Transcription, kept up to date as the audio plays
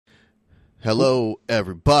Hello,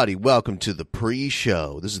 everybody. Welcome to the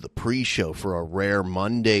pre-show. This is the pre-show for a rare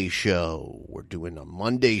Monday show. We're doing a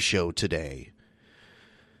Monday show today.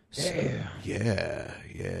 So, yeah.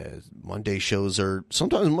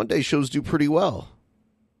 Sometimes Monday shows do pretty well.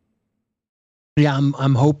 Yeah,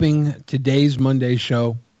 I'm hoping today's Monday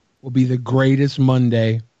show will be the greatest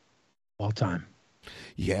Monday of all time.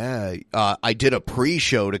 Yeah, I did a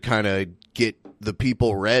pre-show to kind of get the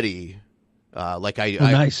people ready.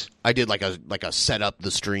 Nice. I did like a set up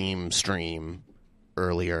the stream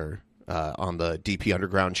earlier on the DP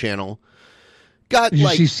Underground channel. Did you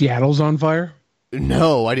see Seattle's on fire?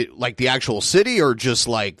 No, I did like the actual city or just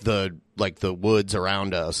like the woods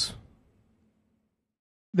around us.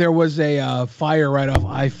 There was a fire right off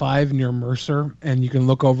I-5 near Mercer, and you can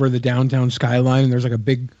look over the downtown skyline, and there's like a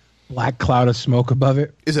big black cloud of smoke above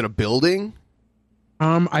it. Is it a building?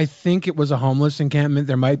 I think it was a homeless encampment.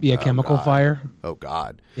 There might be a chemical fire. Oh,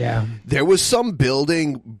 God. Yeah. There was some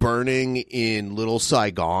building burning in Little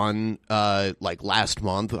Saigon like last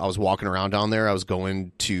month. I was walking around down there. I was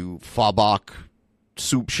going to Pho Bok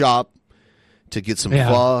soup shop to get some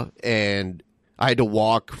pho, and I had to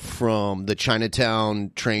walk from the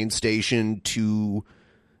Chinatown train station to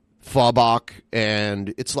Pho Bok,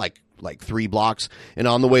 and it's like 3 blocks, and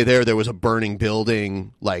on the way there was a burning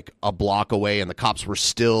building like a block away, and the cops were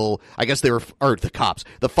still, I guess the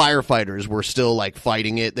firefighters were still like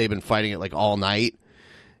fighting it. They've been fighting it like all night,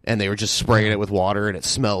 and they were just spraying it with water, and it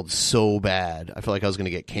smelled so bad. I felt like I was going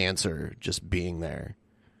to get cancer just being there.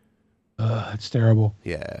 It's terrible.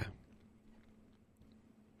 Yeah.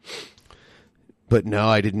 But no,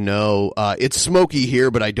 I didn't know. It's smoky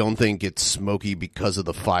here, but I don't think it's smoky because of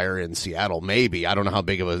the fire in Seattle. Maybe. I don't know how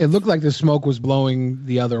big of a... It looked like the smoke was blowing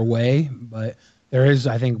the other way, but there is,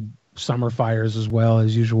 I think, summer fires as well,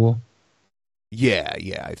 as usual. Yeah,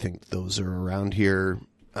 I think those are around here.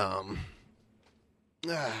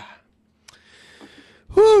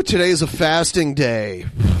 Whew, today is a fasting day.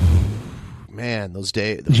 Man, those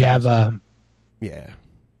days... Did you have Yeah.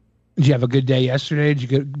 Did you have a good day yesterday?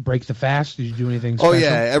 Did you break the fast? Did you do anything special? Oh,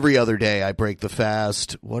 yeah. Every other day I break the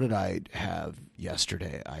fast. What did I have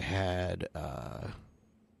yesterday? I had... God,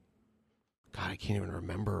 I can't even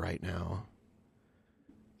remember right now.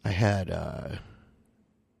 I had... oh,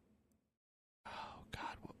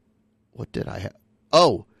 God. What did I have?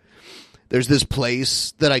 Oh, there's this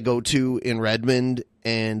place that I go to in Redmond,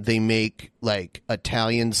 and they make, like,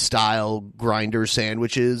 Italian-style grinder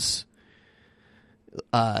sandwiches.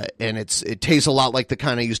 And it tastes a lot like the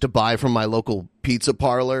kind I used to buy from my local pizza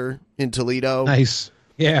parlor in Toledo. Nice.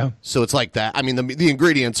 Yeah. So it's like that. I mean, the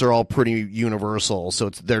ingredients are all pretty universal, so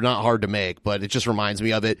they're not hard to make, but it just reminds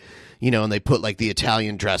me of it, and they put like the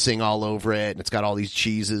Italian dressing all over it, and it's got all these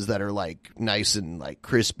cheeses that are like nice and like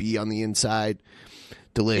crispy on the inside.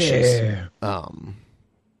 Delicious. Yeah.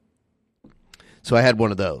 So I had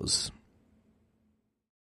one of those.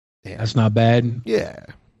 Yeah. That's not bad. Yeah.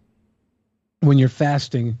 When you're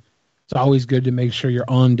fasting, it's always good to make sure your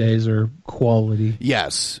on days are quality.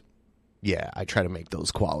 Yes. Yeah, I try to make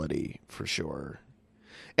those quality for sure.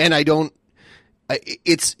 And I don't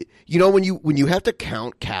it's when you have to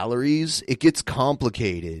count calories, it gets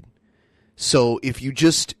complicated. So if you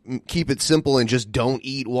just keep it simple and just don't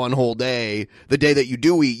eat one whole day, the day that you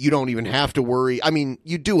do eat, you don't even have to worry. I mean,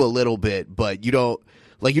 you do a little bit, but you don't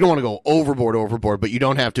want to go overboard, but you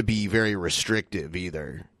don't have to be very restrictive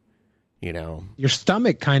either. Your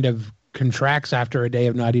stomach kind of contracts after a day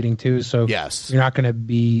of not eating too, so yes, you're not going to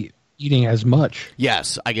be eating as much.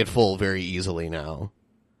 Yes, I get full very easily now.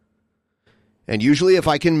 And usually if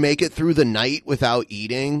I can make it through the night without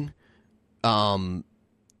eating, the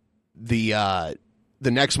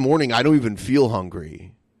next morning I don't even feel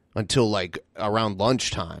hungry until like around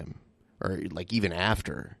lunchtime or like even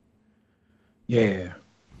after. Yeah.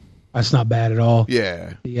 That's not bad at all.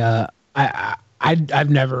 Yeah. I've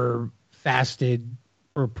never fasted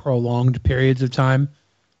for prolonged periods of time.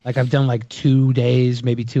 Like I've done like 2 days,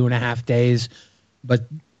 maybe 2.5 days, but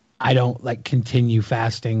I don't like continue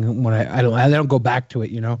fasting when I don't go back to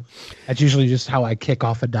it, That's usually just how I kick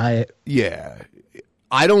off a diet. Yeah.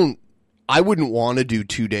 I wouldn't want to do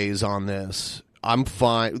 2 days on this. I'm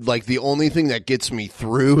fine. Like the only thing that gets me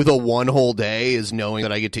through the one whole day is knowing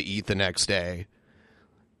that I get to eat the next day.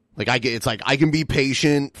 Like I can be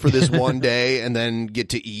patient for this one day and then get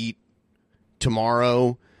to eat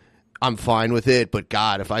tomorrow. I'm fine with it. But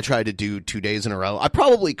God, if I tried to do 2 days in a row, I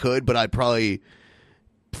probably could, but I'd probably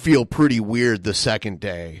feel pretty weird the second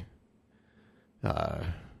day. Did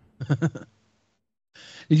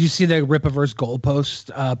you see the Ripaverse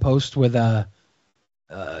goalpost post with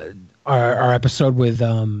our episode with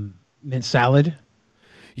Mint Salad?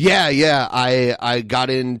 Yeah. I got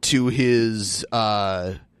into his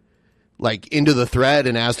like into the thread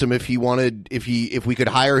and asked him if he wanted if we could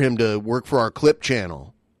hire him to work for our clip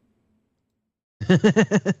channel.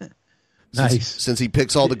 Nice. Since he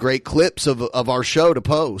picks all the great clips of our show to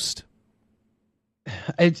post.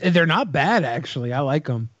 They're not bad, actually. I like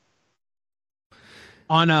them.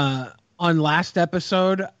 On last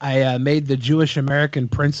episode, I made the Jewish American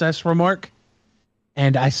princess remark,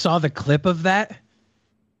 and I saw the clip of that,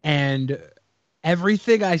 and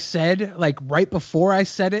everything I said, like right before I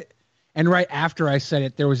said it and right after I said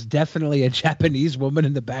it, there was definitely a Japanese woman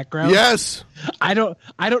in the background. Yes. I don't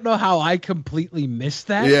know how I completely missed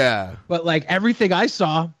that. Yeah. But like everything I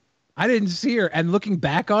saw, I didn't see her. And looking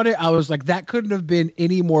back on it, I was like, that couldn't have been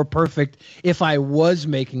any more perfect if I was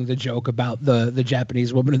making the joke about the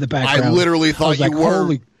Japanese woman in the background. I literally thought you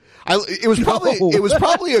were. It was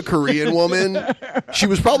probably a Korean woman. She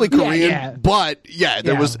was probably Korean, but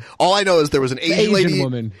there was. All I know is there was an Asian lady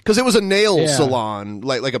woman, because it was a nail salon,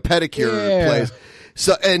 like a pedicure place.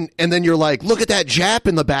 So and then you're like, look at that Jap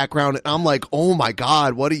in the background, and I'm like, oh my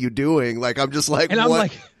god, what are you doing? Like I'm just like, and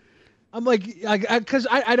what? I'm like, because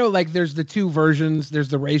I know, like, there's the two versions. There's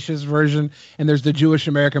the racist version, and there's the Jewish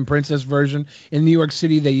American princess version. In New York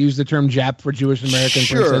City, they use the term Jap for Jewish American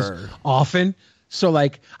princess often. So,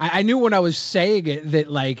 like, I knew when I was saying it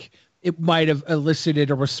that, like, it might have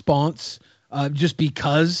elicited a response just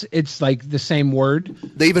because it's, like, the same word.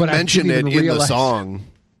 They even mentioned it in the song.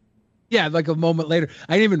 Yeah, like a moment later.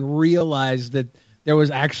 I didn't even realize that there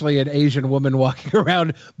was actually an Asian woman walking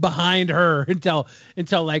around behind her until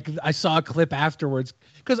like I saw a clip afterwards.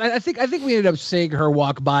 Because I think we ended up seeing her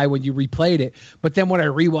walk by when you replayed it. But then when I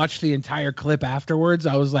rewatched the entire clip afterwards,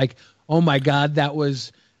 I was like, oh my God, that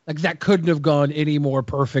was like that couldn't have gone any more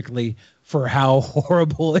perfectly for how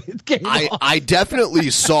horrible it came off. I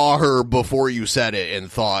definitely saw her before you said it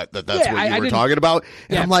and thought that's what you were talking about.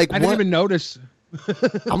 And I'm like, I didn't even notice.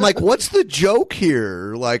 I'm like, what's the joke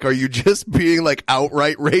here? Like, are you just being like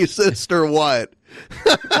outright racist or what?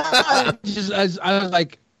 I was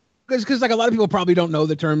like, because like a lot of people probably don't know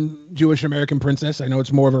the term Jewish American princess. I know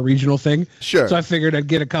it's more of a regional thing. Sure. So I figured I'd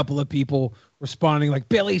get a couple of people responding like,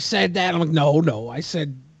 Billy said that. I'm like, no, I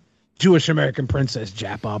said Jewish American princess,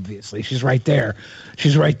 Jap, obviously. She's right there.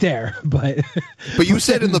 But you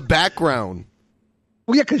said in the background.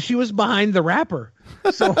 Well, yeah, because she was behind the rapper.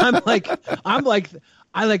 So that's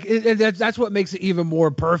what makes it even more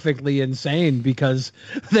perfectly insane because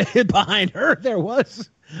behind her there was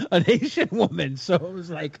an Asian woman. So it was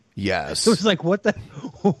like, yes, it was like, what the,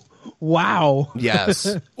 wow,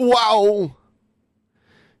 yes, wow,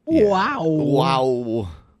 yeah. wow.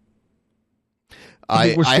 I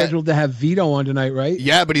think we're scheduled to have Vito on tonight, right?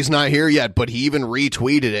 Yeah, but he's not here yet. But he even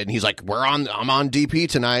retweeted it, and he's like, I'm on DP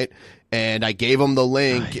tonight. And I gave him the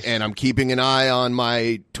link, and I'm keeping an eye on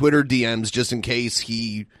my Twitter DMs just in case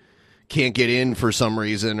he can't get in for some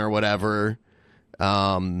reason or whatever.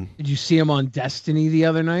 Did you see him on Destiny the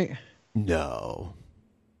other night? No.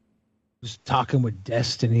 Just talking with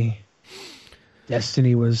Destiny.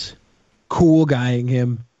 Destiny was cool guying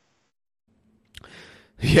him.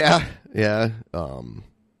 Yeah. No,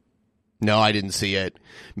 I didn't see it.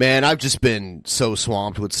 Man, I've just been so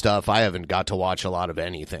swamped with stuff. I haven't got to watch a lot of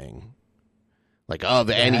anything. Like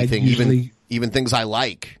anything, even things I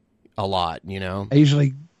like a lot, you know?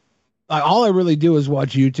 All I really do is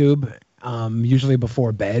watch YouTube, usually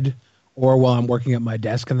before bed or while I'm working at my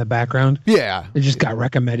desk in the background. Yeah. It just got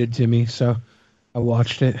recommended to me, so I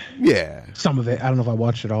watched it. Yeah. Some of it. I don't know if I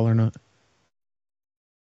watched it all or not.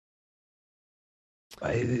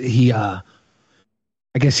 I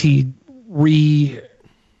guess he retweeted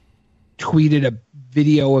a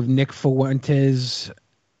video of Nick Fuentes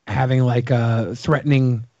having like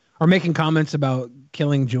threatening or making comments about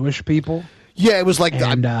killing Jewish people. Yeah, it was like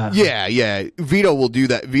yeah. Vito will do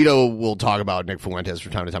that. Vito will talk about Nick Fuentes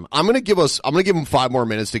from time to time. I'm gonna give him 5 more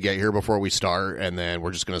minutes to get here before we start, and then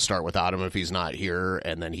we're just gonna start without him if he's not here,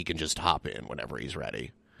 and then he can just hop in whenever he's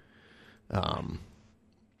ready.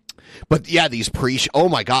 But yeah, these oh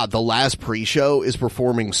my God, the last pre-show is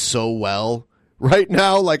performing so well right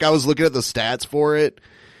now. Like I was looking at the stats for it.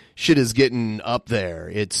 Shit is getting up there.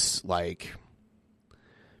 It's like,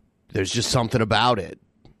 there's just something about it,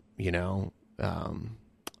 you know?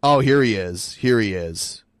 Oh, here he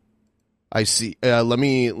is. I see. Let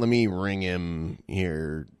me ring him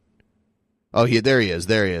here. Oh, there he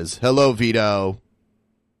is. Hello, Vito.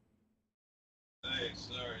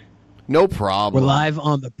 No problem. We're live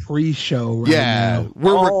on the pre-show right now.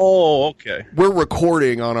 Okay. We're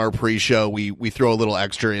recording on our pre-show. We throw a little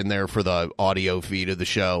extra in there for the audio feed of the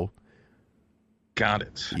show. Got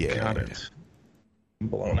it. Yeah. Got it.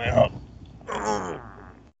 blown out.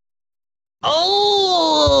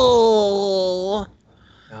 Oh!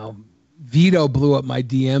 Vito blew up my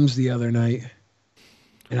DMs the other night,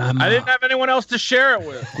 and I didn't have anyone else to share it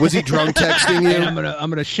with. Was he drunk texting you? And I'm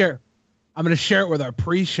gonna share it with our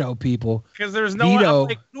pre-show people. Because there's no Vito, one,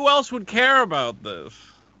 like, who else would care about this?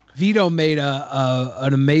 Vito made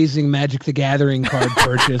an amazing Magic the Gathering card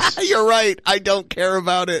purchase. You're right. I don't care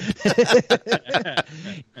about it.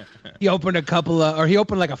 He opened like a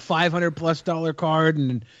 $500+ card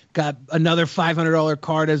and got another $500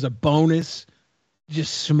 card as a bonus.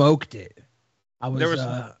 Just smoked it.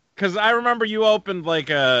 Because I remember you opened like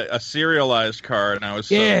a serialized card, and I was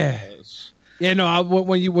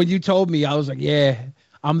when you told me, I was like, yeah,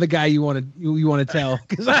 I'm the guy you want to tell,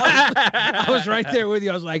 because I was right there with you.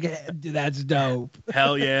 I was like, that's dope.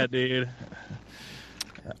 Hell yeah, dude.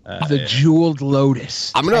 The Jeweled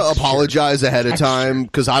Lotus. I'm going to apologize ahead of time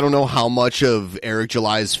because I don't know how much of Eric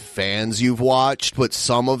July's fans you've watched, but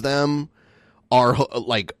some of them are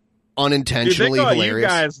like unintentionally dude, they go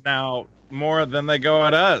hilarious. At you guys now more than they go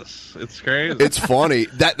at us. It's crazy. It's funny.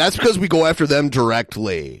 That's because we go after them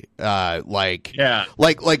directly. About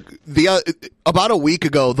a week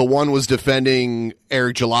ago, the one was defending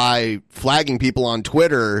Eric July flagging people on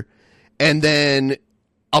Twitter, and then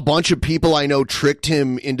a bunch of people I know tricked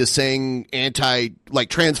him into saying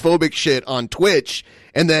transphobic shit on Twitch,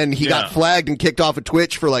 and then he got flagged and kicked off of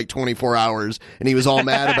Twitch for like 24 hours, and he was all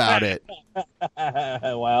mad about it.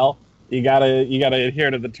 Well, you gotta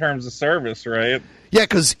adhere to the terms of service, right? Yeah,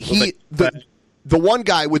 because the one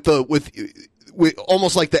guy with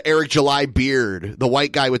almost like the Eric July beard, the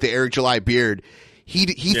white guy with the Eric July beard, he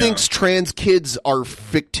thinks trans kids are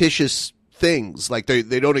fictitious things, like they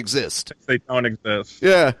don't exist. They don't exist.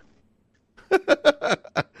 Yeah.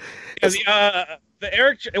 It's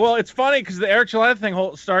funny because the Eric July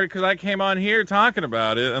thing started because I came on here talking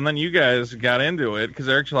about it, and then you guys got into it because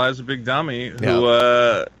Eric July is a big dummy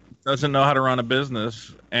who doesn't know how to run a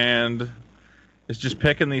business and is just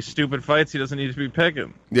picking these stupid fights he doesn't need to be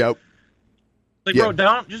picking. Yep. Bro,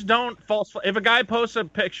 don't false. If a guy posts a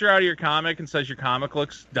picture out of your comic and says your comic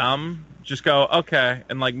looks dumb, just go okay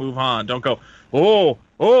and move on. Don't go, oh,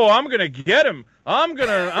 I'm gonna get him. I'm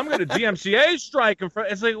gonna DMCA strike him.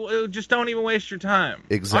 It's like, just don't even waste your time.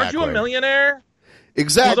 Exactly. Aren't you a millionaire?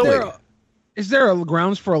 Exactly. Is there a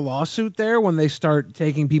grounds for a lawsuit there when they start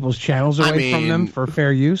taking people's channels away from them for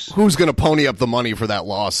fair use? Who's going to pony up the money for that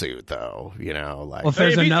lawsuit, though? If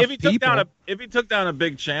there's enough people. If he took down a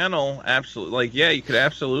big channel, absolutely, you could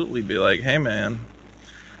absolutely be like, hey, man.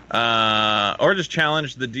 Or just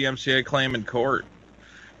challenge the DMCA claim in court.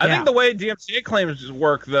 I think the way DMCA claims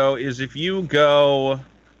work, though, is if you go,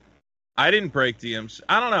 I didn't break DMCA.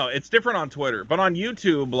 I don't know. It's different on Twitter. But on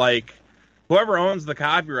YouTube, whoever owns the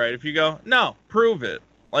copyright, if you go, no, prove it.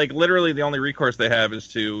 Literally the only recourse they have is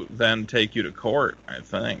to then take you to court, I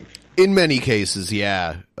think. In many cases,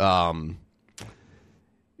 yeah. Sometimes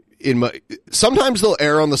they'll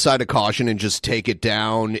err on the side of caution and just take it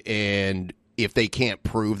down, and if they can't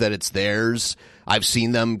prove that it's theirs, I've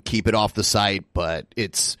seen them keep it off the site, but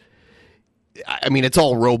it's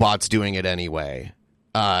all robots doing it anyway.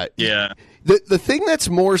 Yeah. The thing that's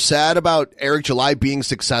more sad about Eric July being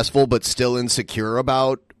successful but still insecure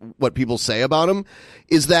about what people say about him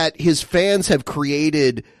is that his fans have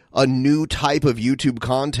created a new type of YouTube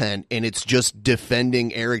content, and it's just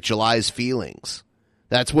defending Eric July's feelings.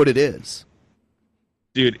 That's what it is.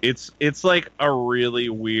 Dude, it's a really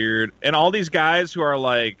weird... And all these guys who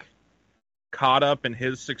are, caught up in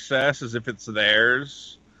his success as if it's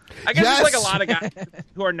theirs... I guess there's a lot of guys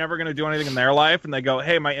who are never going to do anything in their life, and they go,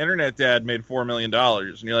 hey, my internet dad made $4 million.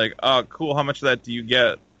 And you're like, oh, cool, how much of that do you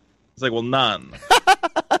get? It's like, well, none.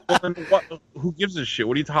 Well, then who gives a shit?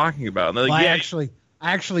 What are you talking about? And they're like, I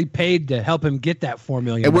actually paid to help him get that $4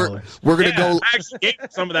 million. And we're going to go... I actually gave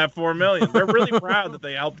some of that $4 million. They're really proud that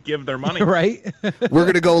they helped give their money. Right? We're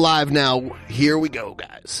going to go live now. Here we go,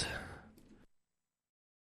 guys.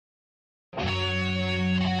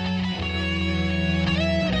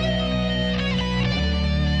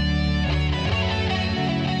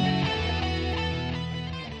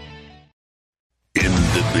 In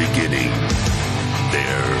the beginning,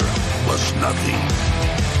 there was nothing.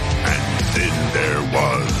 And then there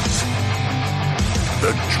was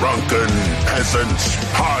the Drunken Peasants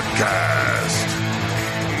Podcast.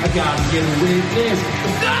 I gotta get with this.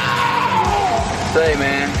 No! Say,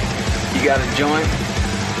 man, you got a joint?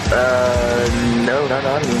 No, not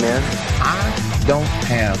on me, man. I don't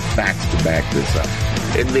have facts to back this up.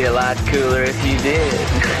 It'd be a lot cooler if you did.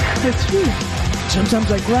 That's true.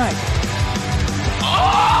 Sometimes I cry.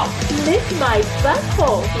 Lick my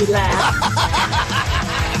butthole, he laughed.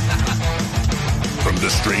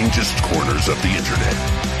 strangest corners of the internet.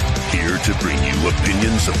 Here to bring you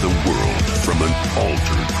opinions of the world from an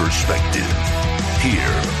altered perspective.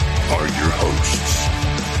 Here are your hosts,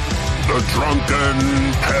 the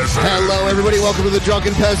Drunken Peasants. Hello, everybody. Welcome to the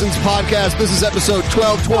Drunken Peasants podcast. This is episode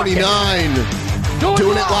 1229.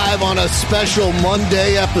 Doing it live on a special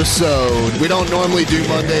Monday episode. We don't normally do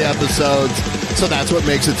Monday episodes, so that's what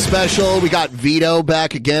makes it special. We got Vito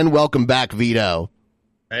back again. Welcome back, Vito.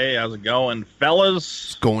 Hey, how's it going, fellas?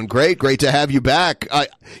 It's going great. Great to have you back.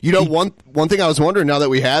 One thing I was wondering now that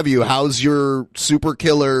we have you, how's your Super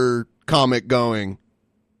Killer comic going?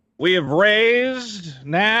 We have raised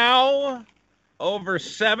now over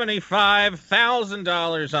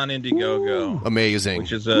 $75,000 on Indiegogo. Amazing.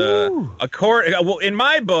 Which is in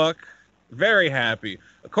my book, very happy.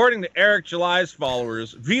 According to Eric July's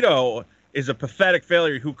followers, Vito is a pathetic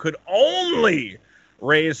failure who could only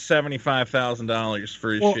raise $75,000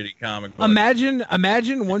 for his shitty comic book.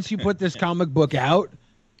 Imagine once you put this comic book out,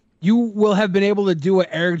 you will have been able to do what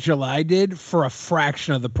Eric July did for a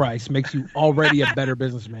fraction of the price. Makes you already a better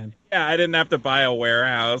businessman. Yeah, I didn't have to buy a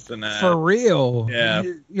warehouse and for real. Yeah,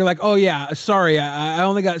 you're like, oh yeah, sorry, I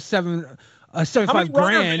only got $75,000. How many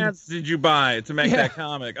runner vans did you buy to make that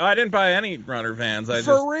comic? Oh, I didn't buy any runner vans.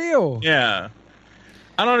 Real. Yeah,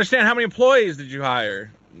 I don't understand. How many employees did you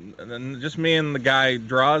hire? And then just me and the guy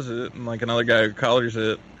draws it, and like another guy who colors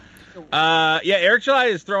it. Eric July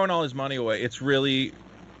is throwing all his money away. It's really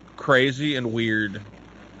crazy and weird.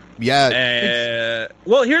 Yeah.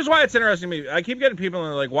 Well, here's why it's interesting to me. I keep getting people and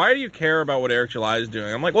they're like, "Why do you care about what Eric July is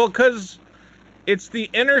doing?" I'm like, "Well, because it's the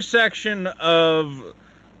intersection of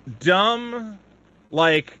dumb,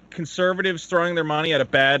 like conservatives throwing their money at a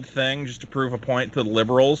bad thing just to prove a point to the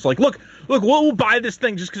liberals. Like, look, we'll buy this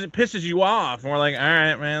thing just because it pisses you off." And we're like, all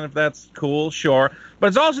right, man, if that's cool, sure. But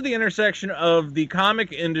it's also the intersection of the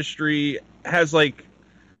comic industry has like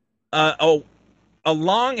a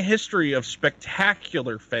long history of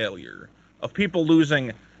spectacular failure, of people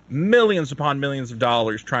losing millions upon millions of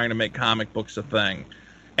dollars trying to make comic books a thing.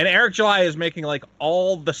 And Eric July is making like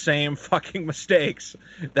all the same fucking mistakes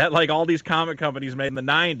that like all these comic companies made in the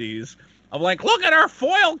 90s. Of like, look at our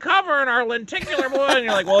foil cover and our lenticular wood, and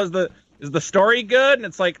you're like, well, is the story good? And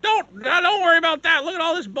it's like, don't worry about that. Look at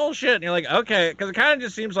all this bullshit. And you're like, okay, because it kind of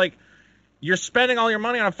just seems like you're spending all your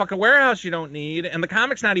money on a fucking warehouse you don't need, and the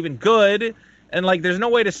comic's not even good, and like there's no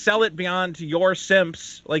way to sell it beyond to your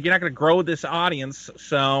simps. Like you're not going to grow this audience.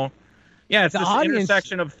 So yeah, it's this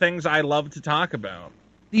intersection of things I love to talk about.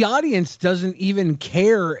 The audience doesn't even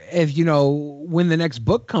care if, when the next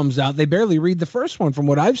book comes out. They barely read the first one from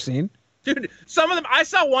what I've seen. Dude, some of them, I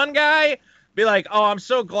saw one guy be like, oh, I'm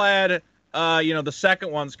so glad, the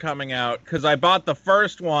second one's coming out because I bought the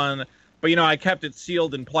first one, but, I kept it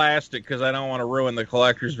sealed in plastic because I don't want to ruin the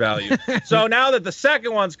collector's value. So now that the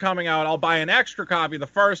second one's coming out, I'll buy an extra copy of the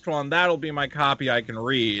first one. That'll be my copy I can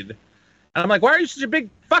read. And I'm like, why are you such a big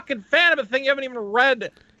fucking fan of a thing you haven't even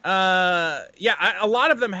read? A lot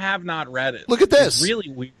of them have not read it. Look at this. It's really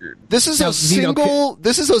weird. This is a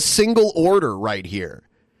single order right here.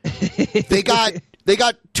 They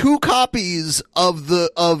got two copies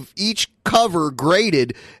of each cover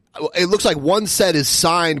graded. It looks like one set is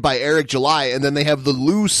signed by Eric July, and then they have the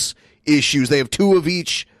loose issues. They have two of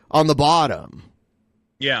each on the bottom.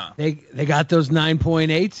 Yeah. They got those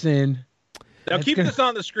 9.8s in. Now keep this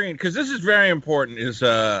on the screen because this is very important.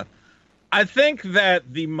 I think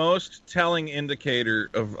that the most telling indicator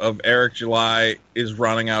of Eric July is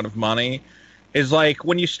running out of money is like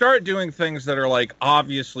when you start doing things that are like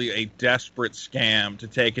obviously a desperate scam to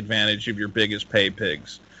take advantage of your biggest pay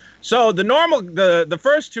pigs. So the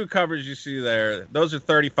first two covers you see there, those are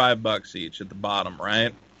 $35 each at the bottom,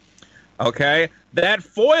 right? Okay. That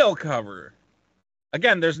foil cover,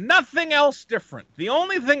 again, there's nothing else different. The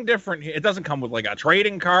only thing different here, it doesn't come with like a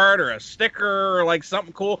trading card or a sticker or like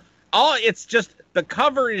something cool. It's just the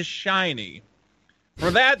cover is shiny. For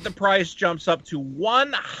that, the price jumps up to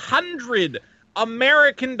 $100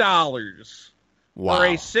 American dollars for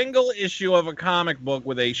a single issue of a comic book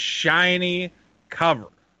with a shiny cover.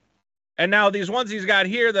 And now these ones he's got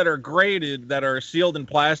here that are graded, that are sealed in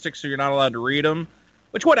plastic, so you're not allowed to read them.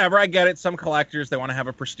 Which, whatever, I get it. Some collectors, they want to have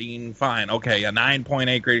a pristine, fine, okay, a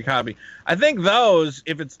 9.8 graded copy. I think those,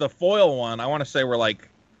 if it's the foil one, I want to say were like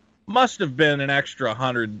must have been an extra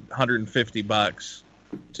 $150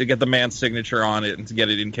 to get the man's signature on it and to get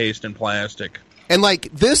it encased in plastic. And like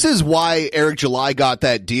this is why Eric July got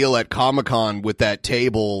that deal at Comic-Con with that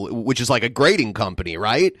table, which is like a grading company,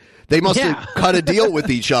 right? They must have cut a deal with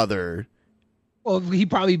each other. Well, he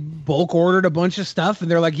probably bulk ordered a bunch of stuff, and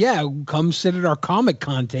they're like, "Yeah, come sit at our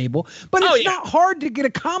Comic-Con table." But it's not hard to get a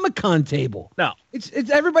Comic-Con table. No, it's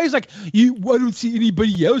everybody's like, "You, I don't see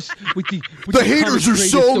anybody else with the." The haters are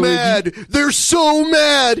so mad. They're so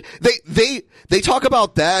mad. They talk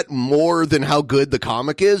about that more than how good the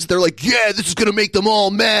comic is. They're like, "Yeah, this is gonna make them all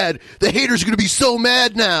mad. The haters are gonna be so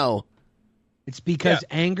mad now." It's because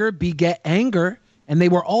anger beget anger. And they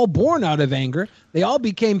were all born out of anger. They all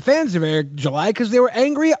became fans of Eric July because they were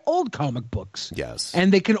angry at old comic books. Yes.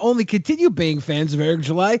 And they can only continue being fans of Eric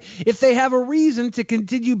July if they have a reason to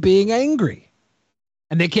continue being angry.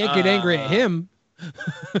 And they can't get angry at him.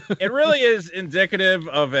 It really is indicative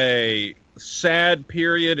of a sad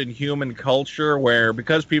period in human culture where,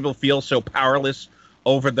 because people feel so powerless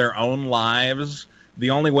over their own lives,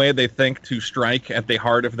 the only way they think to strike at the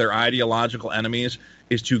heart of their ideological enemies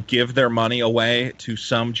is to give their money away to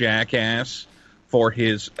some jackass for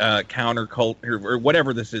his counter-cult or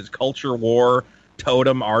whatever this is, culture war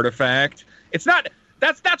totem artifact. It's not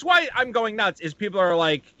that's why I'm going nuts. Is people are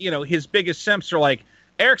like, his biggest simps are like,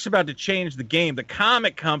 Eric's about to change the game. The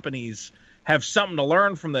comic companies have something to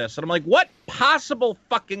learn from this. And I'm like, what possible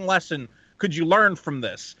fucking lesson could you learn from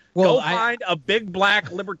this? Well, find a big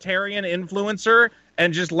black libertarian influencer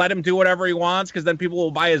and just let him do whatever he wants, because then people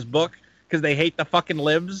will buy his book because they hate the fucking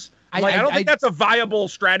libs. I don't think that's a viable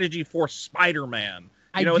strategy for Spider-Man.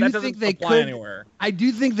 That doesn't apply anywhere. I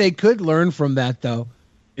do think they could learn from that, though.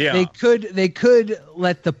 Yeah, they could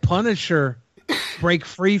let the Punisher break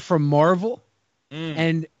free from Marvel,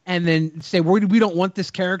 and then say we don't want this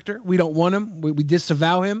character, we don't want him, we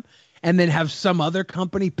disavow him, and then have some other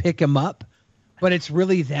company pick him up. But it's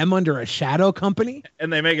really them under a shadow company,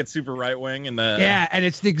 and they make it super right wing, and and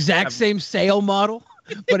it's the exact same sale model.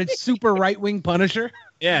 But it's super right-wing Punisher.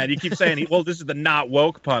 Yeah, and you keep saying, well, this is the not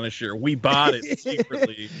woke Punisher. We bought it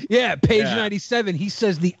secretly. Yeah, page 97, he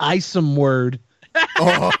says the Isom word.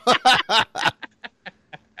 Oh.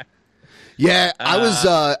 Yeah,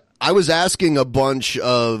 I was asking a bunch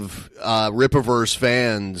of Rippaverse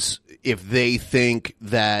fans if they think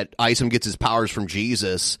that Isom gets his powers from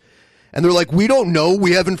Jesus. And they're like, we don't know.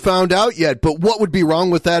 We haven't found out yet. But what would be wrong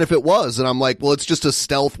with that if it was? And I'm like, well, it's just a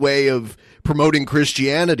stealth way of promoting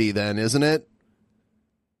Christianity then, isn't it?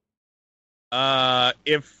 The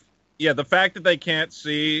fact that they can't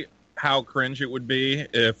see how cringe it would be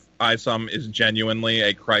if Isom is genuinely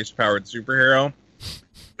a Christ-powered superhero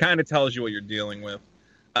kind of tells you what you're dealing with.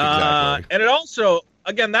 Exactly. And it also,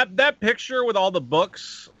 again, that picture with all the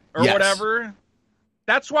books or whatever,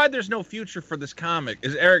 that's why there's no future for this comic.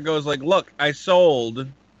 Is Eric goes like, look, I sold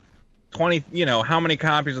 20, how many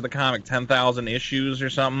copies of the comic? 10,000 issues or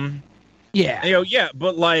something? Yeah.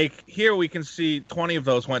 But like here we can see 20 of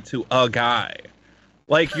those went to a guy.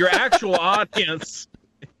 Like your actual audience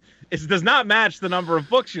does not match the number of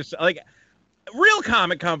books you sell. Like real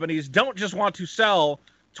comic companies don't just want to sell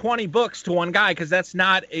 20 books to one guy because that's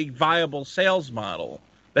not a viable sales model.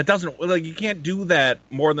 That doesn't, like, you can't do that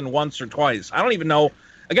more than once or twice. I don't even know.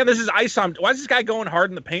 Again, this is Isom. Why is this guy going hard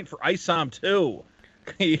in the paint for Isom 2?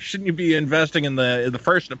 Shouldn't you be investing in the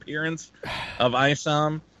first appearance of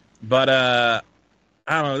Isom? But I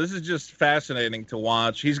don't know. This is just fascinating to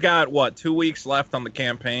watch. He's got 2 weeks left on the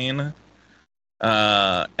campaign,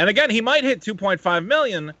 and again, he might hit 2.5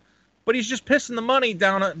 million, but he's just pissing the money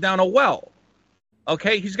down a well.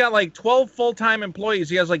 Okay, he's got like 12 full-time employees.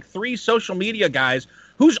 He has like 3 social media guys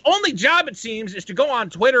whose only job, it seems, is to go on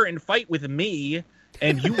Twitter and fight with me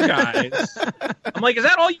and you guys. I'm like, is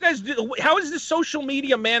that all you guys do? How is this social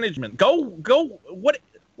media management? Go. What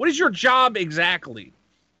is your job exactly?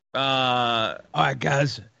 All right,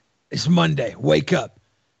 guys, it's Monday. Wake up.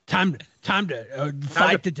 Time to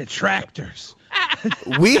fight the detractors.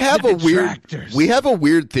 We have a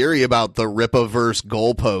weird theory about the Rippaverse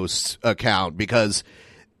Goalposts account because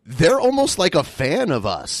they're almost like a fan of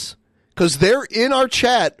us because they're in our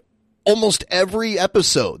chat almost every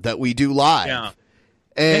episode that we do live. Yeah.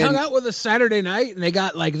 And they hung out with us Saturday night, and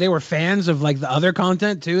they were fans of like the other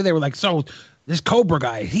content too. They were like, so this Cobra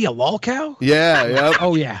guy, he a lol cow? Yeah, yeah.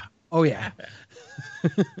 Oh yeah.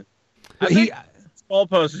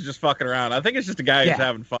 Goalpost is just fucking around. I think it's just a guy who's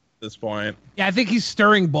having fun at this point. Yeah, I think he's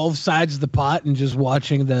stirring both sides of the pot and just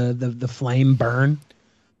watching the flame burn.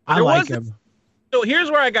 I like him. So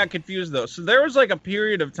here's where I got confused, though. So there was like a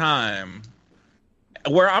period of time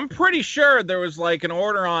where I'm pretty sure there was like an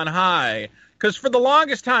order on high. Because for the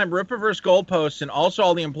longest time, Rippaverse Goalposts and also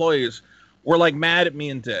all the employees were like mad at me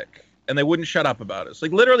and Dick. And they wouldn't shut up about us.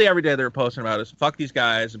 Like literally every day they were posting about us. Fuck these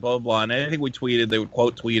guys, blah, blah, blah. And anything we tweeted, they would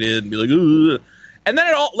quote tweet it and be like, ugh. And then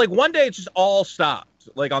it all, like one day it just all stopped.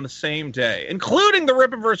 like on the same day, including the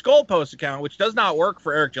Rippaverse Goalpost account, which does not work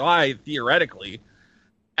for Eric July theoretically.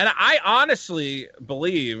 And I honestly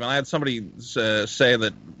believe, and I had somebody say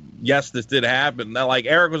that yes, this did happen. That like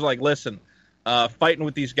Eric was like, listen, fighting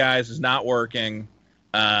with these guys is not working.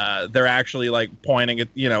 They're actually like pointing at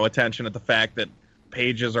attention at the fact that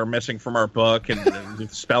pages are missing from our book and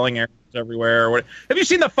spelling errors everywhere. Have you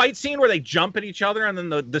seen the fight scene where they jump at each other and then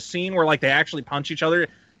the scene where like they actually punch each other?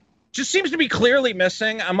 Just seems to be clearly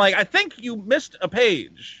missing. I'm like, I think you missed a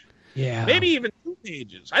page. Yeah. Maybe even 2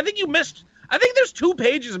 pages. I think there's 2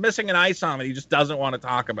 pages missing in Isom and he just doesn't want to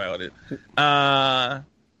talk about it.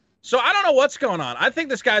 So I don't know what's going on. I think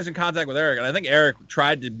this guy's in contact with Eric, and I think Eric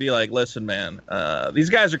tried to be like, listen, man, these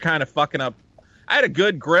guys are kind of fucking up. I had a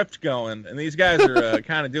good grift going, and these guys are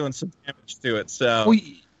kind of doing some damage to it. So,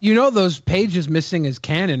 well, those pages missing is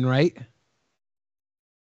canon, right?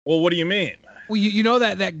 Well, what do you mean? Well, you know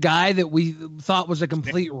that guy that we thought was a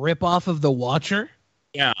complete ripoff of the Watcher?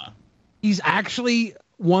 Yeah. He's actually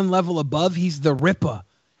one level above. He's the Ripper,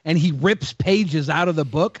 and he rips pages out of the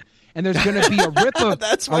book. And there's going to be a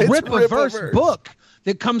Rippaverse book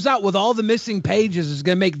that comes out with all the missing pages. Is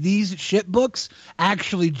going to make these shit books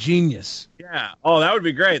actually genius. Yeah. Oh, that would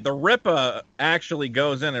be great. The Rippa actually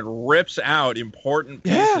goes in and rips out important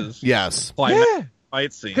pieces. Yes.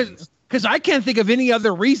 Fight scenes. Because I can't think of any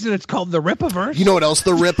other reason it's called the Rippaverse. You know what else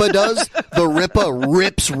the Rippa does? The Rippa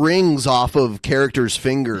rips rings off of characters'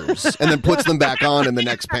 fingers and then puts them back on in the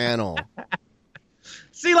next panel.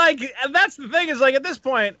 See, like, that's the thing is, like, at this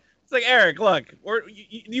point, it's like, Eric, look,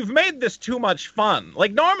 you've made this too much fun.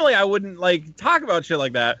 Like, normally I wouldn't, like, talk about shit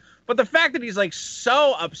like that. But the fact that he's, like,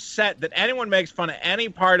 so upset that anyone makes fun of any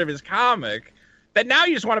part of his comic that now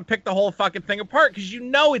you just want to pick the whole fucking thing apart because you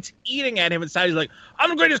know it's eating at him inside. He's like, I'm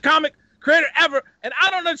the greatest comic creator ever, and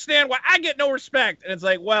I don't understand why I get no respect. And it's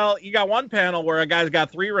like, well, you got one panel where a guy's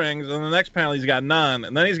got 3 rings, and the next panel he's got none,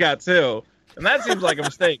 and then he's got 2. And that seems like a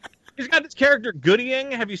mistake. He's got this character,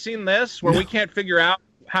 Goodying. Have you seen this? Where we can't figure out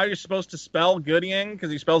how you're supposed to spell Goodying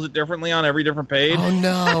because he spells it differently on every different page. Oh,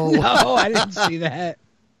 no. No, I didn't see that.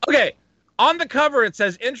 Okay, on the cover it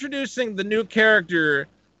says, introducing the new character,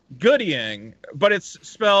 Goodying, but it's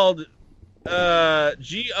spelled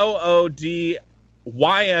Goodyng.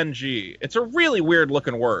 It's a really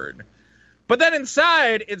weird-looking word. But then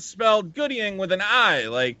inside, it's spelled Goodying with an I,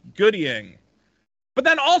 like Goodying. But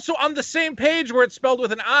then also on the same page where it's spelled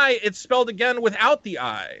with an I, it's spelled again without the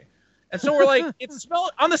I. And so we're like, it's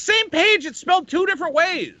spelled on the same page, it's spelled 2 different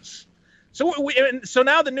ways. So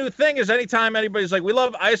now the new thing is anytime anybody's like, we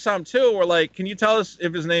love Isom too, we're like, can you tell us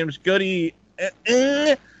if his name's Goody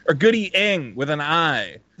or Goodying with an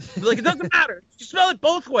I? We're like, it doesn't matter. You spell it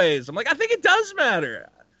both ways. I'm like, I think it does matter.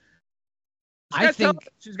 I think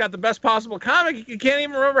she's got the best possible comic. You can't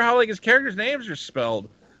even remember how like his characters' names are spelled.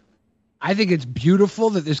 I think it's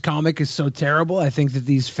beautiful that this comic is so terrible. I think that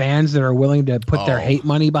these fans that are willing to put their hate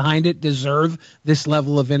money behind it deserve this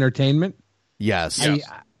level of entertainment. Yes.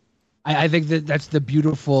 I think that's the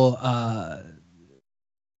beautiful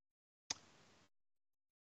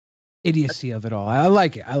idiocy of it all. I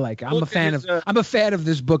like it. I'm a fan of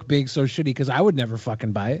this book being so shitty because I would never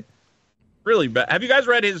fucking buy it. Really bad. Have you guys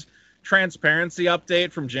read his transparency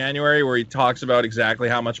update from January where he talks about exactly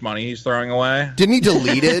how much money he's throwing away? Didn't he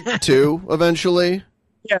delete it too eventually?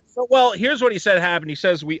 Yeah. So, well, here's what he said happened. He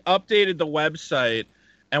says we updated the website,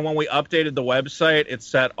 and when we updated the website, it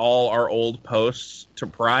set all our old posts to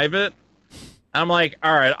private. I'm like,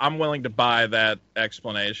 all right, I'm willing to buy that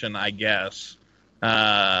explanation, I guess.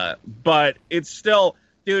 But it's still,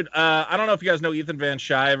 dude, I don't know if you guys know Ethan Van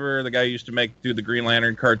Sciver, the guy who used to do the Green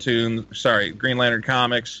Lantern Green Lantern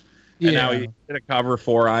comics. And now he did a cover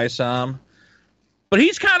for Isom. But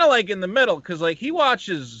he's kind of like in the middle because like he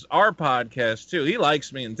watches our podcast too. He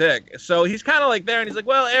likes me and Dick. So he's kind of like there and he's like,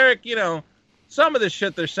 well, Eric, some of this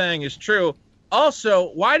shit they're saying is true. Also,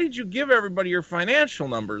 why did you give everybody your financial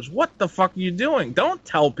numbers? What the fuck are you doing? Don't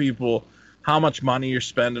tell people how much money you're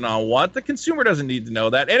spending on what. The consumer doesn't need to know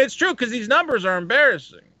that. And it's true because these numbers are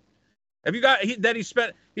embarrassing. Have you got he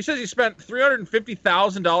says he spent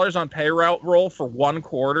 $350,000 on payroll for 1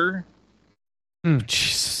 quarter.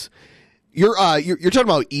 Jesus. You're talking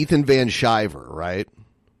about Ethan Van Sciver, right?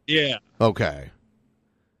 Yeah. Okay.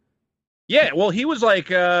 Yeah, well, he was like,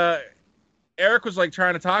 Eric was like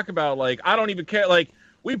trying to talk about like, I don't even care. Like,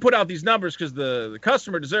 we put out these numbers because the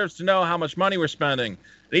customer deserves to know how much money we're spending.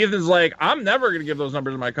 And Ethan's like, I'm never going to give those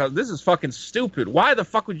numbers to my customer. This is fucking stupid. Why the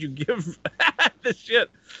fuck would you give this shit?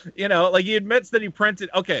 Like he admits that he printed.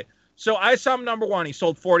 Okay, so Isom #1, he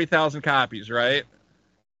sold 40,000 copies, right?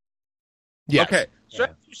 Yeah. Okay, So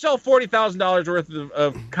if you sell $40,000 worth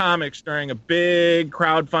of comics during a big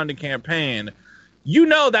crowdfunding campaign, you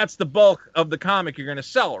know that's the bulk of the comic you're going to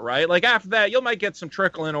sell, right? Like after that, you might get some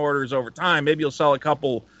trickle-in orders over time. Maybe you'll sell a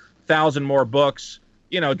couple thousand more books,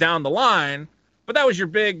 down the line. But that was your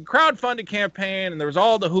big crowdfunding campaign, and there was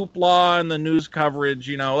all the hoopla and the news coverage,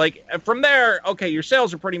 Like from there, okay, your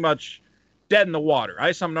sales are pretty much dead in the water.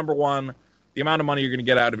 Isom #1, the amount of money you're going to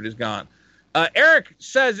get out of it is gone. Eric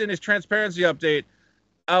says in his transparency update,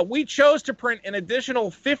 we chose to print an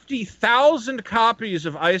additional 50,000 copies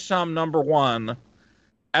of Isom #1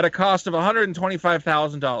 at a cost of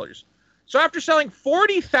 $125,000. So after selling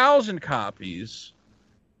 40,000 copies,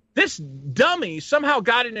 this dummy somehow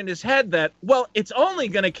got it in his head that, well, it's only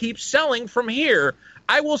going to keep selling from here.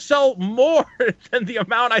 I will sell more than the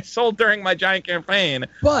amount I sold during my giant campaign.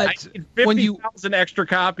 But I need 50,000 extra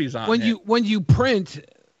copies on it. When you print,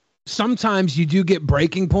 sometimes you do get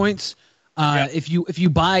breaking points. If you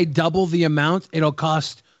buy double the amount, it'll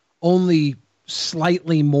cost only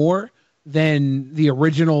slightly more than the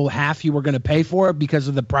original half you were going to pay for it because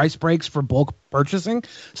of the price breaks for bulk purchasing.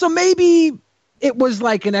 So maybe it was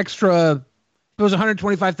like an extra. It was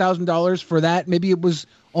 $125,000 for that. Maybe it was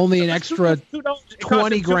only an extra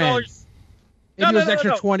 $20,000. Maybe it was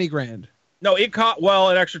extra $20,000. No, it cost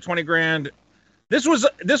an extra $20,000. This was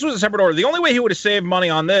a separate order. The only way he would have saved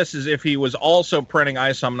money on this is if he was also printing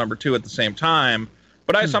Isom #2 at the same time.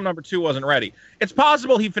 But Isom #2 wasn't ready. It's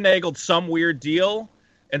possible he finagled some weird deal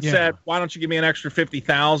and said, "Why don't you give me an extra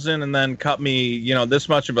 50,000 and then cut me, this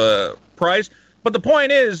much of a price?" But the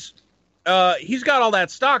point is, he's got all that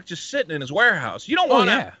stock just sitting in his warehouse. You don't want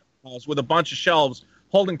to have a house with a bunch of shelves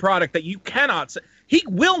holding product that you cannot sell. He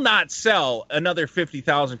will not sell another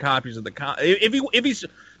 50,000 copies of the if he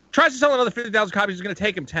tries to sell another 50,000 copies, it's going to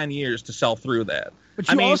take him 10 years to sell through that. But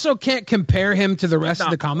you also can't compare him to the rest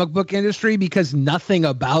of the comic book industry because nothing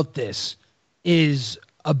about this is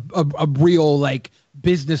a real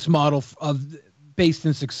business model based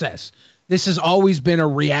in success. This has always been a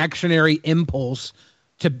reactionary impulse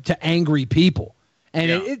to angry people.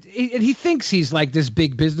 And he thinks he's like this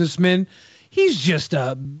big businessman. He's just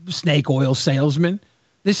a snake oil salesman.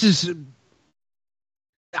 This is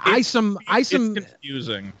Isom. It's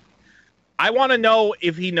confusing. I want to know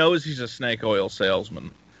if he knows he's a snake oil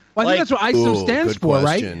salesman. Well, I think that's what Isom stands for,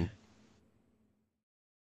 question. right?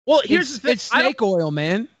 Well, here's the thing. It's snake oil,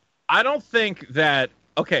 man. I don't think that...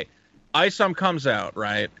 Okay, Isom comes out,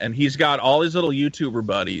 right? And he's got all his little YouTuber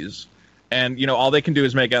buddies. And, all they can do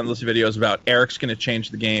is make endless videos about Eric's going to change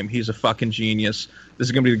the game. He's a fucking genius. This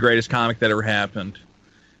is going to be the greatest comic that ever happened.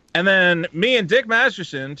 And then me and Dick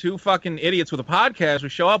Masterson, two fucking idiots with a podcast, we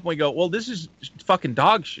show up and we go, well, this is fucking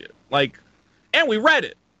dog shit. And we read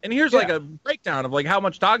it. And here's a breakdown of how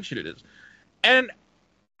much dog shit it is. And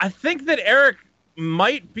I think that Eric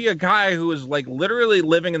might be a guy who is literally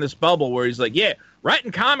living in this bubble where he's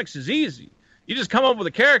writing comics is easy. You just come up with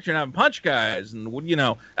a character and have them punch guys. And,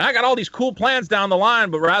 and I got all these cool plans down the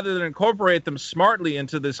line, but rather than incorporate them smartly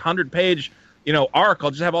into this 100-page, arc,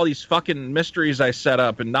 I'll just have all these fucking mysteries I set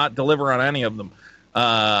up and not deliver on any of them.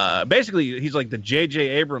 Basically, he's like the J.J.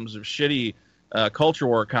 Abrams of shitty culture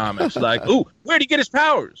war comics. Ooh, where'd he get his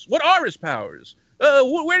powers? What are his powers?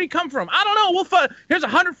 Where'd he come from? I don't know. Here's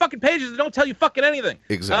 100 fucking pages that don't tell you fucking anything.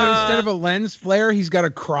 Exactly. Instead of a lens flare, he's got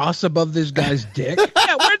a cross above this guy's dick.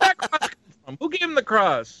 Yeah, where'd that cross come from? Who gave him the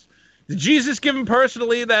cross? Did Jesus give him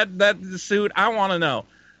personally that suit? I want to know.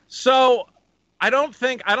 So I don't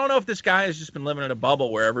know if this guy has just been living in a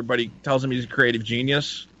bubble where everybody tells him he's a creative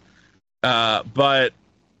genius. But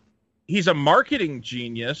he's a marketing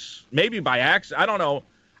genius, maybe by accident. I don't know.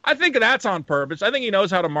 I think that's on purpose. I think he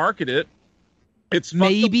knows how to market it. It's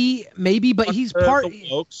maybe, but he's part.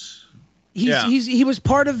 He was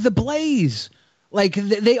part of the Blaze.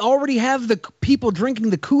 They already have the people drinking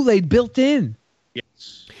the Kool-Aid built in.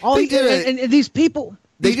 Yes. And these people.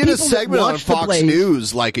 They did a segment on Fox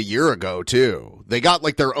News a year ago too. They got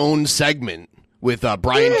their own segment with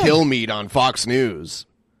Brian Kilmeade on Fox News.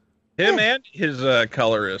 Him and his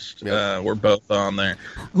colorist were both on there.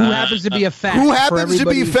 Who happens to be a fat? Who happens to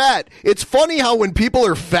be fat? It's funny how when people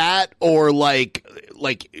are fat or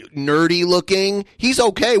nerdy looking, he's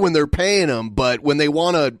okay when they're paying him, but when they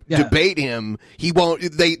want to debate him, he won't.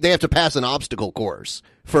 They have to pass an obstacle course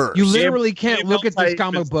first. You literally can't look at this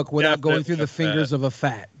comic book without going through the fingers of a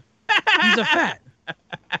fat. He's a fat.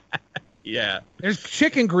 Yeah. There's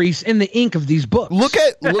chicken grease in the ink of these books. Look,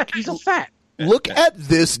 he's a fat. Look at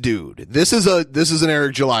this dude. This is an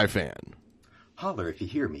Eric July fan. Holler if you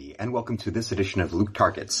hear me, and welcome to this edition of Luke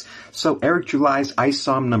Targets. So Eric July's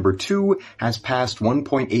Isom number 2 has passed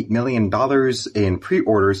 $1.8 million in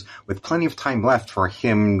pre-orders, with plenty of time left for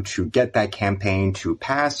him to get that campaign to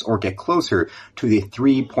pass or get closer to the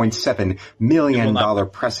 $3.7 million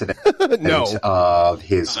precedent of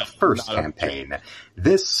his first campaign.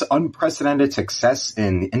 This unprecedented success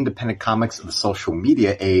in independent comics of the social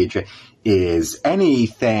media age is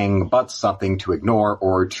anything but something to ignore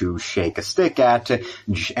or to shake a stick at,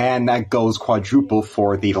 and that goes quadruple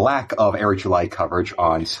for the lack of Eric July coverage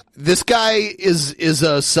on. This guy is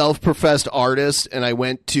a self-professed artist, and I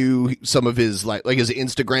went to some of his like his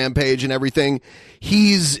Instagram page and everything.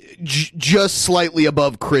 He's just slightly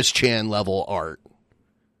above Chris Chan level art.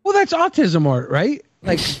 Well, that's autism art, right?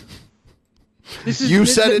 Like, this is you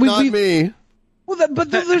said it, not me. Well, but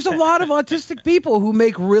there's a lot of autistic people who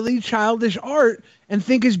make really childish art and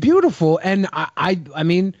think is beautiful, and I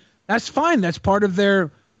mean, that's fine. That's part of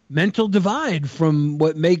their mental divide from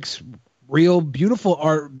what makes real beautiful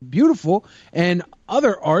art beautiful and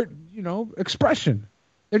other art, expression.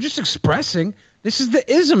 They're just expressing. This is the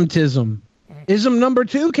Isomtism. Ism number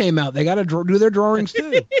 2 came out. They got to do their drawings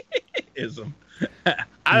too. Ism.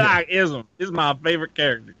 I like Ism. He's my favorite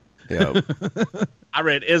character. Yeah. I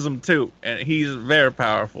read Isom too, and he's very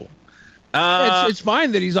powerful. It's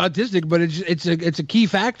fine that he's autistic, but it's a key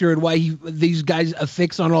factor in why these guys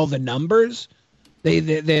affix on all the numbers.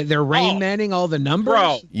 They're Rain Manning all the numbers.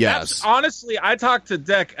 Bro, yes. Honestly, I talked to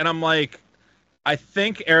Dick, and I'm like, I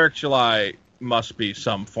think Eric July must be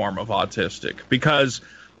some form of autistic, because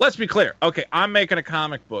let's be clear. Okay, I'm making a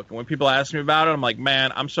comic book, and when people ask me about it, I'm like,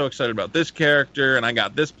 man, I'm so excited about this character, and I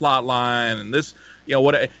got this plot line, and this.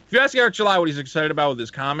 If you ask Eric July what he's excited about with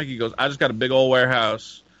his comic, he goes, I just got a big old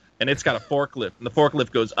warehouse, and it's got a forklift, and the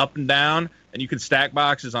forklift goes up and down, and you can stack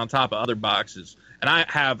boxes on top of other boxes. And I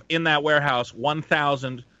have in that warehouse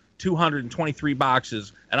 1,223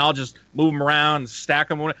 boxes, and I'll just move them around and stack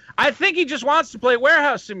them. I think he just wants to play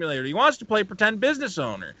Warehouse Simulator. He wants to play pretend business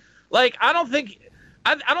owner. Like, I don't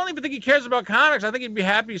even think he cares about comics. I think he'd be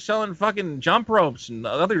happy selling fucking jump ropes and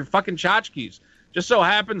other fucking tchotchkes. Just so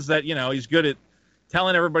happens that, he's good at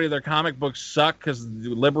telling everybody their comic books suck because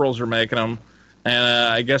the liberals are making them. And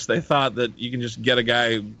I guess they thought that you can just get a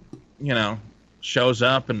guy who, shows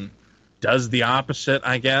up and does the opposite,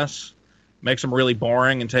 I guess. Makes them really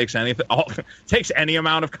boring and takes any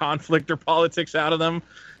amount of conflict or politics out of them.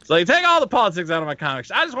 It's like, take all the politics out of my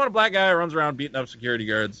comics. I just want a black guy who runs around beating up security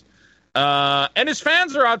guards. And his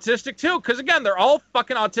fans are autistic, too, because, again, they're all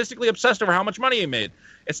fucking autistically obsessed over how much money he made.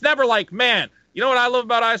 It's never like, man, you know what I love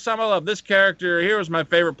about Isom? I love this character. Here was my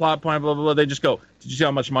favorite plot point, blah, blah, blah. They just go, did you see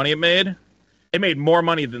how much money it made? It made more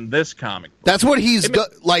money than this comic book. That's what he's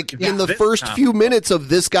in the first few minutes of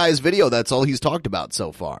this guy's video. That's all he's talked about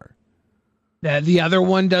so far. The other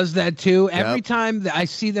one does that too. Yep. Every time that I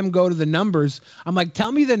see them go to the numbers, I'm like,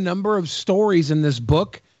 tell me the number of stories in this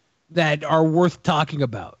book that are worth talking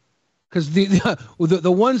about. Because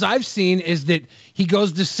the ones I've seen is that he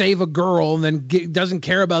goes to save a girl and then doesn't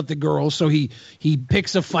care about the girl, so he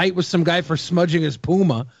picks a fight with some guy for smudging his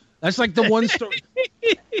Puma. That's like the one story.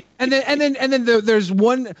 and then there's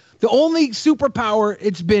one. The only superpower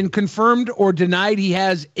it's been confirmed or denied he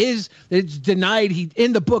has is that it's denied.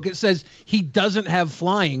 In the book it says he doesn't have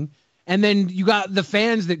flying, and then you got the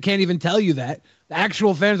fans that can't even tell you that. The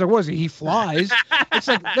actual fans are, what is it? He flies. It's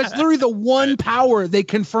like, that's literally the one power they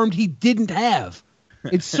confirmed he didn't have.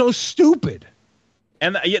 It's so stupid.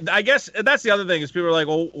 And I guess that's the other thing is people are like,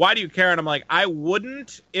 well, why do you care? And I'm like, I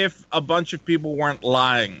wouldn't if a bunch of people weren't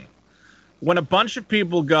lying. When a bunch of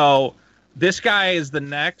people go, this guy is the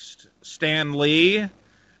next Stan Lee.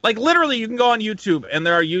 Like, literally, you can go on YouTube, and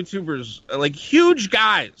there are YouTubers, like, huge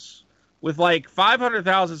guys with, like,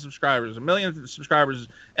 500,000 subscribers, 1 million subscribers.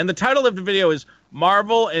 And the title of the video is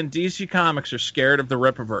Marvel and DC Comics are scared of the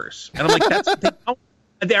Rippaverse. And I'm like,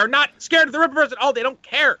 they are not scared of the Rippaverse at all. They don't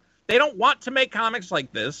care. They don't want to make comics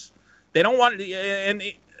like this. They don't want and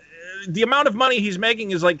the amount of money he's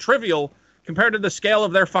making is like trivial compared to the scale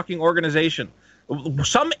of their fucking organization.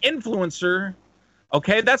 Some influencer,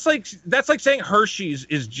 okay, that's like saying Hershey's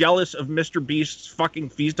is jealous of Mr. Beast's fucking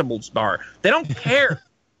Feastables bar. They don't care.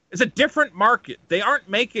 It's a different market. They aren't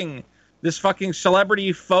making this fucking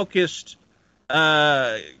celebrity focused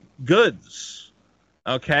goods,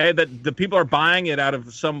 okay? That the people are buying it out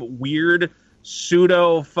of some weird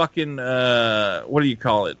pseudo fucking what do you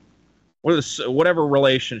call it? Whatever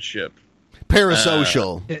relationship,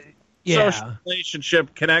 parasocial, social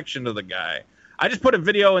relationship connection to the guy. I just put a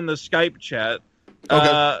video in the Skype chat.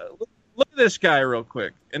 Okay. Look at this guy real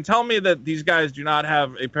quick and tell me that these guys do not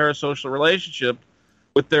have a parasocial relationship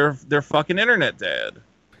with their fucking internet dad,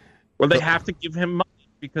 where they have to give him money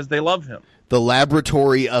because they love him. The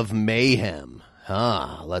Laboratory of Mayhem.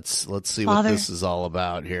 Let's see what this is all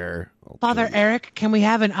about here. Okay. Father Eric, can we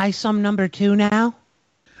have an Isom number 2 now?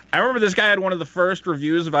 I remember this guy had one of the first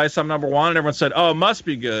reviews of Isom number 1, and everyone said, "Oh, it must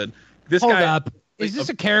be good." Hold up. Is this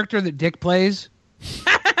a character that Dick plays?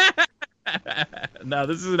 No,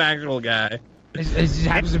 this is an actual guy. It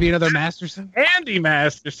happens to be another Masterson? Andy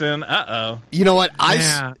Masterson. Uh-oh. You know what?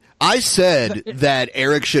 I said that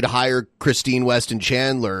Eric should hire Christine Weston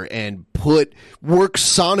Chandler and work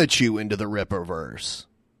Sonichu into the Ripperverse.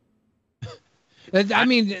 I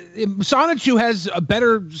mean, Sonichu has a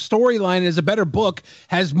better storyline, is a better book,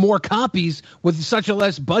 has more copies with such a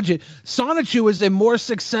less budget. Sonichu is a more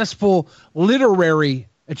successful literary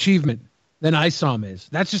achievement than Isom is.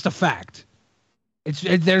 That's just a fact.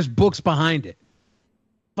 There's books behind it.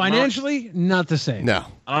 Financially, not the same. No.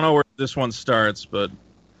 I don't know where this one starts, but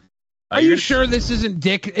are you sure this isn't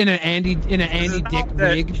Dick in an Andy Dick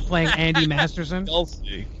wig playing Andy Masterson?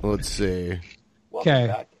 Let's see. Welcome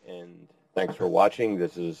back, and thanks for watching.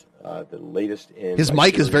 This is the latest in his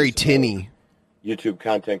mic is very tinny. YouTube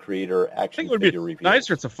content creator action I think it would be reviews.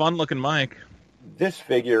 nicer. It's a fun looking mic. This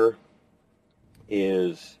figure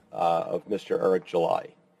is of Mr. Eric July,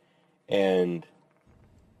 and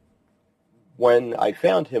when I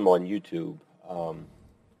found him on YouTube,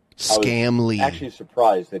 Scamly. I was actually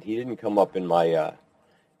surprised that he didn't come up in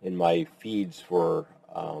my feeds for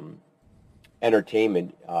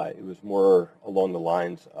entertainment. It was more along the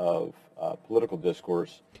lines of political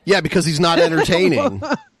discourse. Yeah, because he's not entertaining.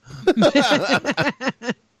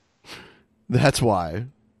 That's why.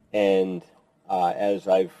 And as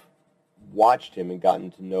I've watched him and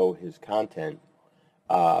gotten to know his content,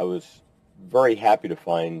 I was very happy to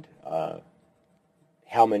find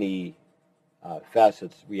how many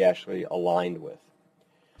facets we actually aligned with.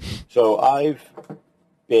 So I've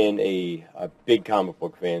been a big comic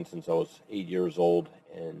book fan since I was 8 years old,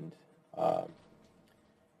 and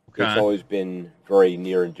it's always been very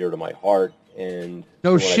near and dear to my heart. And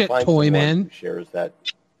no shit, toy man, who shares that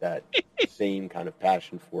same kind of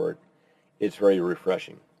passion for it, it's very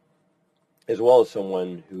refreshing. As well as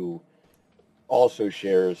someone who also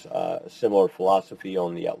shares a similar philosophy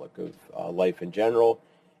on the outlook of life in general,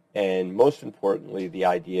 and most importantly, the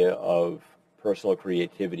idea of personal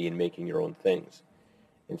creativity and making your own things.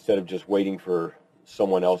 Instead of just waiting for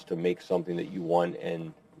someone else to make something that you want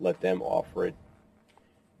and let them offer it,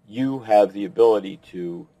 you have the ability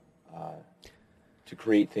to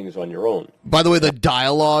create things on your own. By the way, the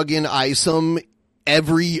dialogue in Isom,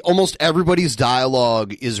 almost everybody's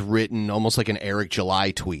dialogue is written almost like an Eric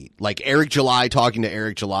July tweet. Like Eric July talking to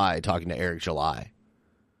Eric July talking to Eric July.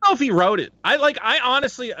 I don't know if he wrote it. I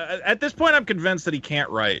honestly, at this point, I'm convinced that he can't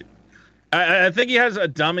write. I think he has a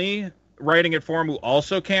dummy writing it for him who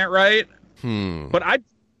also can't write. But I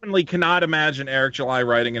definitely cannot imagine Eric July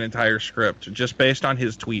writing an entire script just based on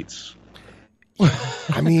his tweets.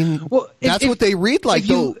 I mean, that's what they read like,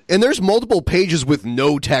 though. And there's multiple pages with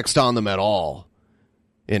no text on them at all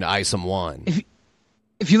in Isom 1.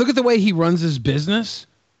 If you look at the way he runs his business,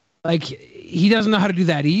 like, he doesn't know how to do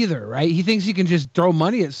that either, right? He thinks he can just throw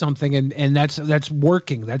money at something and that's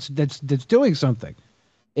working. That's doing something.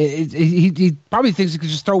 He probably thinks he can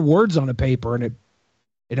just throw words on a paper and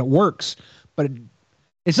it works. But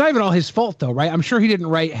it's not even all his fault, though, right? I'm sure he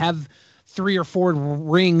didn't have 3 or 4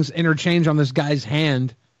 rings interchange on this guy's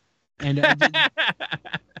hand, and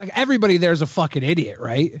like everybody there's a fucking idiot,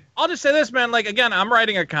 right? I'll just say this, man. Like, again, I'm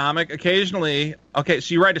writing a comic occasionally. Okay,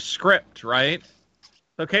 so you write a script, right?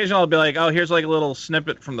 So occasionally I'll be like, oh, here's like a little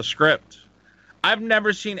snippet from the script. I've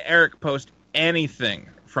never seen Eric post anything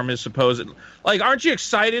from his supposed, like, aren't you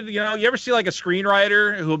excited? You know, you ever see like a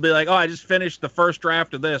screenwriter who'll be like, oh, I just finished the first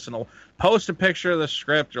draft of this, and he'll post a picture of the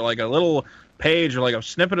script or like a little page or like a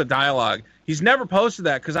snippet of dialogue. He's never posted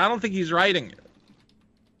that because I don't think he's writing it.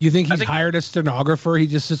 You think he's hired a stenographer? He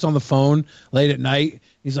just sits on the phone late at night.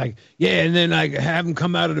 He's like, yeah, and then I have him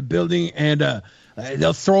come out of the building and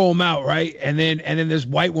they'll throw him out, right? And then this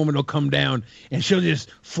white woman will come down and she'll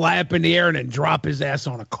just fly up in the air and then drop his ass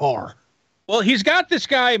on a car. Well, he's got this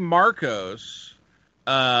guy Marcos.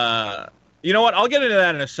 You know what? I'll get into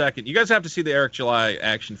that in a second. You guys have to see the Eric July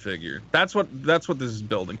action figure. That's what this is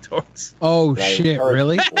building towards. Oh shit!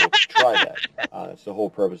 Really? Try that. It's the whole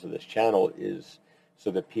purpose of this channel is so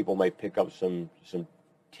that people might pick up some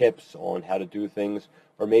tips on how to do things,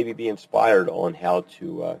 or maybe be inspired on how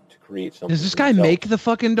to create something. Does this guy make the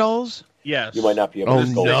fucking dolls? Yes. You might not be able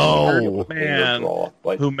to. No, man,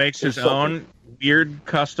 who makes his own weird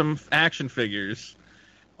custom action figures.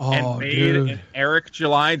 and made an Eric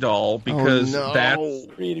July doll because that's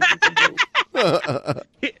creative. You can do.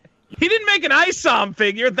 He didn't make an Isom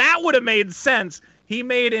figure. That would have made sense. He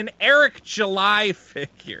made an Eric July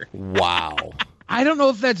figure. Wow. I don't know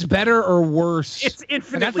if that's better or worse. It's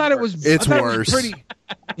infinitely I thought worse. It's worse. It was pretty.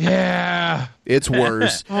 Yeah. It's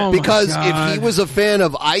worse. Because if he was a fan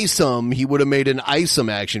of Isom, he would have made an Isom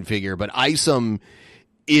action figure. But Isom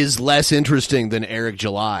is less interesting than Eric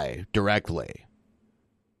July directly.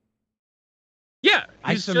 Yeah.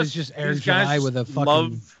 Isom is just Eric July with a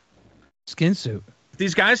fucking skin suit.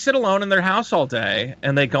 These guys sit alone in their house all day,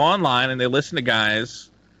 and they go online and they listen to guys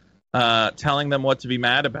telling them what to be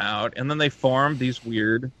mad about, and then they form these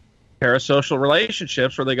weird parasocial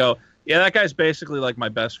relationships where they go, yeah, that guy's basically like my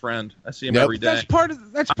best friend. I see him every day. That's part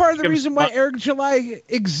of the reason why Eric July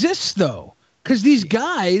exists, though. Because these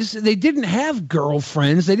guys, they didn't have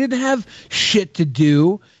girlfriends. They didn't have shit to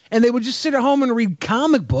do. And they would just sit at home and read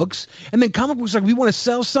comic books. And then comic books like, we want to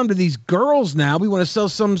sell some to these girls now. We want to sell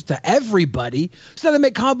some to everybody. So now they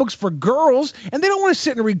make comic books for girls. And they don't want to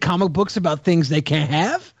sit and read comic books about things they can't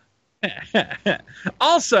have.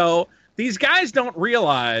 Also, these guys don't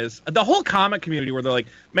realize the whole comic community where they're like,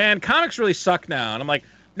 man, comics really suck now. And I'm like,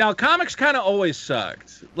 now, comics kind of always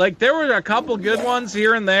sucked. Like, there were a couple good ones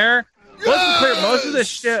here and there. Let's be clear, most of this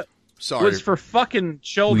shit was for fucking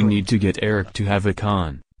children. We need to get Eric to have a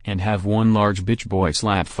con, and have one large bitch boy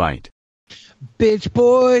slap fight. Bitch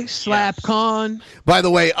boy, slap con. By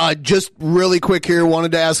the way, just really quick here,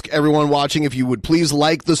 wanted to ask everyone watching if you would please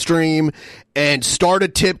like the stream and start a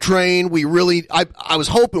tip train. We really, I was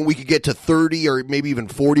hoping we could get to 30 or maybe even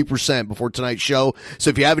 40% before tonight's show. So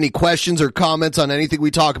if you have any questions or comments on anything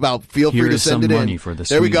we talk about, feel free to send it in. Here is some money for the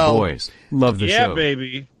there we sweet go. boys. Love the show. Yeah,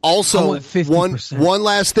 baby. Also, one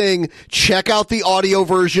last thing. Check out the audio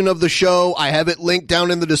version of the show. I have it linked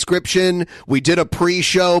down in the description. We did a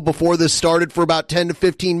pre-show before this started for about 10 to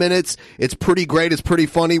 15 minutes. It's pretty great. It's pretty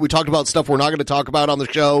funny. We talked about stuff we're not going to talk about on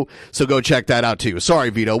the show, so go check that out too. Sorry,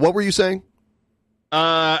 Vito. What were you saying?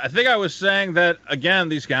 I think I was saying that, again,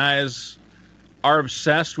 these guys are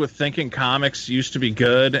obsessed with thinking comics used to be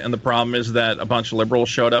good, and the problem is that a bunch of liberals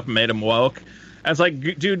showed up and made them woke. And it's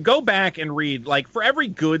like, dude, go back and read, like, for every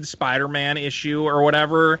good Spider-Man issue or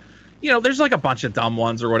whatever, you know, there's like a bunch of dumb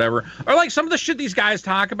ones or whatever. Or like some of the shit these guys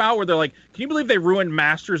talk about where they're like, can you believe they ruined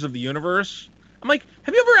Masters of the Universe? I'm like,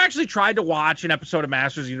 have you ever actually tried to watch an episode of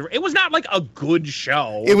Masters of the Universe? It was not like a good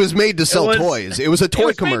show. It was made to sell toys. It was a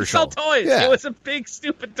toy commercial. Made to sell toys. Yeah. It was a big,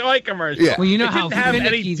 stupid toy commercial. Yeah. Well, you know it how didn't have any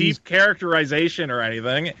finicky deep characterization or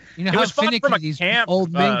anything. You know it how was fun finicky from a these camp,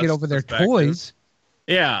 old men get over their toys.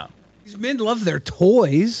 Yeah. These men love their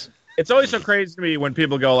toys. It's always so crazy to me when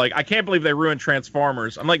people go like, I can't believe they ruined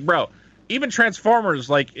Transformers. I'm like, bro, even Transformers,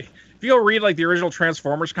 like, if you go read like the original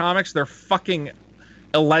Transformers comics, they're fucking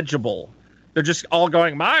illegible. They're just all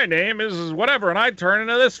going, my name is whatever, and I turn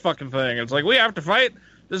into this fucking thing. It's like, we have to fight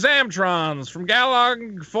the Zamtrons from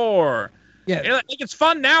Galog 4. Yeah. And, like, it's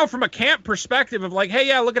fun now from a camp perspective of like, hey,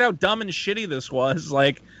 yeah, look at how dumb and shitty this was.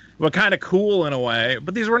 Like, but kind of cool in a way.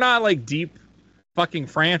 But these were not like deep fucking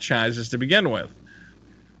franchises to begin with.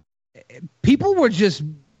 People were just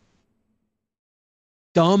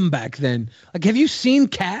dumb back then. Like, have you seen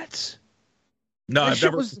Cats? No, that I've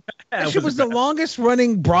never. That shit was the longest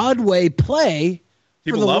running Broadway play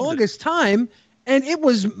for the longest time, and it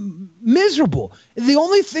was miserable. The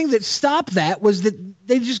only thing that stopped that was that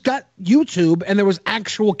they just got YouTube and there was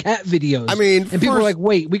actual cat videos. I mean, and people were like,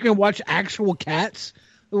 "Wait, we can watch actual cats?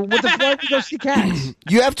 What the fuck? We go see Cats?"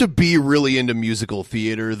 You have to be really into musical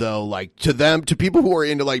theater, though. Like, to people who are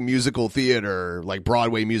into like musical theater, like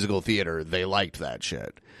Broadway musical theater, they liked that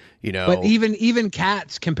shit. You know, but even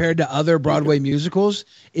Cats compared to other Broadway musicals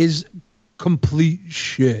is complete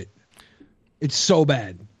shit. It's so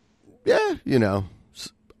bad. Yeah, you know,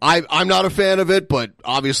 I'm not a fan of it, but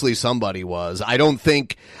obviously somebody was. I don't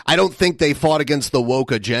think they fought against the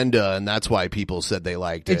woke agenda, and that's why people said they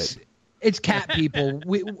liked it. It's cat people.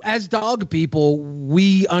 We, as dog people,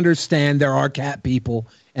 we understand there are cat people,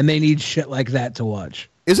 and they need shit like that to watch.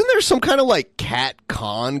 Isn't there some kind of like cat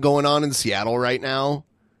con going on in Seattle right now?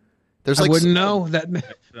 There's like I wouldn't know that.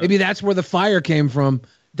 Maybe that's where the fire came from.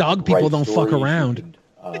 Dog people don't fuck around.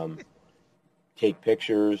 You can, take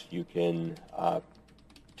pictures. You can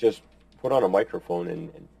just put on a microphone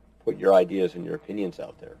and put your ideas and your opinions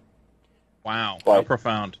out there. Wow, but how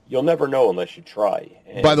profound! You'll never know unless you try.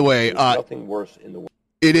 And by the way, there's nothing worse in the world.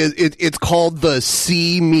 It's called the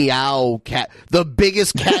Sea Meow Cat, the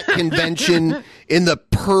biggest cat convention in the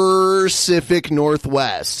Pacific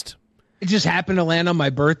Northwest. It just happened to land on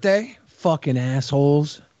my birthday. Fucking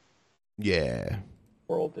assholes. Yeah.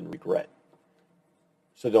 World and regret.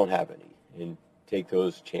 So don't have any, and take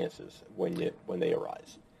those chances when they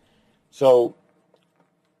arise. So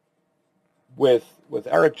with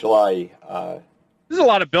Eric July, there's a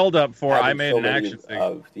lot of build-up for I made so an many action figure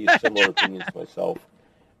of these similar opinions myself.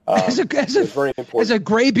 As a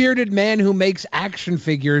gray-bearded man who makes action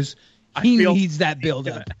figures, he needs that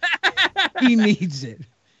build-up. He needs it.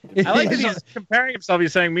 I like that he's comparing himself.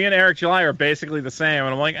 He's saying me and Eric July are basically the same,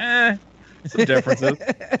 and I'm like, some differences.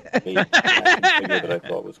 Made an action figure that I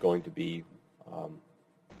thought was going to be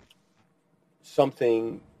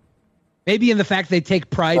something. Maybe in the fact they take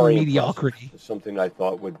pride in mediocrity. Impressive. Something I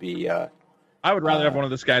thought would be. I would rather have one of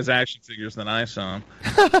this guy's action figures than Isom.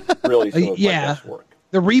 Really, some of my best work.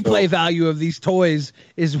 The replay value of these toys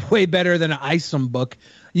is way better than an Isom book.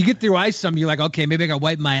 You get through Isom, you're like, okay, maybe I got to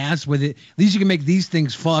wipe my ass with it. At least you can make these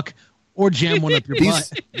things fuck or jam one up your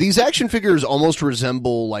butt. These action figures almost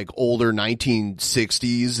resemble like older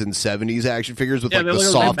 1960s and 70s action figures with like the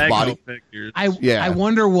soft body. I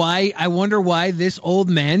wonder why. I wonder why this old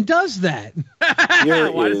man does that.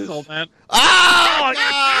 Why does this old man? Oh,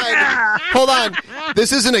 God! Hold on.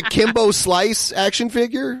 This isn't a Kimbo Slice action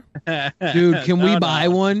figure? Dude, can we buy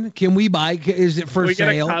one? Can we buy? Is it for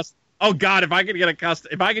sale? Oh God! If I could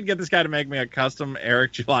get this guy to make me a custom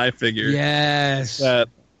Eric July figure, yes,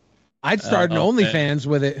 I'd start an OnlyFans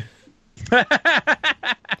with it.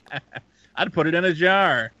 I'd put it in a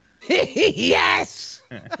jar. Yes.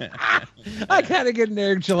 I gotta get an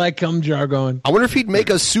Eric July cum jar going. I wonder if he'd make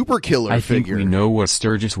a super killer figure. I think we know what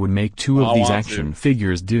Sturgis would make two of these action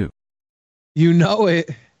figures do. You know it.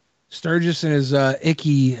 Sturgis and his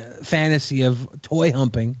icky fantasy of toy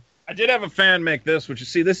humping. I did have a fan make this, which you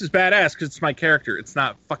see, this is badass because it's my character. It's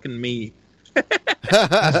not fucking me.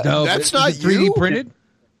 That's dope. That's not 3D printed?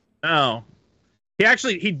 No.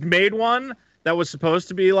 He made one that was supposed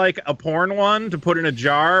to be like a porn one to put in a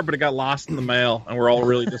jar, but it got lost in the mail, and we're all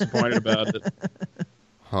really disappointed about it.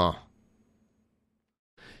 Huh.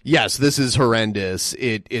 Yes, this is horrendous.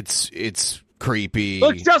 It's creepy.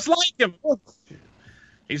 Looks just like him. Look.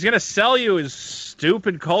 He's going to sell you his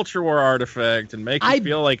stupid culture war artifact and make you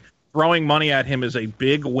feel like throwing money at him is a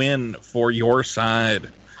big win for your side.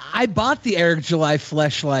 I bought the Eric July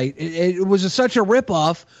fleshlight. It was such a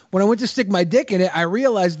ripoff. When I went to stick my dick in it, I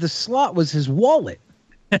realized the slot was his wallet.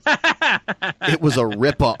 It was a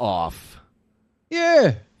rip-off.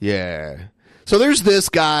 Yeah. Yeah. So there's this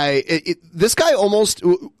guy. This guy almost...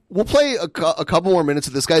 We'll play a couple more minutes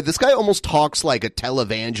of this guy. This guy almost talks like a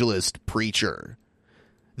televangelist preacher.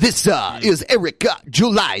 This is Eric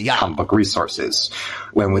July. Comic book resources.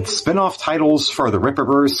 When with spin-off titles for the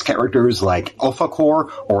Rippaverse, characters like Alpha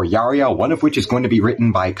Core or Yaria, one of which is going to be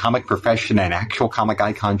written by comic profession and actual comic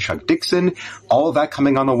icon Chuck Dixon, all of that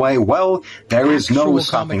coming on the way, well, there is no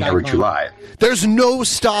stopping Eric July. There's no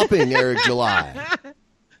stopping Eric July.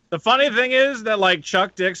 The funny thing is that, like,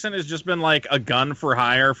 Chuck Dixon has just been, like, a gun for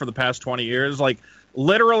hire for the past 20 years. Like,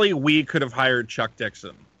 literally, we could have hired Chuck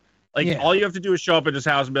Dixon. Like, all you have to do is show up at his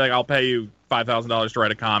house and be like, I'll pay you $5,000 to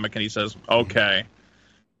write a comic. And he says, okay.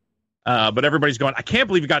 But everybody's going, I can't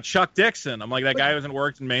believe you got Chuck Dixon. I'm like, that guy hasn't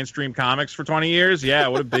worked in mainstream comics for 20 years. Yeah,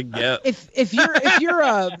 what a big get. If you're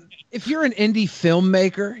an indie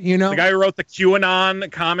filmmaker, you know, the guy who wrote the QAnon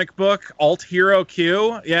comic book, Alt Hero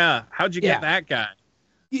Q. Yeah. How'd you get that guy?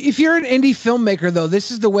 If you're an indie filmmaker, though, this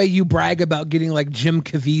is the way you brag about getting like Jim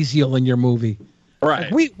Caviezel in your movie. Right.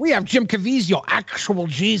 Like, we have Jim Caviezel, actual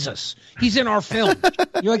Jesus. He's in our film.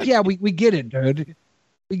 You're like, yeah, we get it, dude.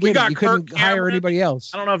 We get it. You couldn't hire anybody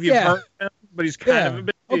else. I don't know if you've heard him, but he's kind of a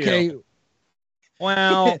big deal. Okay.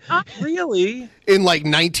 Well, not really. In like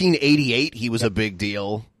 1988, he was a big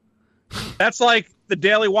deal. That's like the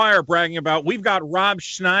Daily Wire bragging about, we've got Rob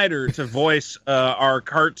Schneider to voice our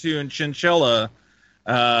cartoon Chinchilla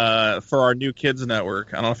for our new kids network.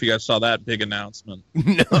 I don't know if you guys saw that big announcement.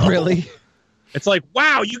 No. Really? It's like,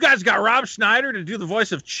 wow, you guys got Rob Schneider to do the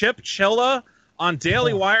voice of Chip Chilla on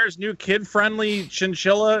Daily Wire's new kid-friendly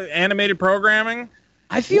Chinchilla animated programming.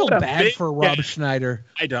 I feel bad for Rob Schneider.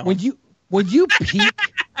 I don't. Would you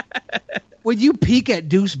peek? Would you peek at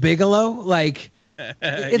Deuce Bigelow? Like,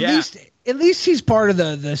 at least he's part of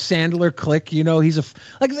the Sandler clique. You know, he's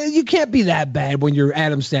you can't be that bad when you're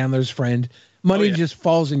Adam Sandler's friend. Money just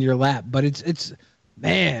falls in your lap. But it's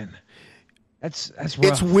man. That's rough.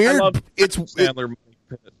 It's weird.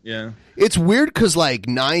 It's weird because like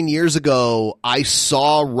 9 years ago, I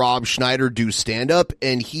saw Rob Schneider do stand up,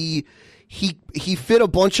 and he fit a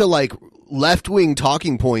bunch of like left wing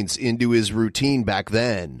talking points into his routine back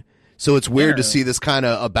then. So it's weird to see this kind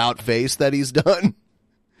of about face that he's done.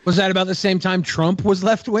 Was that about the same time Trump was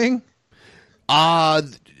left wing?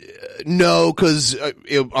 No, because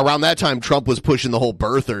around that time, Trump was pushing the whole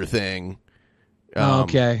birther thing.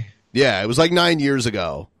 Okay. Yeah, it was like 9 years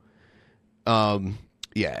ago.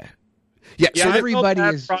 Yeah. Yeah, so everybody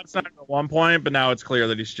is at one point, but now it's clear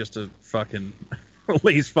that he's just a fucking.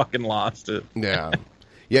 He's fucking lost it. Yeah.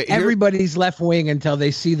 Everybody's left wing until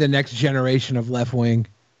they see the next generation of left wing.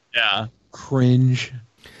 Yeah. Cringe.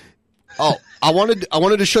 Oh, I wanted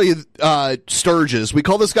to show you Sturgis. We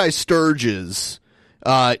call this guy Sturgis.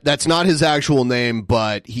 That's not his actual name,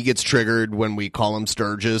 but he gets triggered when we call him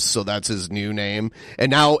Sturgis, so that's his new name. And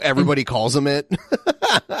now everybody calls him it.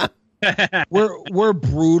 We're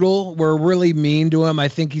brutal. We're really mean to him. I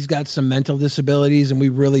think he's got some mental disabilities, and we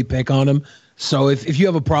really pick on him. So if you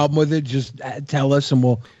have a problem with it, just tell us, and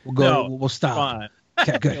we'll go. We'll stop. Fine.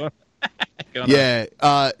 Okay, good.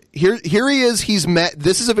 Yeah. Here he is. He's mad.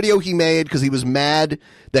 This is a video he made because he was mad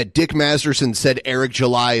that Dick Masterson said Eric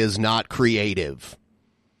July is not creative.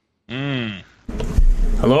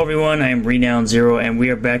 Hello everyone, I am Renown Zero, and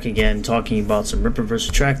we are back again talking about some Ripper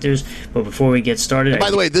vs. Tractors. But before we get started... And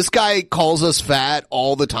by the way, this guy calls us fat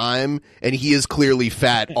all the time, and he is clearly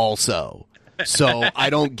fat also. So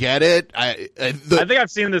I don't get it. I think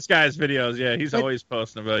I've seen this guy's videos. Yeah, he's always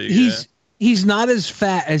posting about you. He's not as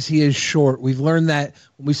fat as he is short. We've learned that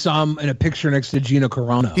when we saw him in a picture next to Gina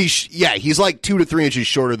Carano. He's like 2 to 3 inches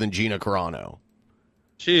shorter than Gina Carano.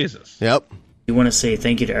 Jesus. Yep. We want to say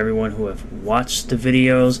thank you to everyone who have watched the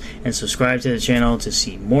videos and subscribed to the channel to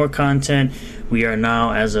see more content. We are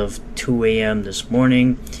now, as of 2 a.m. this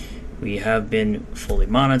morning, we have been fully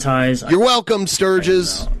monetized. You're welcome,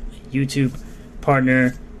 Sturgis. YouTube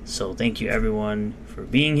partner. So thank you everyone for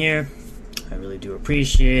being here. I really do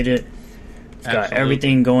appreciate it. We've got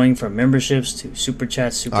everything going from memberships to super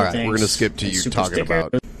chats, super All right, thanks. We're going to skip to you talking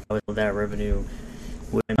about that revenue.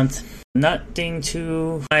 Nothing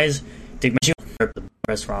to guys. Dick the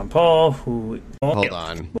restaurant Paul, who hold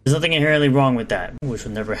on. There's nothing inherently wrong with that, which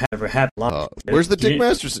would never happen. Where's the Dick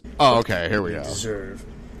Masters? Oh, okay, here we go.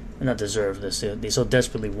 Not deserve this. They so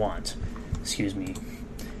desperately want. Excuse me.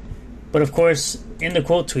 But of course, in the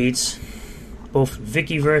quote tweets, both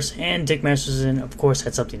Vickyverse and Dick Masterson, of course,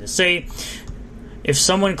 had something to say. If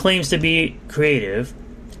someone claims to be creative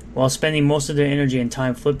while spending most of their energy and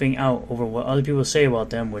time flipping out over what other people say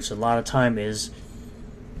about them, which a lot of time is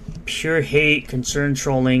pure hate, concern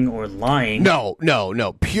trolling, or lying. No.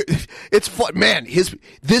 Pure, it's fun, man.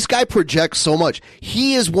 This guy projects so much.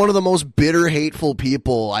 He is one of the most bitter, hateful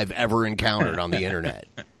people I've ever encountered on the internet.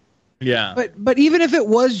 Yeah, but even if it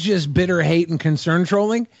was just bitter hate and concern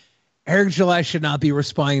trolling, Eric July should not be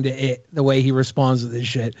responding to it the way he responds to this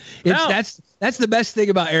shit. That's the best thing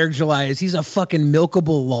about Eric July is he's a fucking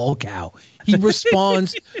milkable lol cow. He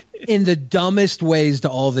responds in the dumbest ways to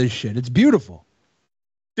all this shit. It's beautiful.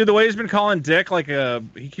 Dude, the way he's been calling Dick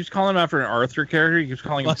he keeps calling him after an Arthur character. He keeps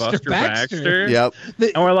calling him Buster Baxter. Yep.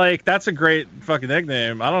 And we're like, that's a great fucking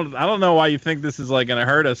nickname. I don't know why you think this is like gonna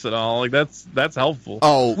hurt us at all. Like that's helpful.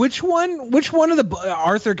 Oh, which one of the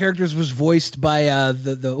Arthur characters was voiced by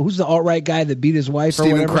the who's the alt-right guy that beat his wife?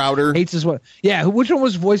 Steven Crowder. Hates his wife. Yeah, which one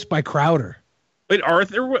was voiced by Crowder? Wait,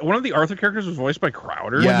 one of the Arthur characters was voiced by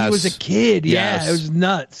Crowder? When he was a kid, yes. Yeah, it was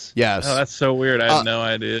nuts. Yes. Oh, that's so weird. I had no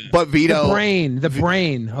idea. But Vito... The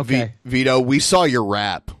brain. Okay. Vito, we saw your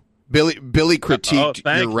rap. Billy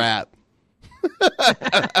critiqued your rap.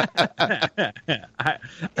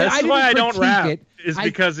 That's why I don't rap.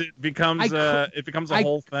 Because it becomes a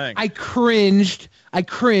whole thing. I cringed,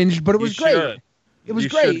 but it was great. It was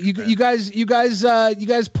great. You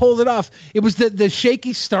guys pulled it off. It was the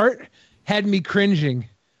shaky start had me cringing.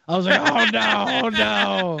 I was like, oh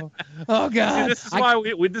no, oh god. See, this is why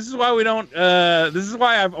we don't. This is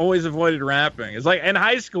why I've always avoided rapping. It's like in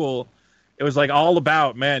high school, it was like all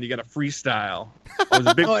about, man, you got to freestyle. It was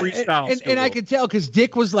a big freestyle. And I could tell because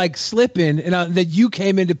Dick was like slipping, and then you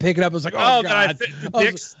came in to pick it up. I was like, oh god.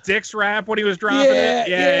 Dick's rap when he was dropping it.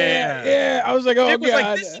 Yeah. I was like, oh Dick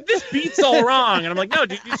god, was like, this beat's all wrong, and I'm like, no,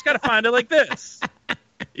 dude, you just got to find it like this.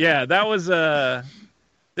 Yeah, that was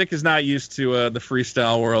Dick is not used to the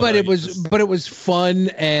freestyle world. But it was fun,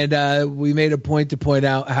 and we made a point to point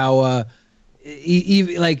out how this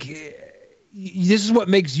is what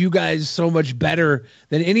makes you guys so much better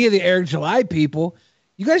than any of the Eric July people.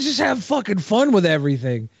 You guys just have fucking fun with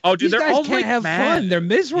everything. Oh, dude, these guys all can't have fun. They're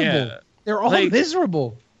miserable. Yeah. They're all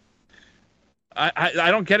miserable. I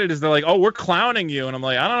don't get it. Is they're like, oh, we're clowning you, and I'm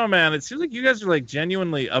like, I don't know, man. It seems like you guys are like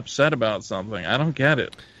genuinely upset about something. I don't get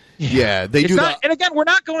it. Yeah, they do that. And again, we're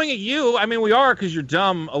not going at you. I mean, we are because you're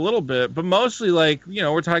dumb a little bit, but mostly like,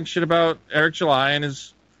 we're talking shit about Eric July and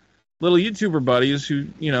his little YouTuber buddies who,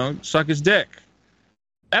 suck his dick.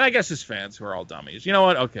 And I guess his fans who are all dummies. You know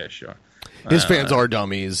what? Okay, sure. His fans are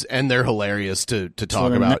dummies, and they're hilarious to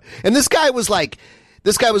talk about. And this guy was like,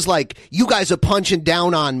 you guys are punching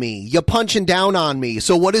down on me. You're punching down on me.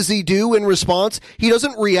 So what does he do in response? He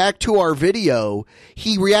doesn't react to our video.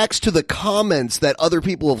 He reacts to the comments that other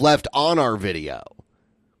people have left on our video.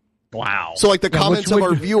 Wow. So like the comments of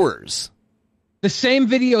our viewers. The same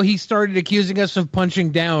video he started accusing us of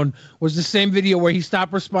punching down was the same video where he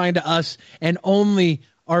stopped responding to us and only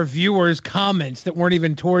our viewers' comments that weren't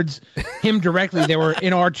even towards him directly. They were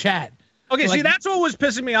in our chat. Okay, so see, that's what was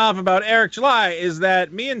pissing me off about Eric July is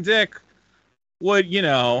that me and Dick would,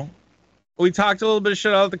 we talked a little bit of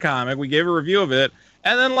shit about the comic. We gave a review of it.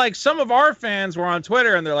 And then, like, some of our fans were on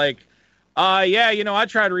Twitter and they're like, I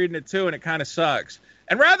tried reading it too and it kind of sucks.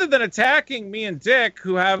 And rather than attacking me and Dick,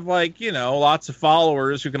 who have, like, lots of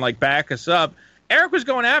followers who can, like, back us up, Eric was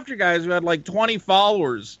going after guys who had, like, 20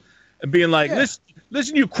 followers and being like,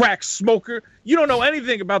 listen, you crack smoker. You don't know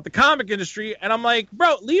anything about the comic industry. And I'm like,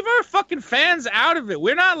 bro, leave our fucking fans out of it.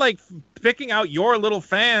 We're not, like, picking out your little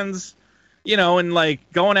fans, and,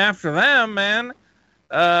 like, going after them, man.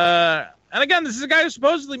 And again, this is a guy who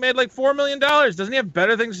supposedly made, like, $4 million. Doesn't he have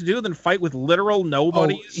better things to do than fight with literal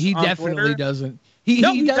nobodies? Oh, he definitely Twitter? doesn't.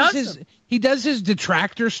 He does his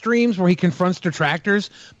detractor streams where he confronts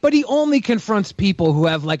detractors, but he only confronts people who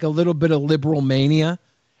have like a little bit of liberal mania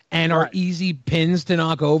and are easy pins to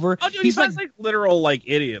knock over. Oh, dude, he's like literal like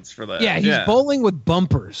idiots for that. Yeah, he's bowling with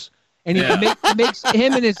bumpers, and he makes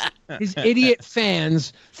him and his idiot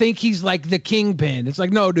fans think he's like the kingpin. It's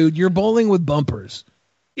like, no, dude, you're bowling with bumpers.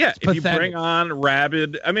 Yeah, if you bring on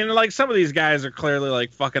rabid, I mean, like some of these guys are clearly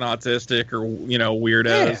like fucking autistic or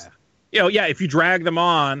weirdos. Yeah. If you drag them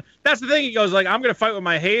on, that's the thing. He goes like, I'm going to fight with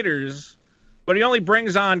my haters, but he only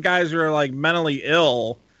brings on guys who are like mentally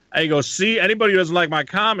ill. And he goes, see, anybody who doesn't like my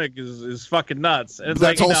comic is fucking nuts. And it's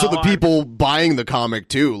that's like, also the people buying the comic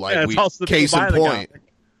too. Like, case in point.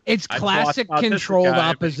 It's classic controlled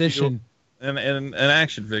opposition. An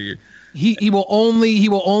action figure. He will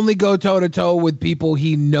only go toe to toe with people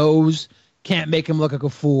he knows can't make him look like a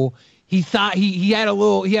fool. He thought he had a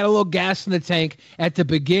little gas in the tank at the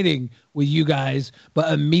beginning with you guys,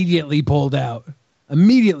 but immediately pulled out.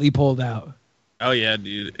 Oh yeah,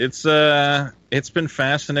 dude. It's been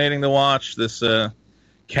fascinating to watch this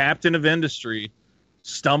captain of industry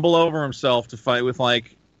stumble over himself to fight with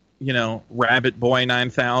like, Rabbit Boy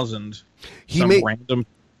 9000. Random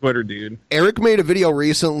Twitter dude. Eric made a video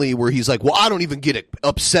recently where he's like, well, I don't even get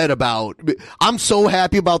upset about, I'm so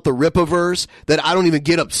happy about the Ripaverse that I don't even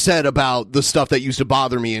get upset about the stuff that used to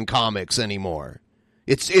bother me in comics anymore.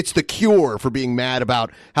 It's the cure for being mad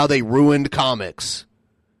about how they ruined comics.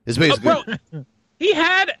 It's basically. Bro, he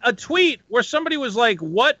had a tweet where somebody was like,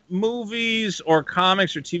 what movies or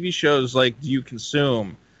comics or TV shows like do you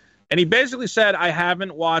consume? And he basically said, I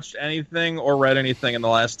haven't watched anything or read anything in the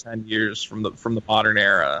last 10 years from the modern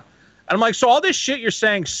era. And I'm like, so all this shit you're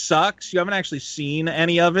saying sucks? You haven't actually seen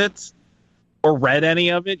any of it or read any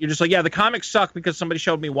of it? You're just like, yeah, the comics suck because somebody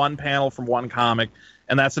showed me one panel from one comic,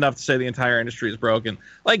 and that's enough to say the entire industry is broken.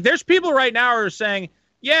 Like, there's people right now who are saying,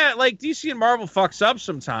 yeah, like, DC and Marvel fucks up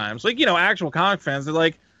sometimes. Like, actual comic fans, they're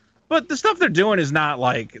like, but the stuff they're doing is not,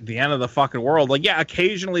 like, the end of the fucking world. Like, yeah,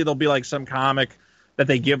 occasionally there'll be, like, some comic that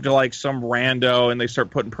they give to like some rando and they start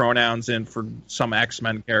putting pronouns in for some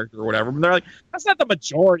X-Men character or whatever. But they're like, that's not the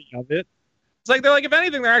majority of it. It's like, they're like, if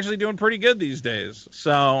anything, they're actually doing pretty good these days.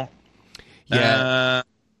 So, yeah,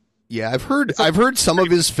 I've heard some of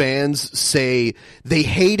his fans say they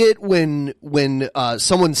hate it when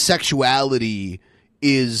someone's sexuality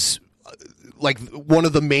is like one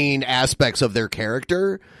of the main aspects of their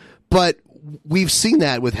character. But we've seen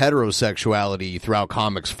that with heterosexuality throughout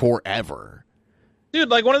comics forever. Dude,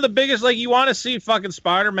 like one of the biggest, like you want to see fucking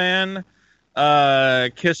Spider-Man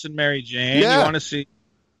kissing Mary Jane. Yeah. You want to see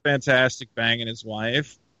Fantastic banging his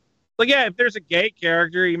wife. Like, yeah, if there's a gay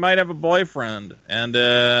character, he might have a boyfriend. And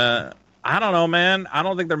I don't know, man. I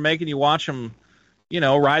don't think they're making you watch him,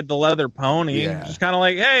 ride the leather pony. Yeah. Just kind of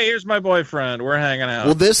like, hey, here's my boyfriend. We're hanging out.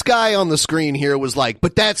 Well, this guy on the screen here was like,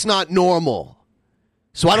 but that's not normal.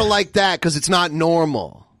 So I don't like that because it's not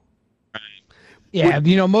normal. Yeah,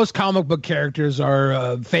 most comic book characters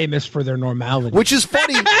are famous for their normality. Which is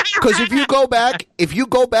funny because if you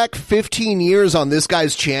go back 15 years on this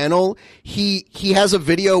guy's channel, he has a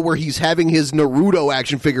video where he's having his Naruto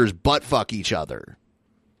action figures butt fuck each other.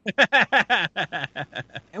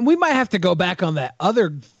 And we might have to go back on that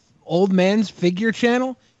other old man's figure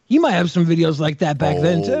channel. He might have some videos like that back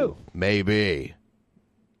then too. Maybe.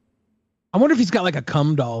 I wonder if he's got like a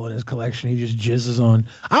cum doll in his collection he just jizzes on.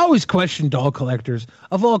 I always question doll collectors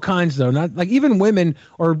of all kinds, though. Not like even women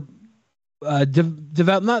or not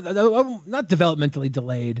developmentally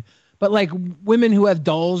delayed, but like women who have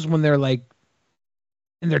dolls when they're like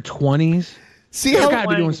in their 20s. See they how gotta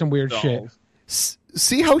be doing some weird shit.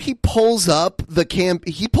 See how he pulls up the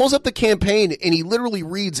campaign and he literally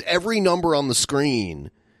reads every number on the screen,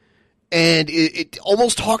 and it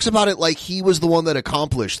almost talks about it like he was the one that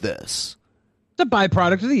accomplished this. It's a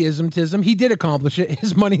byproduct of the ism-tism. He did accomplish it.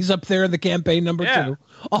 His money's up there in the campaign number 2.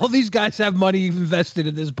 All these guys have money invested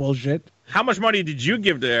in this bullshit. How much money did you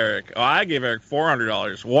give to Eric? Oh, I gave Eric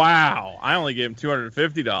 $400. Wow. I only gave him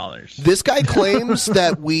 $250. This guy claims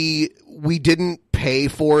that we didn't pay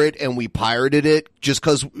for it and we pirated it just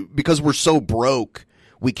because we're so broke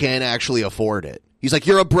we can't actually afford it. He's like,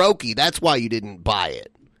 you're a brokey. That's why you didn't buy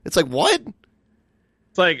it. It's like, what?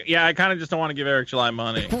 It's like, yeah, I kind of just don't want to give Eric July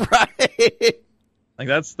money. Right. Like,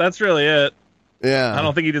 that's really it. Yeah. I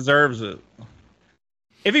don't think he deserves it.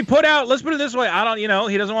 If he put out, let's put it this way,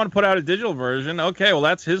 he doesn't want to put out a digital version. Okay, well,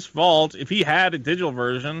 that's his fault. If he had a digital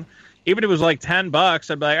version, even if it was like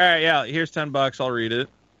 $10, I'd be like, all right, yeah, here's $10, I'll read it.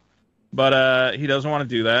 But he doesn't want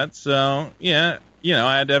to do that. So, yeah,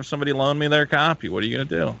 I had to have somebody loan me their copy. What are you going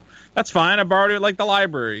to do? That's fine. I borrowed it like the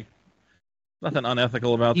library. Nothing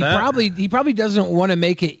unethical about that. He probably doesn't want to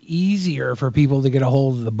make it easier for people to get a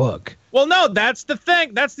hold of the book. Well, no, that's the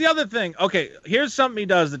thing. That's the other thing. Okay, here's something he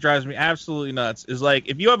does that drives me absolutely nuts. Is like,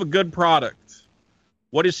 if you have a good product,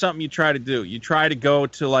 what is something you try to do? You try to go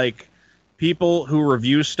to like people who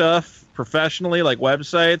review stuff professionally, like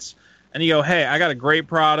websites, and you go, "Hey, I got a great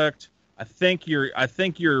product. I think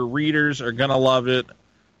your readers are gonna love it.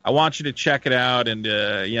 I want you to check it out, and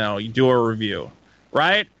you do a review,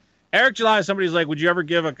 right?" Eric July, somebody's like, would you ever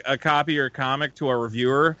give a copy or a comic to a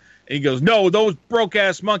reviewer? And he goes, no, those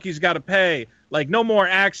broke-ass monkeys got to pay. Like, no more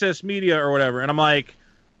Access Media or whatever. And I'm like,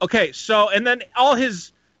 okay, so, and then all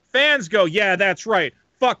his fans go, yeah, that's right.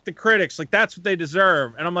 Fuck the critics. Like, that's what they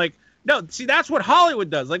deserve. And I'm like, no, see, that's what Hollywood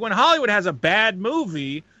does. Like, when Hollywood has a bad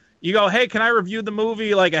movie, you go, hey, can I review the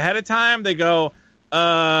movie, like, ahead of time? They go,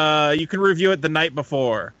 you can review it the night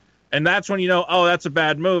before. And that's when you know, oh, that's a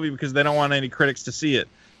bad movie because they don't want any critics to see it.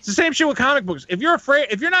 It's the same shit with comic books. If you're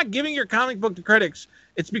not giving your comic book to critics,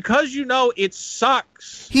 it's because you know it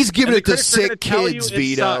sucks. He's giving it to sick kids,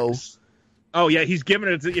 Vito. Oh yeah, he's giving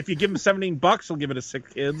it. If you give him $17, he'll give it to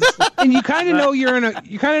sick kids. And you kind of know you're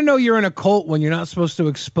in a cult when you're not supposed to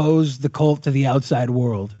expose the cult to the outside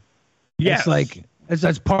world. Yeah, it's like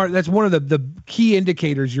that's one of the key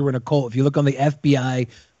indicators you're in a cult. If you look on the FBI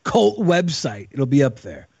cult website, it'll be up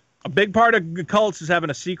there. A big part of cults is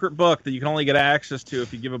having a secret book that you can only get access to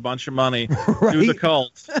if you give a bunch of money to the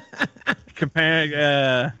cult.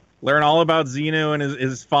 Learn all about Xenu and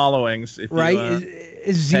his followings. Right?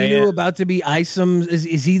 Is Xenu about to be Isom?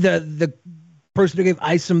 Is he the person who gave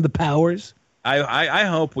Isom the powers? I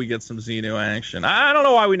hope we get some Xenu action. I don't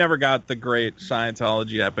know why we never got the great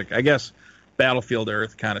Scientology epic. I guess Battlefield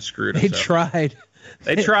Earth kind of screwed us up.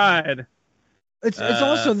 They tried. It's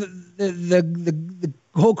also the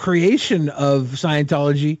whole creation of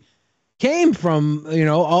Scientology came from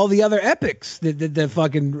all the other epics. The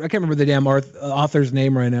fucking I can't remember the damn author's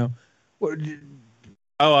name right now. The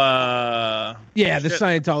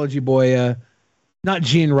Scientology boy, not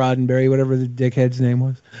Gene Roddenberry, whatever the dickhead's name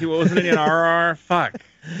was. He wasn't in RR. Fuck.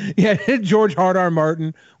 Yeah, George R.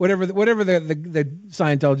 Martin, whatever the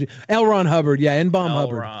Scientology. L. Ron Hubbard, yeah, N-Bomb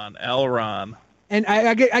Hubbard. L. Ron. And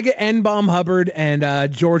I get N-Bomb Hubbard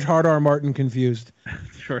and George R. Martin confused.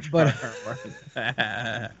 R. Martin.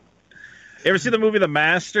 You ever see the movie The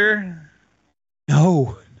Master?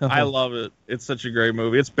 No. I love it. It's such a great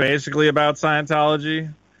movie. It's basically about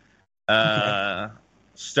Scientology.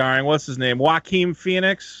 Starring, what's his name? Joaquin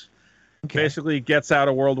Phoenix. Okay. Basically gets out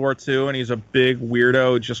of World War II and he's a big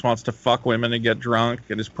weirdo who just wants to fuck women and get drunk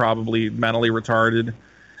and is probably mentally retarded.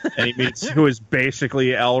 And he meets who is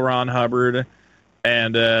basically L. Ron Hubbard.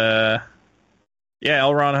 And L.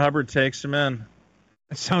 Ron Hubbard takes him in.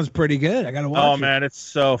 That sounds pretty good. I gotta watch it. Oh man,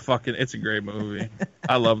 it's a great movie.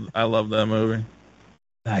 I love that movie.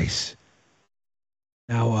 Nice.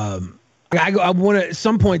 Now, I want to at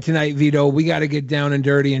some point tonight, Vito. We got to get down and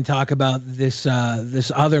dirty and talk about this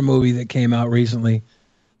other movie that came out recently.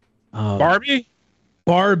 Barbie.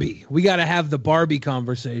 We got to have the Barbie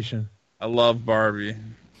conversation. I love Barbie.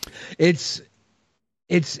 It's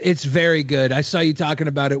very good. I saw you talking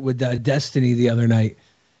about it with Destiny the other night.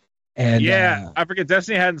 And I forget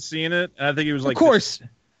Destiny hadn't seen it, and I think he was like, of course,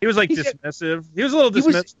 he was like dismissive. He was a little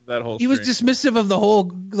dismissive of that whole. He was dismissive of the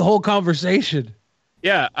whole conversation.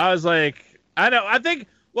 Yeah, I was like, I know. I think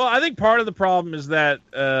Well, I think part of the problem is that.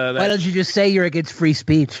 Why don't you just say you're against free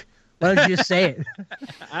speech? Why don't you just say it?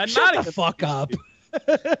 I'm Shut not the fuck up.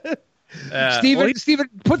 Steven, Steven,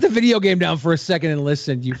 put the video game down for a second and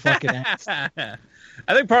listen, you fucking ass.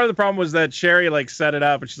 I think part of the problem was that Sherry like set it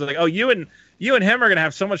up, and she's like, "Oh, you and him are gonna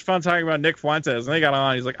have so much fun talking about Nick Fuentes." And they got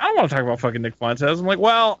on. He's like, "I don't want to talk about fucking Nick Fuentes." I'm like,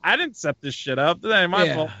 "Well, I didn't set this shit up. That ain't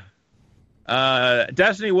my fault."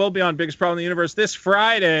 Destiny will be on Biggest Problem in the Universe this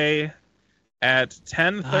Friday at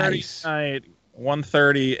 10:30 tonight,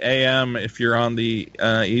 1:30 a.m. if you're on the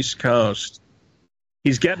East Coast.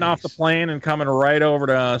 He's getting off the plane and coming right over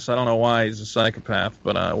to us. I don't know why. He's a psychopath,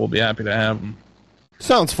 but we'll be happy to have him.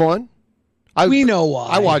 Sounds fun. We know why.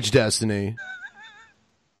 I watch Destiny.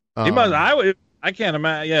 He must. I can't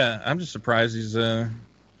imagine. Yeah, I'm just surprised he's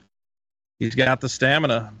got the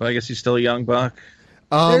stamina, but I guess he's still a young buck.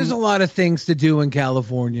 There's a lot of things to do in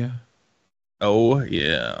California. Oh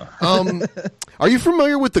yeah. Are you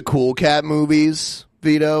familiar with the Cool Cat movies,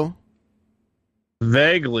 Vito?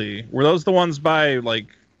 Vaguely. Were those the ones by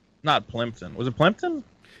not Plimpton? Was it Plimpton?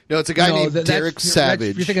 No, it's a guy named Derek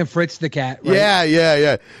Savage. You're thinking Fritz the Cat, right?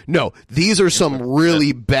 Yeah. No, these are some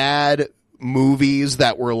really bad movies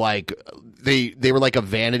that were like they were like a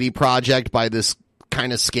vanity project by this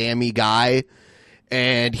kind of scammy guy,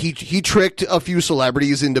 and he tricked a few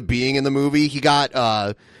celebrities into being in the movie. He got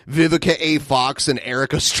Vivica A. Fox and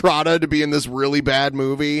Eric Estrada to be in this really bad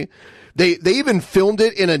movie. They even filmed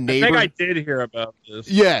it in a neighborhood. I think I did hear about this.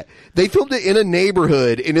 Yeah, they filmed it in a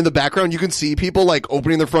neighborhood, and in the background you can see people like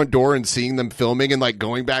opening their front door and seeing them filming and like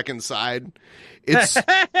going back inside. It's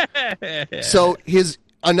so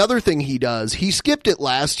another thing he does. He skipped it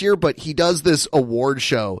last year, but he does this award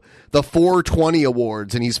show, the 420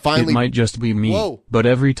 Awards, and he's finally. It might just be me, but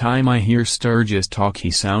every time I hear Sturgis talk,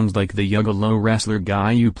 he sounds like the Yuggalo wrestler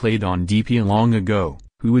guy you played on DP long ago,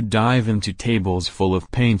 who would dive into tables full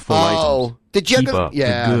of painful items. Keep up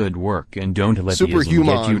the good work and don't let the ism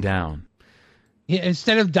get you down. Yeah,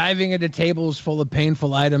 instead of diving into tables full of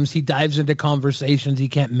painful items, he dives into conversations he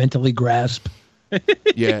can't mentally grasp.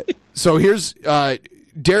 Yeah. So here's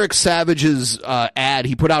Derek Savage's ad.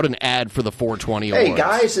 He put out an ad for the 420 Awards. Hey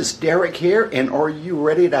guys, it's Derek here, and are you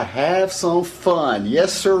ready to have some fun?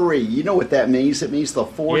 Yes, sirree. You know what that means. It means the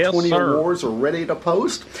 420 Awards are ready to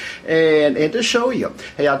post and to show you.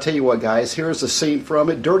 Hey, I'll tell you what, guys. Here's a scene from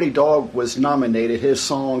it. Dirty Dog was nominated. His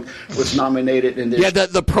song was nominated in this. Yeah,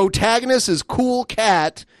 the protagonist is Cool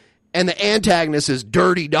Cat, and the antagonist is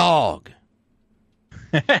Dirty Dog.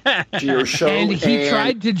 Your show, and he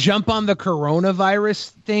tried to jump on the coronavirus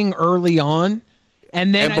thing early on,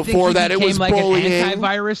 and then before that, it was bullying. An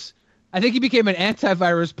antivirus. I think he became an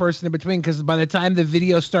antivirus person in between, because by the time the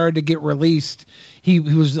video started to get released, he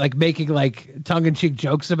was like making like tongue-in-cheek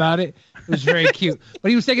jokes about it. It was very cute, but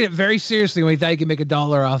he was taking it very seriously when he thought he could make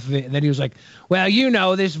 $1 off of it. And then he was like,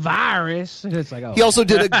 "Well, this virus." And it's like, oh. He also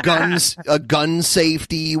did a gun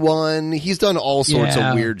safety one. He's done all sorts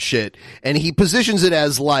of weird shit, and he positions it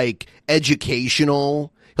as like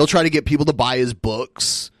educational. He'll try to get people to buy his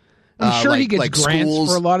books. I'm sure he gets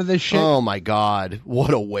grants for a lot of this shit. Oh my God,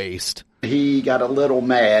 what a waste. He got a little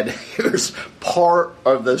mad. Here's part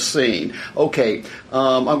of the scene. Okay,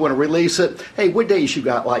 I'm going to release it. Hey, what days you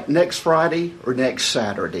got? Like next Friday or next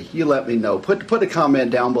Saturday? You let me know. Put a comment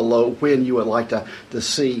down below when you would like to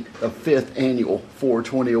see the 5th annual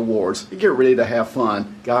 420 Awards. Get ready to have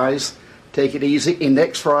fun. Guys, take it easy. And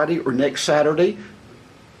next Friday or next Saturday,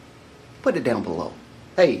 put it down below.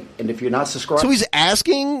 Hey, and if you're not subscribed... So he's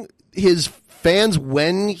asking his fans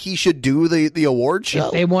when he should do the award show?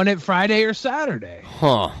 If they want it Friday or Saturday.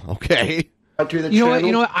 Huh, okay. You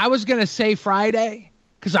know what? I was going to say Friday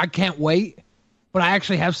because I can't wait, but I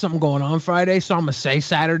actually have something going on Friday, so I'm going to say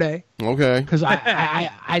Saturday. Okay. Because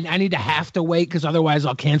I need to have to wait, because otherwise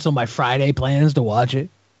I'll cancel my Friday plans to watch it.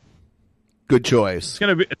 Good choice.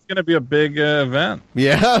 It's gonna be a big event.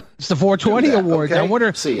 Yeah, it's the 420 Awards. Okay. I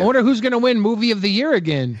wonder who's gonna win Movie of the Year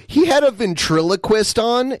again. He had a ventriloquist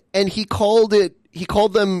on, and he called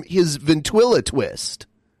them his ventriloquist.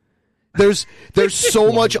 There's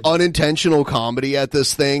so much unintentional comedy at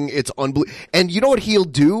this thing. It's unbelievable. And you know what he'll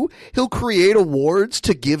do? He'll create awards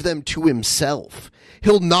to give them to himself.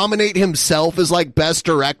 He'll nominate himself as like best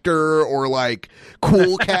director or like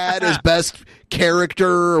Cool Cat as best character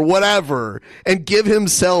or whatever, and give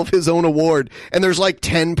himself his own award. And there's like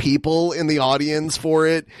 10 people in the audience for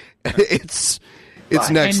it. It's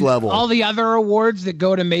next level. All the other awards that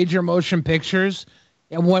go to major motion pictures,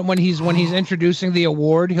 And when he's introducing the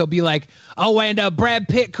award, he'll be like, "Oh, and Brad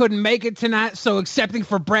Pitt couldn't make it tonight, so accepting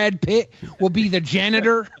for Brad Pitt will be the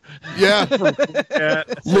janitor." Yeah.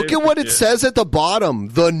 Look at what it says at the bottom: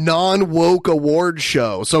 the non-woke award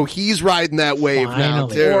show. So he's riding that wave now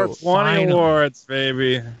too. 420 awards,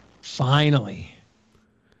 baby. Finally,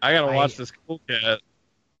 I gotta watch this Cool Cat.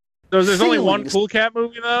 So there's only one Cool Cat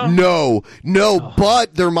movie, though? No,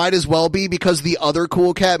 but there might as well be, because the other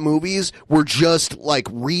Cool Cat movies were just, like,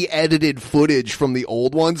 re-edited footage from the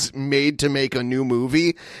old ones made to make a new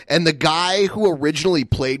movie. And the guy who originally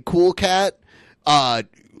played Cool Cat,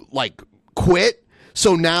 quit.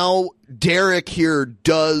 So now Derek here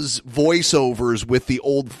does voiceovers with the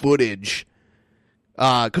old footage.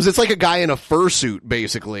 Because it's like a guy in a fursuit,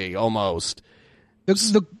 basically, almost.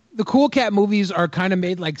 The Cool Cat movies are kind of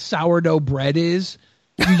made like sourdough bread is.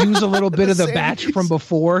 You use a little bit of the batch from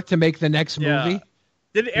before to make the next movie.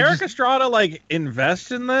 Did Eric Estrada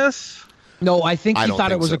invest in this? No, I think he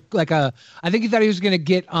thought it was I think he thought he was going to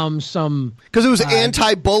get some, because it was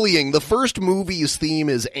anti-bullying. The first movie's theme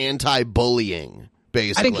is anti-bullying.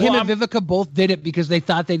 Basically, I think him and Vivica both did it because they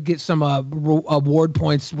thought they'd get some award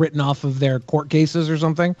points written off of their court cases or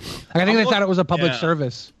something. I think they thought it was a public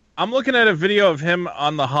service. I'm looking at a video of him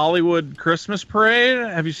on the Hollywood Christmas parade.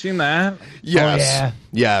 Have you seen that? Yes. Oh, yeah.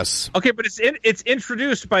 Yes. Okay, but it's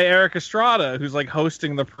introduced by Eric Estrada, who's like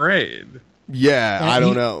hosting the parade. Yeah, I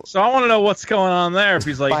don't know. So I want to know what's going on there. If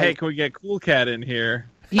he's like, hey, can we get Cool Cat in here?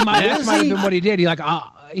 That might have been what he did.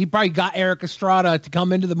 He probably got Eric Estrada to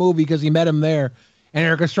come into the movie because he met him there. And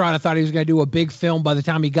Eric Estrada thought he was going to do a big film. By the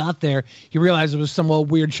time he got there, he realized it was some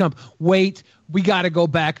old weird chump. Wait, we got to go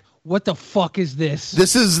back. What the fuck is this?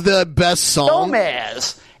 This is the best song.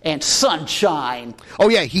 Gomez and Sunshine. Oh,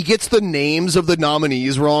 yeah. He gets the names of the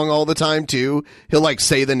nominees wrong all the time, too. He'll,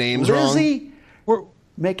 say the names Lizzie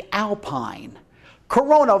McAlpine.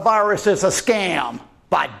 Coronavirus is a scam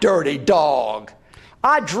by Dirty Dog.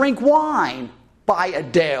 I Drink Wine by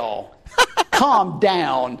Adele. Calm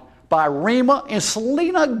Down by Rima and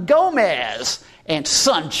Selena Gomez. And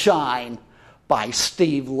Sunshine by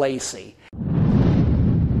Steve Lacy.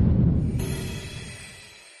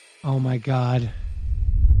 Oh my God.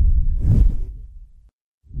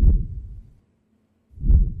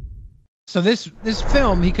 So this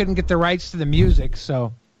film, he couldn't get the rights to the music,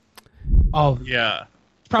 so yeah.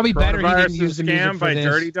 It's probably better he didn't use the music for by this.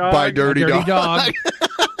 Dirty Dog. By Dirty Dog.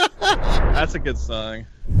 That's a good song.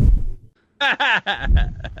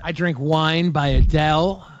 I Drink Wine by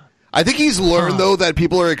Adele. I think he's learned though that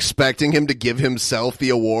people are expecting him to give himself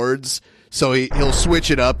the awards, so he'll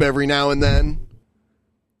switch it up every now and then.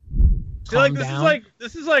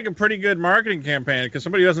 This is like a pretty good marketing campaign, because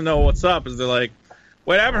somebody doesn't know what's up. Is they're like,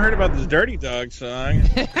 wait, I haven't heard about this Dirty Dog song.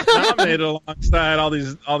 Nominated alongside all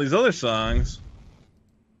these other songs.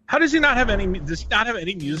 How does he not have any? Does he not have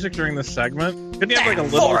any music during this segment? Couldn't he have a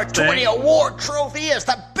little 420 award trophy is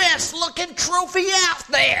the best looking trophy out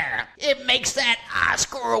there. It makes that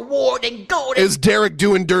Oscar award and golden Is Derek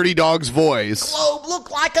doing Dirty Dog's voice? globe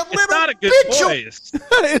look like a little not a good bitch. voice.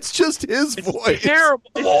 It's just his voice.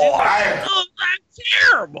 Terrible. Boy. That's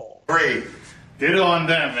terrible. Great. Get on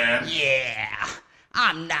them, man. Yeah,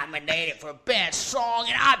 I'm nominated for best song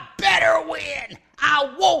and I better win.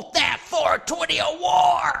 I want that 420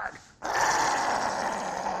 award.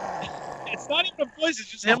 It's not even a voice.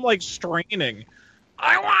 It's just him straining.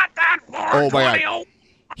 I want that 420 Oh my God. award.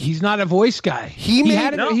 He's not a voice guy. He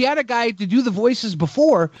had a guy to do the voices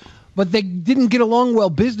before, but they didn't get along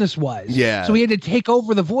well business-wise. Yeah. So he had to take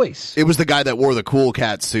over the voice. It was the guy that wore the Cool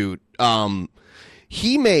Cat suit.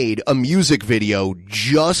 He made a music video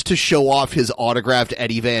just to show off his autographed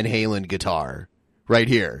Eddie Van Halen guitar. Right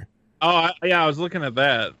here. Oh, yeah, I was looking at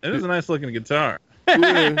that. It is a nice looking guitar.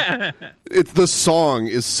 The song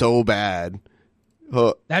is so bad.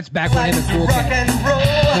 That's back when he had the Cool Cat.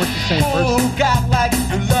 Weren't the same person. Who got like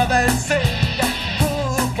to love and sing? Who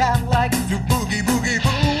got like to boogie boogie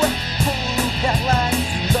boo? Who got like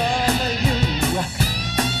to love you?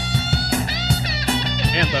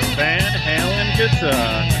 And the Van Halen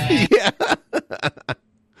guitar. Yeah.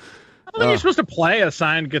 I think you're supposed to play a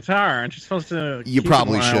signed guitar. Aren't you supposed to? You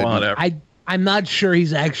probably should. I'm not sure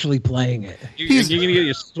he's actually playing it. You're going to get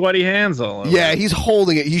your sweaty hands all over. Yeah, he's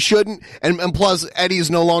holding it. He shouldn't. And plus,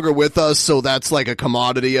 Eddie's no longer with us, so that's like a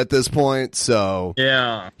commodity at this point. So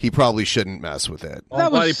yeah, he probably shouldn't mess with it.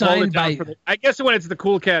 That was signed by. I guess when it's the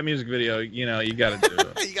Cool Cat music video, you got to do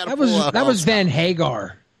it. That was Van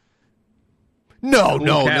Hagar. No.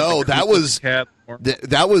 That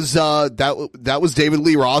was David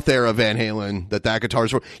Lee Roth era Van Halen. That guitar's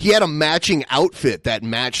for. He had a matching outfit that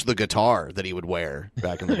matched the guitar that he would wear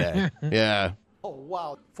back in the day. Yeah. Oh,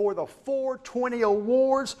 wow. For the 420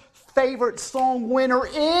 Awards, favorite song winner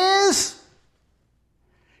is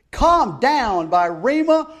Calm Down by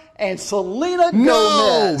Rima and Selena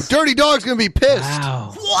Gomez. Dirty Dog's going to be pissed.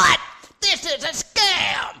 Wow. What? This is a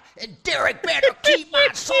scam! And Derek better keep my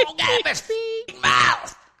song out of his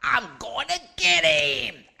mouth. I'm going to get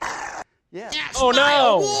him. Yeah. That's Oh, my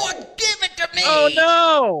no. award. Give it to me. Oh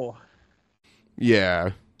no!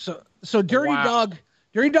 Yeah. So Dirty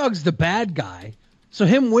Dog's the bad guy. So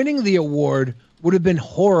him winning the award would have been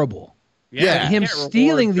horrible. Yeah, Him you can't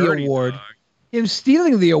stealing the reward Dirty award. Dog. Him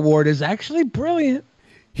stealing the award is actually brilliant.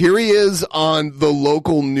 Here he is on the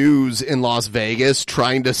local news in Las Vegas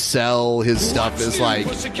trying to sell his stuff as like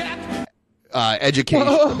education.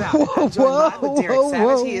 With Derek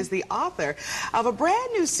Savage. He is the author of a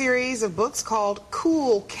brand new series of books called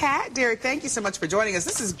Cool Cat. Derek, thank you so much for joining us.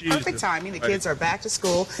 This is perfect timing. The kids are back to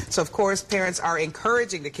school, so of course parents are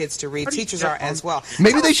encouraging the kids to read. Teachers are as well.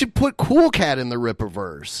 Maybe they should put Cool Cat in the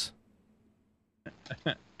Rippaverse.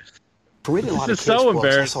 For reading a lot of This kids' is so books, I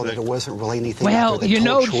embarrassing. saw that there wasn't really anything. Well, out there that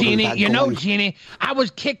told children about Jeannie, I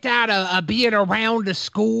was kicked out of being around the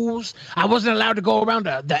schools. I wasn't allowed to go around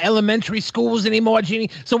the elementary schools anymore,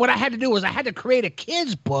 Jeannie. So what I had to do was I had to create a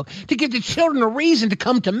kid's book to give the children a reason to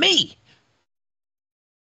come to me.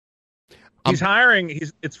 He's hiring.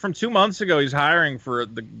 It's from 2 months ago. He's hiring for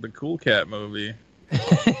the Cool Cat movie.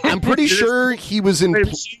 I'm pretty sure he was in. Have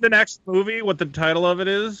you seen the next movie? What the title of it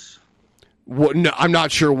is? What, no, I'm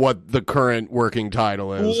not sure what the current working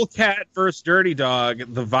title is. Cool Cat vs. Dirty Dog: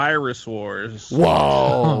 The Virus Wars.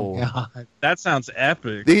 Whoa. God. That sounds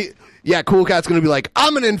epic. Cool Cat's going to be like,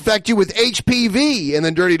 I'm going to infect you with HPV. And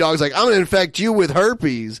then Dirty Dog's like, I'm going to infect you with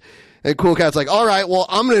herpes. And Cool Cat's like, all right, well,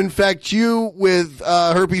 I'm going to infect you with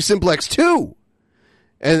herpes simplex too.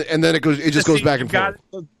 And then it just goes back and forth.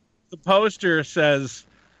 The poster says,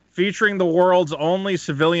 featuring the world's only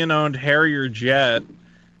civilian-owned Harrier jet.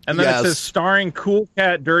 And then it says, starring Cool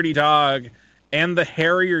Cat, Dirty Dog, and the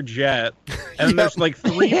Harrier jet. And there's like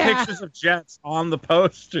 3 pictures of jets on the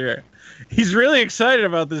poster. He's really excited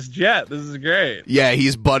about this jet. This is great. Yeah,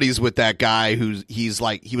 he's buddies with that guy he was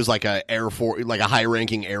like a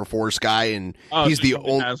high-ranking Air Force guy, and he's the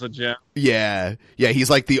only has a jet. Yeah, he's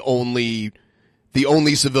like the only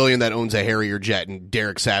civilian that owns a Harrier jet, and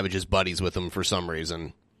Derek Savage is buddies with him for some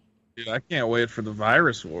reason. Dude, I can't wait for the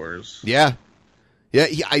Virus Wars. Yeah. Yeah,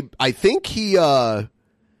 I think he's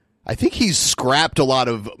scrapped a lot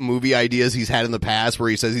of movie ideas he's had in the past where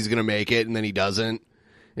he says he's going to make it and then he doesn't,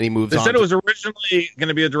 and he moves on. They said it was originally going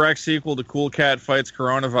to be a direct sequel to Cool Cat Fights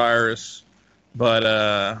Coronavirus,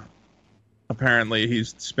 but apparently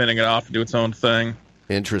he's spinning it off to do its own thing.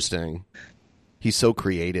 Interesting. He's so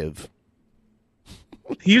creative.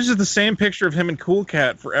 He uses the same picture of him and Cool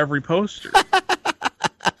Cat for every poster.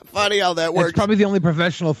 Funny how that works. It's probably the only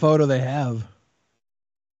professional photo they have.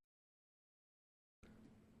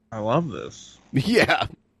 I love this. Yeah.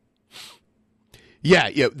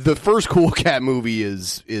 The first Cool Cat movie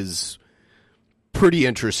is pretty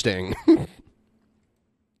interesting. I'm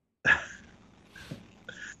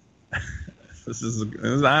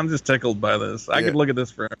just tickled by this. I could look at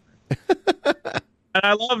this forever. And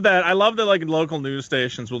I love that. I love that like local news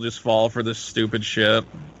stations will just fall for this stupid shit. Do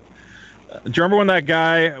you remember when that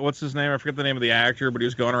guy, what's his name? I forget the name of the actor, but he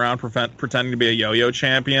was going around pretending to be a yo-yo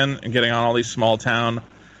champion and getting on all these small town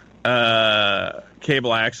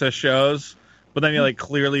cable access shows, but then he like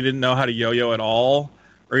clearly didn't know how to yo-yo at all,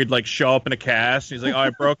 or he'd like show up in a cast and he's like,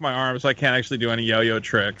 I broke my arm, so I can't actually do any yo-yo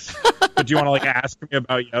tricks, but do you want to like ask me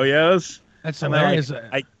about yo-yos? That's hilarious.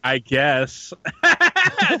 Like, I guess.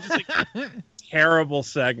 Just, like, terrible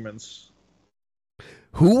segments.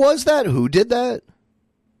 Who was that? Who did that?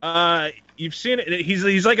 You've seen it.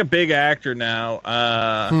 He's like a big actor now.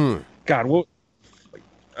 God, what?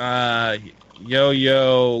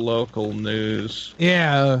 Yo-yo local news.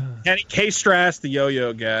 Yeah. K. Strass, the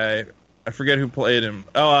yo-yo guy. I forget who played him.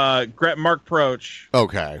 Oh, Mark Proch.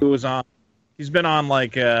 Okay. Who was on? He's been on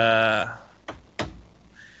like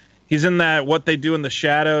he's in that What They Do in the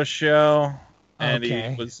Shadows show, and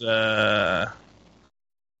he was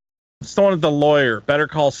it's the one with the lawyer. Better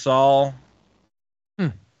Call Saul.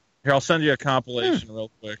 Here, I'll send you a compilation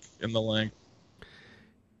real quick in the link.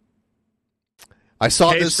 I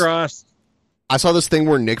saw this thing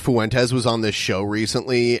where Nick Fuentes was on this show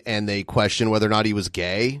recently, and they questioned whether or not he was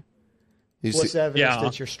gay. What's the evidence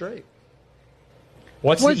that you're straight?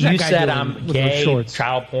 You said I'm gay,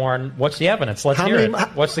 child porn. What's the evidence? Let's hear it.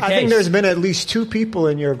 What's the case? I think there's been at least 2 people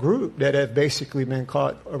in your group that have basically been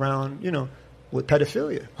caught around, with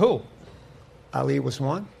pedophilia. Who? Ali was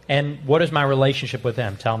one. And what is my relationship with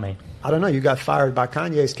him? Tell me. I don't know. You got fired by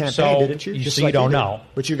Kanye's campaign, So, didn't you? so you don't know.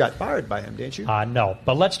 But you got fired by him, didn't you? No.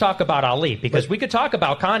 But let's talk about Ali, because we could talk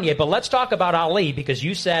about Kanye, but let's talk about Ali, because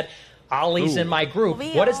you said Ali's in my group.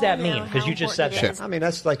 What does that mean? Because you just said that. I mean,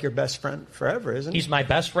 that's like your best friend forever, isn't it? He's my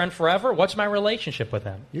best friend forever? What's my relationship with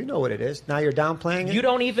him? You know what it is. Now you're downplaying it. You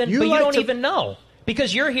don't even, you don't even know.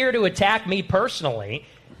 Because you're here to attack me personally,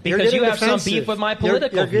 because you have some beef with my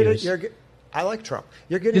political views. I like Trump.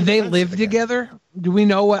 You're getting. Did they live together? Do we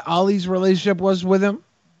know what Ali's relationship was with him?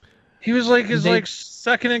 He was like his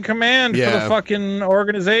second in command for the fucking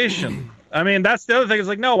organization. I mean, that's the other thing. Is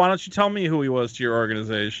like, no, why don't you tell me who he was to your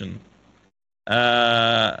organization?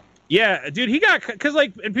 Yeah, dude, he got because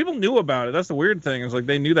and people knew about it. That's the weird thing. Is like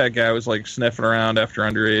they knew that guy was like sniffing around after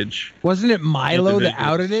underage. Wasn't it Milo that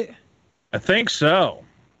outed it? I think so.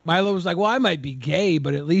 Milo was like, "Well, I might be gay,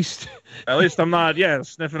 but at least I'm not,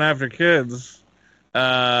 sniffing after kids."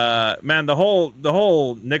 Man, the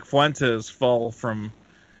whole Nick Fuentes fall from.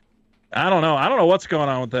 I don't know what's going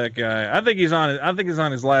on with that guy. I think he's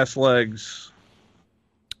on his last legs.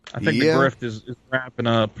 I think the grift is wrapping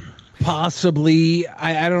up. Possibly,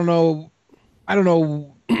 I don't know. I don't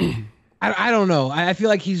know. I don't know. I feel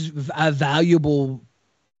like he's a valuable.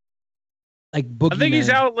 Like boogeyman. I think he's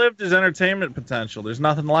outlived his entertainment potential. There's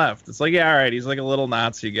nothing left. It's like, all right, he's like a little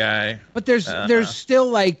Nazi guy. But there's still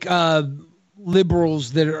like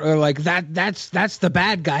liberals that are like that's the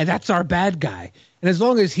bad guy. That's our bad guy. And as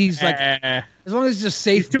long as he's like, as long as he's a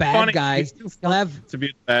safe bad guy, he'll have to be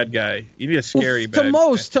a bad guy. You need a scary bad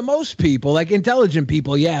guy. To most people, like intelligent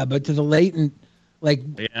people, yeah. But to the latent, like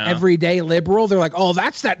everyday liberal, they're like, oh,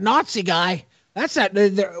 that's that Nazi guy. That's that.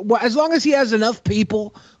 As long as he has enough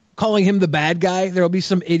people calling him the bad guy, there'll be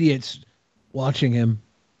some idiots watching him.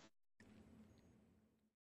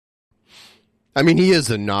 I mean, he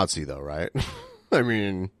is a Nazi, though, right? I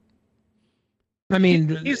mean,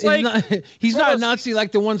 he's not a Nazi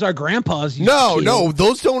like the ones our grandpas used to kill. No,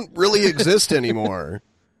 those don't really exist anymore.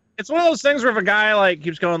 It's one of those things where if a guy like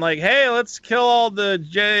keeps going like, "Hey, let's kill all the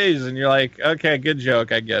Jays," and you're like, "Okay, good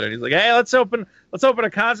joke, I get it." He's like, "Hey, let's open a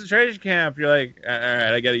concentration camp." You're like, "All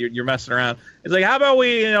right, I get it. You're messing around." He's like, "How about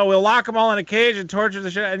we'll lock them all in a cage and torture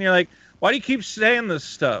the shit?" And you're like, "Why do you keep saying this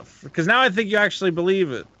stuff?" Because now I think you actually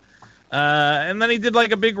believe it. And then he did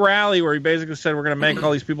like a big rally where he basically said, "We're going to make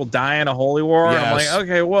all these people die in a holy war." Yes. I'm like,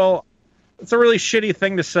 okay, well, it's a really shitty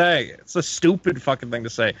thing to say. It's a stupid fucking thing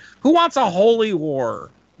to say. Who wants a holy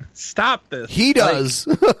war? Stop this. He does.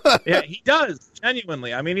 Yeah, he does.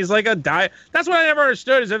 Genuinely. I mean, he's like a That's what I never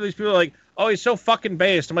understood is that these people are like, oh, he's so fucking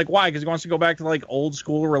based. I'm like, why? Because he wants to go back to like old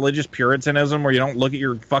school religious puritanism where you don't look at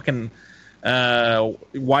your fucking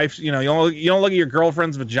wife's, you don't look at your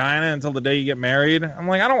girlfriend's vagina until the day you get married. I'm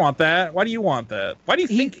like, I don't want that. Why do you want that? Why do you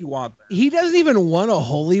think you want that? He doesn't even want a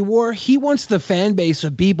holy war. He wants the fan base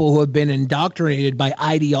of people who have been indoctrinated by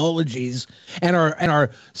ideologies and are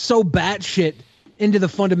so batshit into the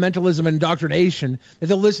fundamentalism and indoctrination that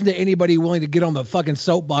they'll listen to anybody willing to get on the fucking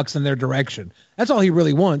soapbox in their direction. That's all he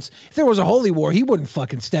really wants. If there was a holy war, he wouldn't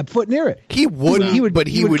fucking step foot near it. He wouldn't, but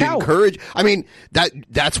he would encourage. I mean,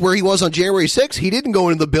 that's where he was on January 6th. He didn't go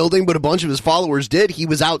into the building, but a bunch of his followers did. He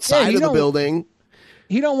was outside of the building.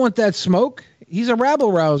 He don't want that smoke. He's a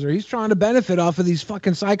rabble rouser. He's trying to benefit off of these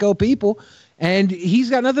fucking psycho people, and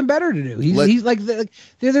he's got nothing better to do. He's like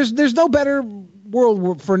there's no better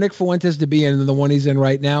world for Nick Fuentes to be in than the one he's in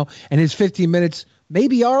right now, and his 15 minutes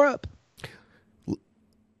maybe are up.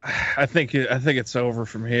 I think it's over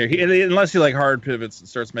from here. Unless he like hard pivots and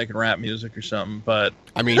starts making rap music or something. But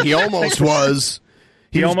I mean, he almost was.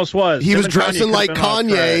 He almost was. He was dressing like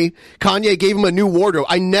Kanye. Kanye gave him a new wardrobe.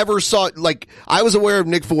 I never saw I was aware of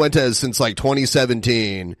Nick Fuentes since like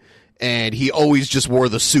 2017, and he always just wore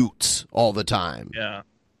the suits all the time. Yeah.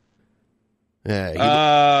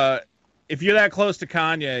 Yeah. If you're that close to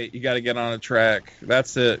Kanye, you got to get on a track.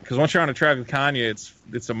 That's it. Because once you're on a track with Kanye,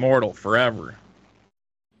 it's immortal forever.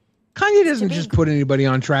 Kanye doesn't just put anybody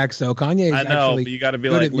on tracks, though. Kanye is actually but you got to be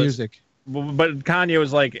good like at music. But Kanye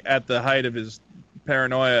was like at the height of his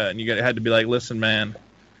paranoia, and you had to be like, "Listen, man,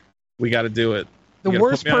 we got to do it." The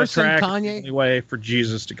worst person Kanye. The only way for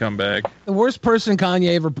Jesus to come back. The worst person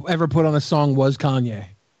Kanye ever put on a song was Kanye.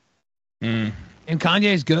 Mm. And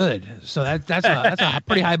Kanye's good, so that's a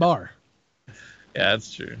pretty high bar. Yeah,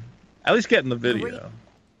 that's true. At least get in the video.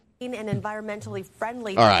 And environmentally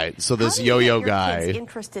friendly. All right, so this yo-yo guy.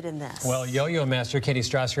 Interested in this? Well, yo-yo master Katie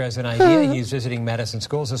Strasser has an idea. He's visiting Madison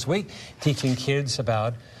schools this week, teaching kids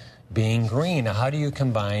about being green. Now, how do you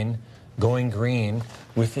combine going green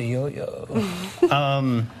with the yo-yo?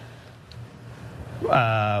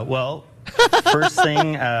 Well, First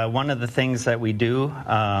thing, one of the things that we do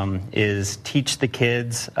is teach the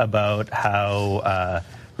kids about how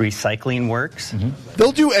recycling works.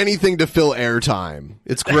 They'll do anything to fill airtime.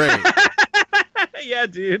 It's great. Yeah,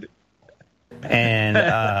 dude. And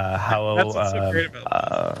how That's what's so great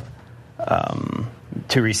about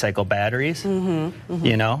to recycle batteries,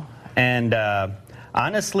 you know? And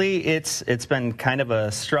honestly, it's been kind of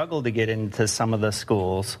a struggle to get into some of the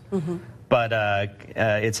schools, but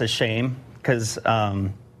it's a shame because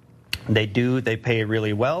they pay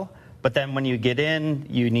really well. But then when you get in,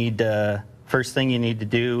 you need to, first thing you need to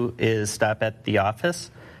do is stop at the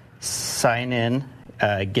office, sign in,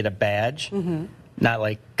 get a badge, not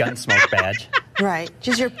like Gunsmoke badge. Right,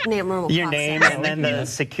 just your name. Your name, and then the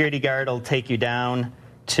security guard will take you down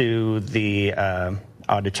to the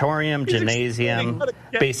auditorium, gymnasium,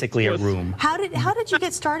 basically a room. How did you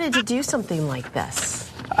get started to do something like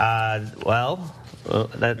this?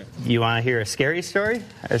 You want to hear a scary story?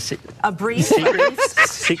 A brief?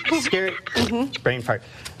 Scary, brain fart.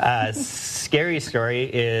 Scary story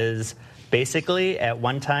is basically at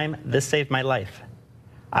one time, this saved my life.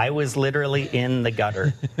 I was literally in the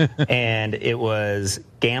gutter, and it was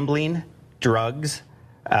gambling, drugs,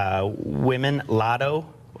 women, lotto.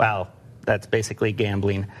 Well, that's basically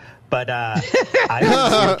gambling. But I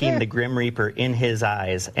was looking the Grim Reaper in his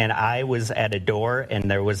eyes, and I was at a door, and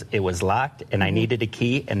it was locked, and I needed a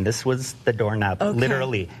key, and this was the doorknob,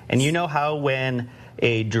 literally. And you know how when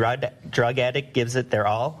a drug addict gives it their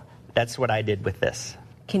all? That's what I did with this.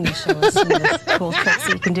 Can you show us some of the cool tricks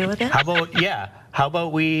that you can do with it? How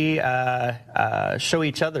about we show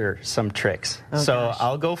each other some tricks? So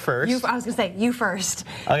I'll go first. I was going to say, you first.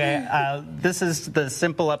 Okay, this is the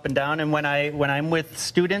simple up and down. And when I'm with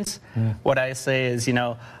students, what I say is, you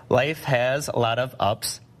know, life has a lot of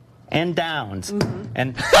ups and downs.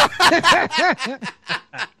 And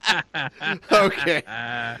okay,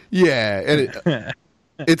 yeah, and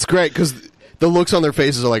it's great because the looks on their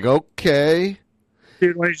faces are like, okay.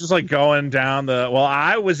 Dude, when he's just like going down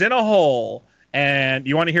I was in a hole, and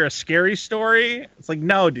you want to hear a scary story? It's like,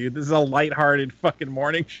 no, dude, this is a lighthearted fucking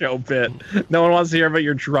morning show bit. No one wants to hear about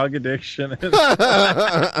your drug addiction.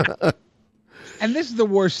 And this is the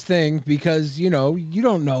worst thing because, you know, you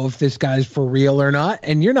don't know if this guy's for real or not,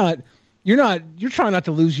 and you're trying not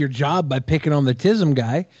to lose your job by picking on the TISM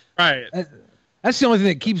guy. Right. That's the only thing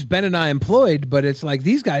that keeps Ben and I employed, but it's like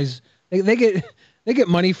these guys, they get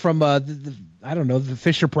money from I don't know, the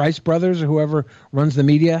Fisher Price brothers or whoever runs the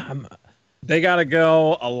media. They got to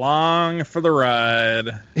go along for the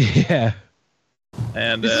ride. Yeah.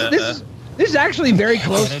 And this is actually very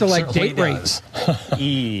close to like date rates.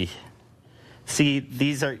 See,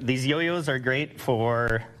 these yo-yos are great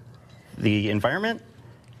for the environment.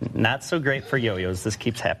 Not so great for yo-yos. This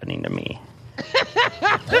keeps happening to me.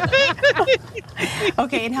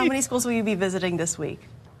 Okay, and how many schools will you be visiting this week?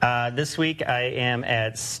 This week I am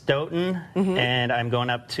at Stoughton, and I'm going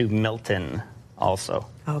up to Milton also.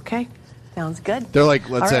 Okay, sounds good. They're like,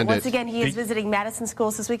 let's end once it. again, he is visiting Madison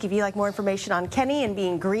schools this week. If you'd like more information on Kenny and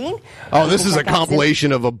being green. Oh, this is a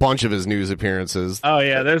compilation of a bunch of his news appearances. Oh,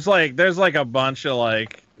 yeah, there's like a bunch of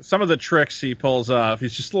like, some of the tricks he pulls off.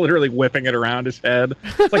 He's just literally whipping it around his head.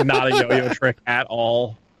 It's like not a yo-yo trick at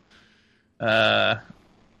all.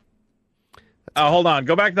 Hold on.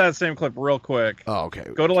 Go back to that same clip real quick. Oh, okay.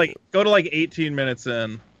 Go to like 18 minutes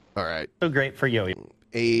in. All right. So great for yo-yo.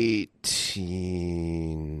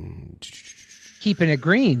 18. Keeping it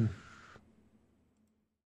green.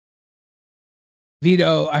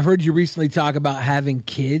 Vito, I've heard you recently talk about having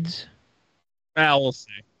kids. We'll see.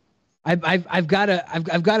 I've got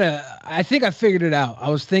to. I think I figured it out. I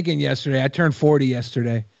was thinking yesterday. I turned 40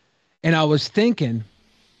 yesterday, and I was thinking,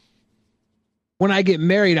 when I get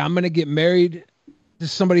married, I'm going to get married to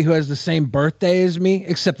somebody who has the same birthday as me,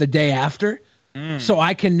 except the day after. So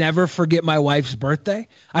I can never forget my wife's birthday.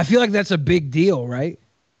 I feel like that's a big deal, right?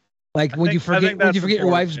 Like when you forget your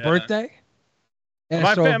wife's birthday.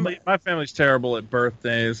 Yeah, my family's terrible at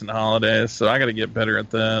birthdays and holidays, so I got to get better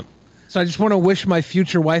at that. So I just want to wish my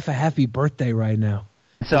future wife a happy birthday right now.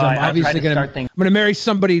 So I'm obviously going I'm to marry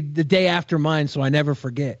somebody the day after mine, so I never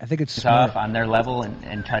forget. I think it's smart. Up on their level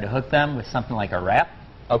and try to hook them with something like a rap.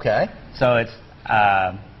 Okay. So it's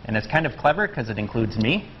and it's kind of clever because it includes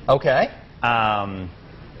me. Okay. And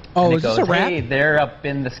is goes, this a rap? Hey, they're up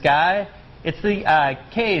in the sky. It's the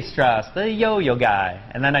K Strauss, the yo-yo guy,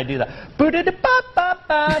 and then I do the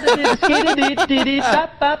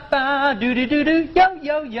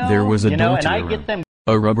yo-yo-yo. There was a door and to I the get room. them.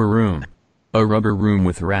 A rubber room. A rubber room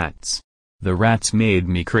with rats. The rats made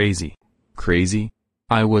me crazy. Crazy?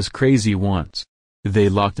 I was crazy once. They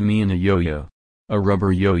locked me in a yo-yo. A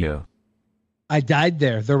rubber yo-yo. I died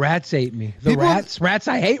there. The rats ate me. The rats.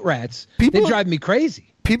 I hate rats. They drive me crazy.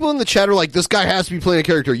 People in the chat are like, this guy has to be playing a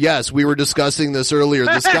character. Yes, we were discussing this earlier.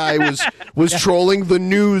 This guy was trolling the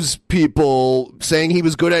news people, saying he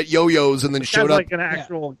was good at yo-yos, and then showed up like an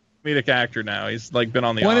actual comedic actor now. He's like been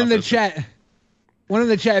on the One Office. in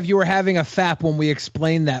the chat, if you were having a FAP when we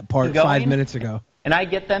explained that part 5 minutes ago. And I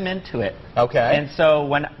get them into it. Okay. And so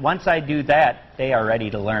once I do that, they are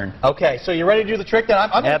ready to learn. Okay, so you're ready to do the trick then?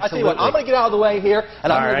 I tell you what, I'm going to get out of the way here,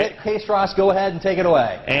 and I'm going to let K-Stross go ahead and take it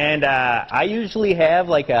away. And I usually have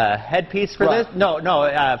like a headpiece for this. No,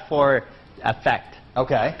 for effect.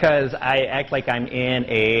 Okay. Because I act like I'm in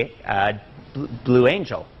a Blue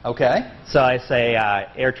Angel. Okay. So I say,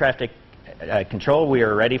 air traffic control, we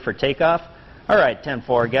are ready for takeoff. All right,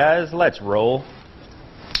 10-4, guys, let's roll.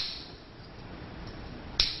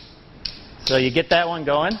 So you get that one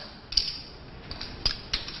going.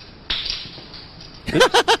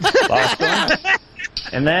 Oops, lost one.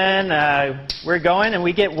 And then we're going and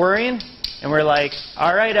we get worrying and we're like,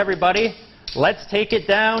 all right, everybody, let's take it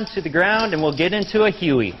down to the ground and we'll get into a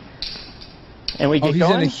Huey. And we get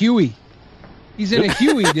going. In a Huey. He's in a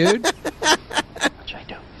Huey, dude. What'd I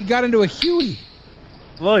do? He got into a Huey.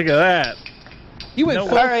 Look at that. He went all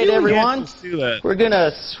right, Huey. everyone. We're going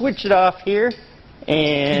to switch it off here.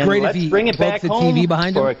 And let's bring it back home TV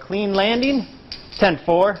behind for him. a clean landing.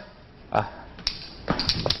 10-4.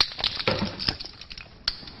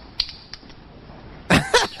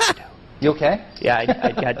 You okay? Yeah,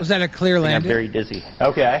 I got. Was that a clear landing? I'm very dizzy.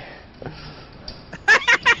 Okay.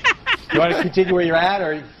 You want to continue where you're at,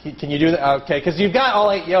 or can you do that? Okay, because you've got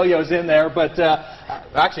all 8 yo-yos in there, but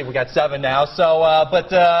actually we got 7 now. So,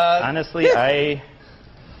 honestly, I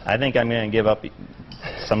think I'm going to give up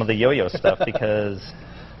some of the yo-yo stuff because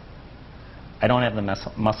I don't have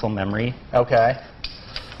the muscle memory. Okay.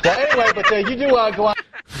 Well, anyway, but you do go on.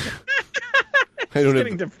 It's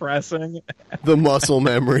getting depressing. The muscle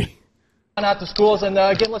memory. Out to schools, and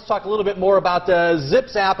again, let's talk a little bit more about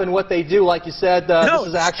Zips app and what they do. Like you said, this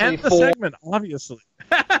is actually the segment, obviously.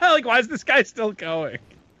 Like, why is this guy still going?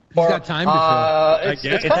 He's got time to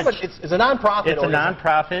fill. It's a nonprofit. It's a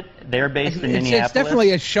nonprofit. They're based in Minneapolis. It's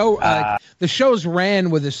definitely a show. The shows ran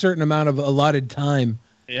with a certain amount of allotted time.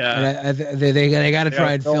 Yeah, and they got to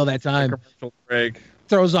try and fill that time. Commercial break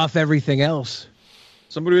throws off everything else.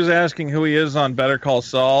 Somebody was asking who he is on Better Call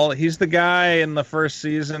Saul. He's the guy in the first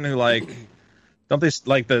season who don't they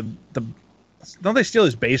steal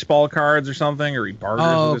his baseball cards or something, or he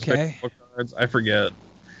barters with his baseball cards? I forget.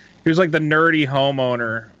 He was like the nerdy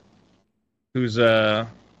homeowner who's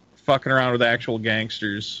fucking around with actual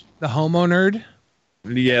gangsters. The homo nerd?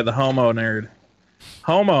 Yeah, the homo nerd.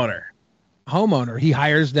 Homeowner. He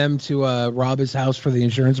hires them to rob his house for the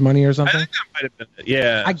insurance money or something? I think that might have been it.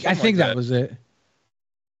 Yeah. I think that was it.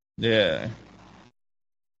 Yeah.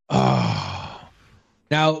 Oh.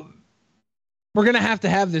 Now, we're going to have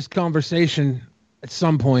this conversation at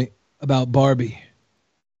some point about Barbie.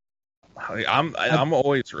 I'm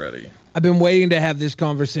always ready. I've been waiting to have this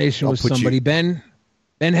conversation with somebody. Ben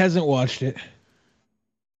hasn't watched it.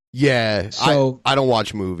 Yeah, so I don't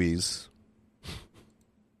watch movies.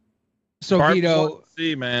 So Guido,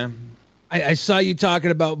 man, I saw you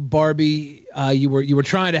talking about Barbie. You were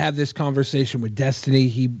trying to have this conversation with Destiny.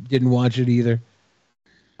 He didn't watch it either.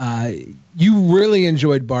 You really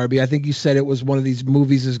enjoyed Barbie. I think you said it was one of these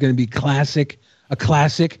movies is going to be a classic.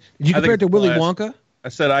 Did you compare it to Willy Wonka? I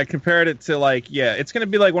said I compared it to it's going to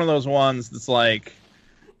be like one of those ones that's like,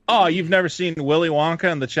 oh, you've never seen Willy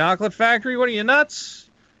Wonka and the Chocolate Factory? What are you, nuts?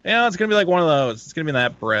 It's going to be like one of those. It's going to be in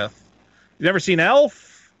that breath. You've never seen Elf?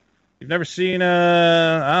 You've never seen,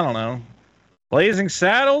 I don't know, Blazing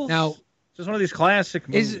Saddles? Now, just one of these classic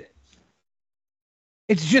movies.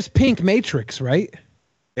 It's just Pink Matrix, right?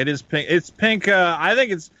 It is Pink. It's Pink. I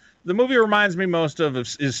think the movie reminds me most of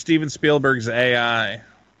is Steven Spielberg's AI.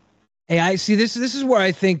 AI. See, this is where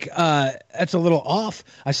I think that's a little off.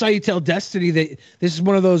 I saw you tell Destiny that this is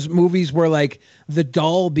one of those movies where like the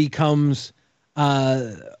doll becomes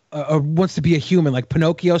wants to be a human, like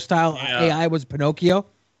Pinocchio style. Yeah. AI was Pinocchio.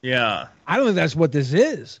 Yeah, I don't think that's what this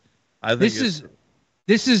is. I think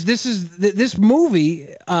this movie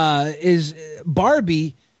is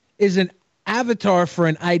Barbie is an avatar for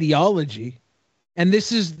an ideology, and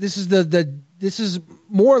this is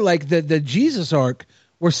more like the Jesus arc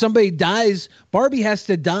where somebody dies. Barbie has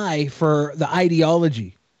to die for the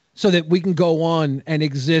ideology so that we can go on and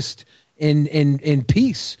exist in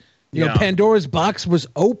peace. You know, Pandora's box was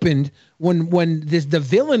opened when the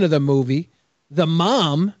villain of the movie, the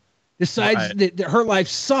mom, decides that her life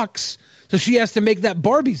sucks, so she has to make that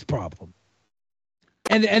Barbie's problem.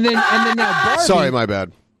 And then now Barbie. Sorry, my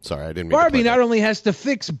bad. Sorry, I didn't mean Barbie to play not only has to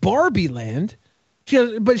fix Barbie Land,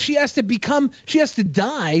 but she has to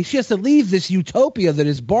die. She has to leave this utopia that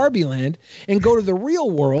is Barbie Land and go to the real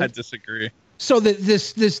world. I disagree. So that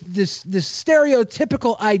this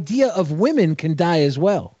stereotypical idea of women can die as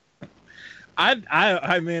well.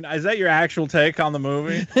 I mean, is that your actual take on the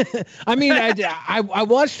movie? I mean, I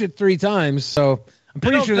watched it 3 times, so I'm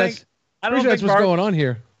pretty sure that's what's going on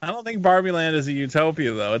here. I don't think Barbie Land is a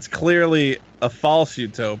utopia, though. It's clearly a false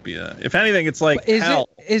utopia. If anything, it's like hell.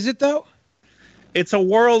 Is it though? It's a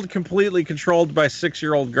world completely controlled by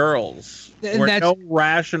 6-year-old girls, where no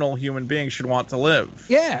rational human being should want to live.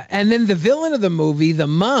 Yeah, and then the villain of the movie, the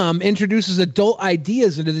mom, introduces adult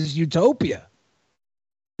ideas into this utopia.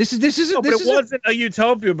 This wasn't a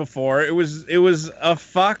utopia before. It was a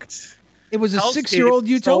fucked. It was a 6-year-old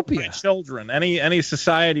utopia. Children. Any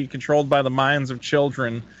society controlled by the minds of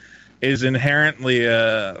children is inherently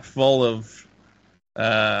full of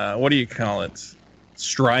what do you call it?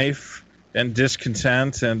 Strife and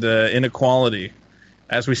discontent and inequality.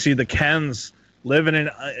 As we see the Kens live in an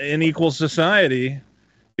unequal society,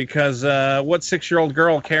 because what 6-year-old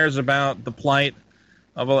girl cares about the plight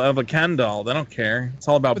of a Ken doll? They don't care. It's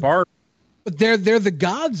all about Barbie. But they're the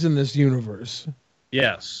gods in this universe.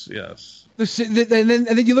 Yes. And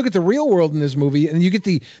then you look at the real world in this movie, and you get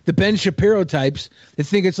the Ben Shapiro types that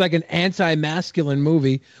think it's like an anti-masculine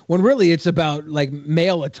movie, when really it's about like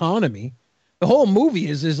male autonomy. The whole movie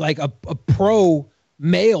is like a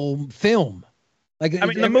pro-male film. Like, I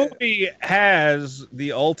mean, the movie has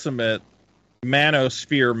the ultimate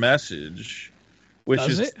manosphere message, which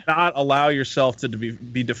is not allow yourself to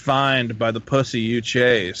be defined by the pussy you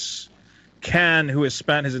chase. Ken, who has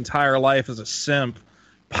spent his entire life as a simp,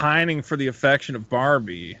 pining for the affection of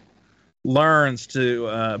Barbie, learns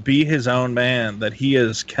to be his own man, that he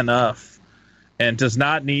is Kenuff, and does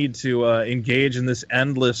not need to engage in this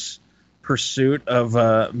endless pursuit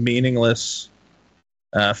of meaningless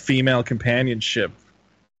female companionship.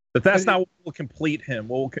 That's not what will complete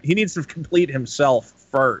him. He needs to complete himself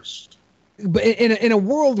first. But in a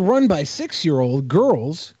world run by 6-year-old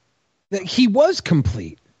girls, that he was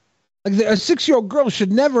complete. Like a 6-year-old girl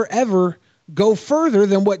should never ever go further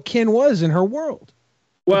than what Ken was in her world.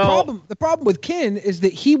 Well, the problem with Ken is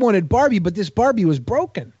that he wanted Barbie, but this Barbie was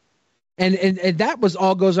broken. And that was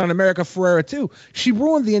all goes on America Ferrera too. She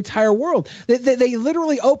ruined the entire world. They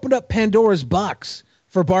literally opened up Pandora's box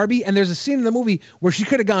for Barbie, and there's a scene in the movie where she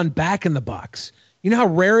could have gone back in the box. You know how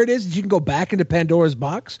rare it is that you can go back into Pandora's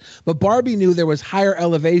box? But Barbie knew there was higher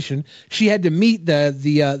elevation. She had to meet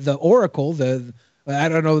the oracle, I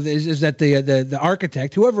don't know, is that the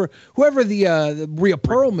architect, whoever the Rhea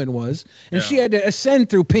Perlman was, and she had to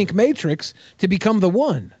ascend through Pink Matrix to become the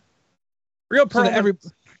one. Rhea Perlman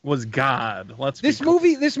was God. This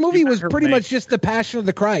movie was pretty much just the Passion of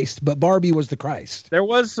the Christ, but Barbie was the Christ. There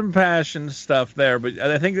was some passion stuff there, but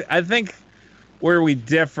I think where we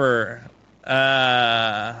differ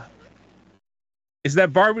is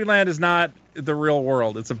that Barbie Land is not the real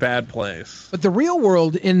world. It's a bad place. But the real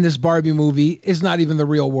world in this Barbie movie is not even the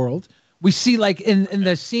real world. We see, like, in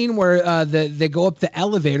the scene where they go up the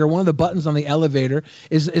elevator, one of the buttons on the elevator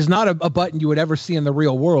is not a button you would ever see in the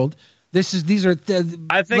real world. These are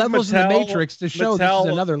levels in the Matrix to show this is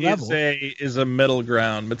another level. Is a middle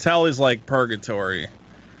ground. Mattel is like purgatory.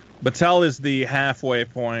 Mattel is the halfway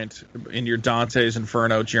point in your Dante's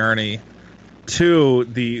Inferno journey to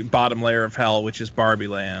the bottom layer of hell, which is Barbie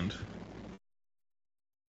Land.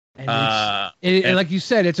 And like you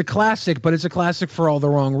said, it's a classic, but it's a classic for all the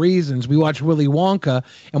wrong reasons. We watch Willy Wonka,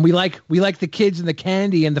 and we like the kids and the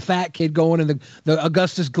candy and the fat kid going in the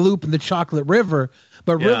Augustus Gloop and the Chocolate River.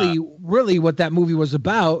 But really, what that movie was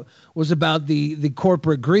about the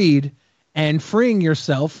corporate greed and freeing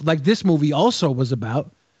yourself, like this movie also was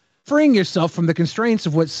about, freeing yourself from the constraints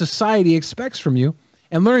of what society expects from you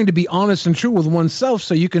and learning to be honest and true with oneself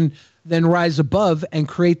so you can then rise above and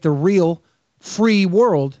create the real free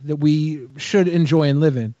world that we should enjoy and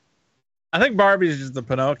live in. I think Barbie is just the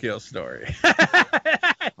Pinocchio story.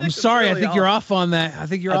 I'm sorry. Really I think you're off on that. I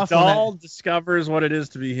think you're off on that. A doll discovers what it is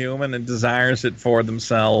to be human and desires it for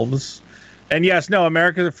themselves. And yes,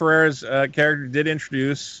 America Ferrera's character did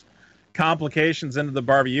introduce complications into the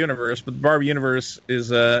Barbie universe, but the Barbie universe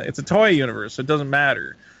is it's a toy universe, so it doesn't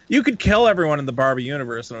matter. You could kill everyone in the Barbie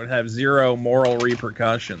universe and it would have zero moral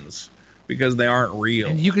repercussions because they aren't real.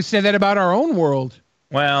 And you could say that about our own world.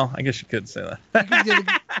 Well, I guess you could say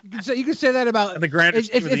that. You could say that about the grand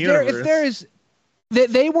scheme of the universe.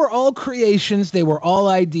 They were all creations. They were all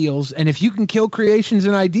ideals. And if you can kill creations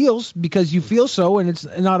and ideals because you feel so and it's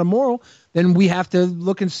not immoral, then we have to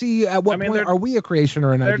look and see at what point are we a creation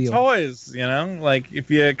or an they're ideal. Toys, you know? Like, if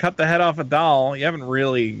you cut the head off a doll, you haven't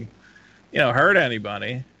really, hurt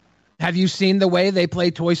anybody. Have you seen the way they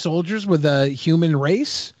play toy soldiers with a human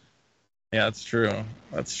race? Yeah, that's true.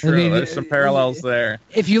 That's true. I mean, There's some parallels there.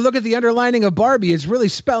 If you look at the underlining of Barbie, it's really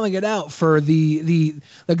spelling it out for Barbie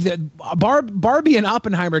and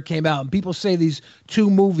Oppenheimer came out, and people say these two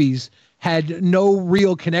movies had no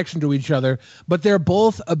real connection to each other, but they're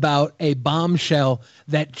both about a bombshell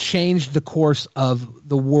that changed the course of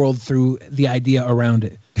the world through the idea around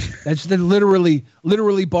it. That's literally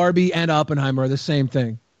Barbie and Oppenheimer are the same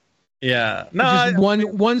thing. Yeah,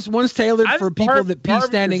 one's tailored for people that pee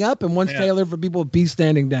standing up, and one's tailored for people that pee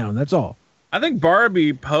standing down. That's all. I think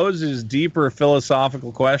Barbie poses deeper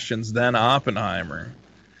philosophical questions than Oppenheimer.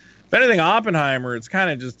 If anything, Oppenheimer, it's kind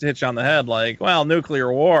of just a hitch on the head, like, well,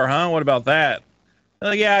 nuclear war, huh? What about that?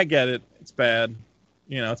 Like, yeah, I get it. It's bad.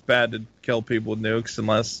 It's bad to kill people with nukes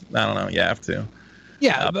unless, I don't know, you have to.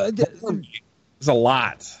 Yeah, but there's a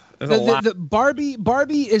lot. The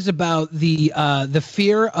Barbie is about the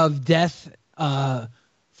fear of death in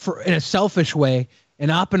a selfish way,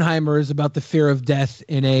 and Oppenheimer is about the fear of death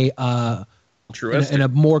in a in a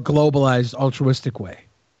more globalized, altruistic way.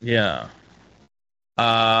 Yeah,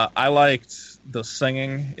 I liked the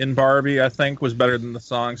singing in Barbie. I think was better than the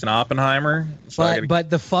songs in Oppenheimer. So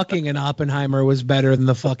but the fucking in Oppenheimer was better than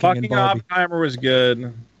the fucking in Barbie. Oppenheimer was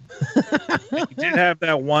good. He did have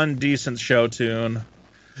that one decent show tune.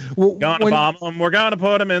 We're gonna bomb them. We're gonna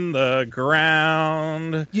put them in the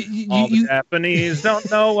ground. All the Japanese don't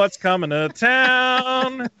know what's coming to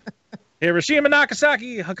town. Hiroshima,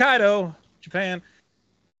 Nagasaki, Hokkaido, Japan.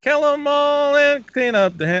 Kill them all and clean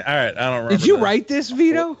up the hand. All right, I don't remember. Did you write this,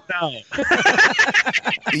 Vito? No.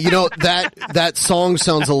 That song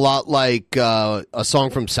sounds a lot like a song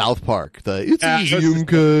from South Park. It's easy,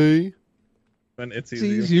 okay. When it's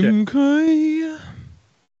easy, okay.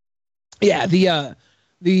 Yeah,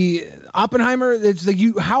 the Oppenheimer, it's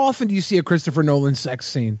how often do you see a Christopher Nolan sex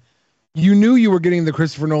scene? You knew you were getting the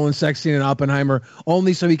Christopher Nolan sex scene in Oppenheimer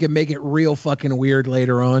only so he could make it real fucking weird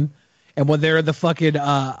later on. And when they're in the fucking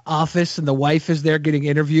office and the wife is there getting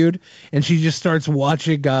interviewed and she just starts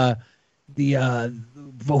watching Florence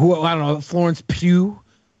Pugh,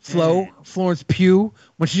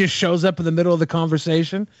 when she just shows up in the middle of the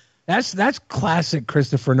conversation. That's classic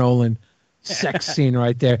Christopher Nolan sex scene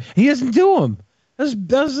right there. He doesn't do them. That's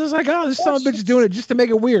like, oh, this son of a bitch is doing it just to make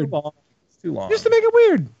it weird. It's too long. Just to make it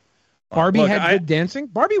weird. Barbie had good dancing.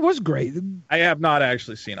 Barbie was great. I have not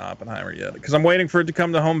actually seen Oppenheimer yet because I'm waiting for it to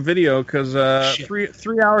come to home video because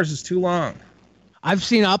 3 hours is too long. I've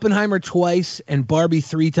seen Oppenheimer twice and Barbie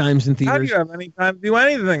 3 times in theaters. How do you have any time to do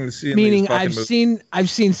anything to see? Meaning I've seen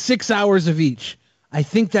 6 hours of each. I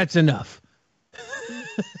think that's enough.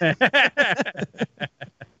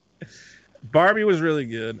 Barbie was really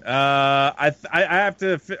good. I have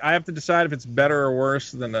to decide if it's better or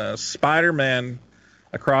worse than Spider-Man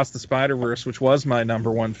Across the Spider-Verse, which was my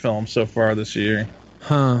number 1 film so far this year.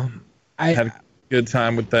 Huh. I had a good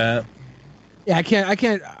time with that. Yeah,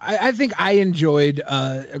 I think I enjoyed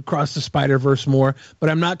Across the Spider-Verse more, but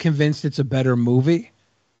I'm not convinced it's a better movie.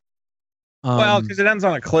 Well, because it ends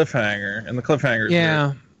on a cliffhanger, and the cliffhanger is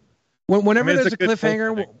yeah. Whenever there's a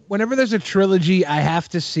cliffhanger, whenever there's a trilogy, I have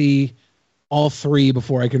to see all 3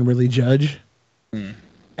 before I can really judge.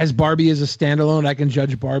 As Barbie is a standalone, I can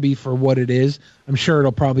judge Barbie for what it is. I'm sure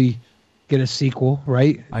it'll probably get a sequel,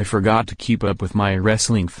 right? I forgot to keep up with my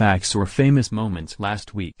wrestling facts or famous moments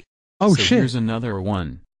last week. Oh, so shit. Here's another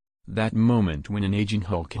one. That moment when an aging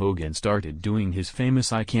Hulk Hogan started doing his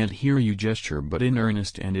famous I can't hear you gesture but in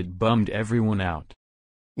earnest, and it bummed everyone out.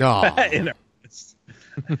 No. In earnest.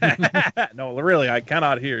 No, really, I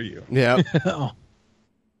cannot hear you. Yeah.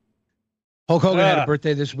 Hulk Hogan had a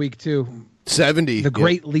birthday this week, too. 70. The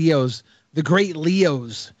great Leos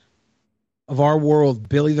of our world.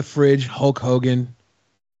 Billy the Fridge, Hulk Hogan,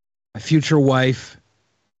 my future wife.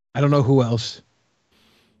 I don't know who else.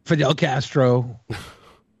 Fidel Castro.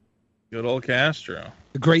 Good old Castro.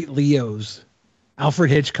 The great Leos.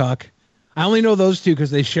 Alfred Hitchcock. I only know those 2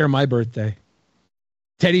 because they share my birthday.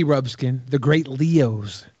 Teddy Rubskin, the great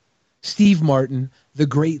Leos. Steve Martin, the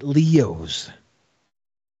great Leos.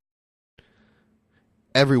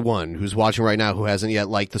 Everyone who's watching right now who hasn't yet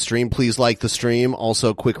liked the stream, please like the stream.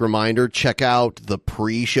 Also, quick reminder, check out the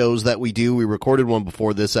pre-shows that we do. We recorded one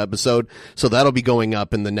before this episode, so that'll be going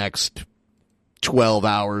up in the next 12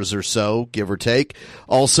 hours or so, give or take.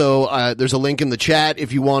 Also, there's a link in the chat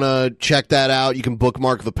if you want to check that out. You can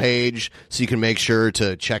bookmark the page so you can make sure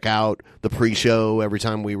to check out the pre-show every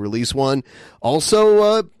time we release one.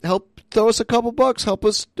 Also, help throw us a couple bucks. Help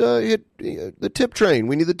us hit the tip train.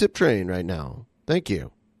 We need the tip train right now. Thank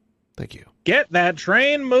you. Thank you. Get that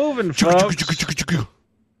train moving, folks.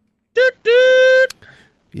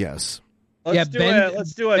 Yes. Let's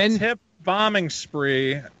do a tip bombing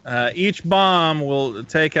spree. Each bomb will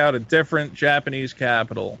take out a different Japanese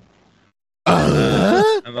capital.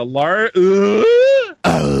 And the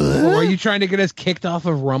Are you trying to get us kicked off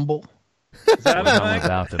of Rumble? How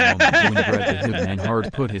about the moment when Brett the Hitman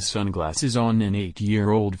Hart put his sunglasses on an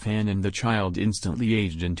 8-year-old fan and the child instantly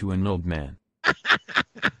aged into an old man?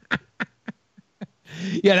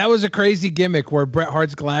 Yeah, that was a crazy gimmick where Bret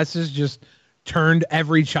Hart's glasses just turned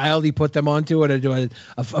every child he put them onto and do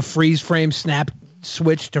a freeze frame snap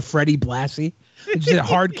switch to Freddie Blassie. It just did a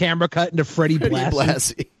hard camera cut into Freddie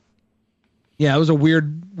Blassie. Yeah, it was a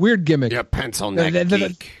weird gimmick. Yeah, pencil neck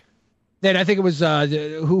geek. Then I think it was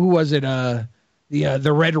who was it?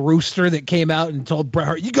 The Red Rooster that came out and told Bret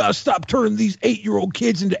Hart, "You gotta stop turning these 8-year-old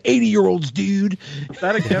kids into 80-year-olds, dude." Is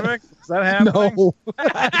that a gimmick? Is that happening? No.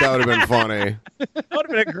 That would have been funny. That would have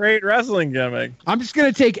been a great wrestling gimmick. I'm just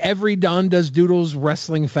gonna take every Don Does Doodles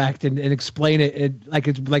wrestling fact and explain it like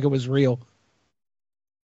it was real.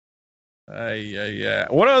 Yeah.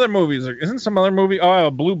 What other movies? Isn't some other movie? Oh,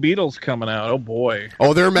 Blue Beetle's coming out. Oh boy.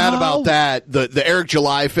 Oh, they're mad about that. The Eric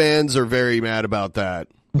July fans are very mad about that.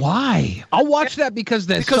 Why? I'll watch that because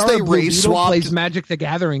they race swapped plays Magic the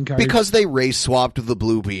Gathering cards. Because they race swapped the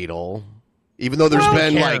Blue Beetle. Even though there's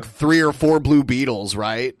been like 3 or 4 Blue Beetles,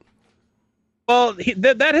 right? Well,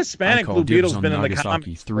 that Hispanic Blue Beetle's been in the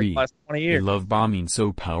comics for the last 20 years. A love bombing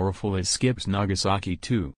so powerful it skips Nagasaki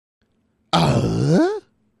too.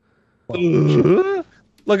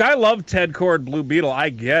 Look, I love Ted Kord Blue Beetle. I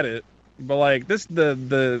get it. But like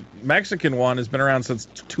the Mexican one has been around since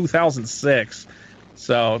 2006.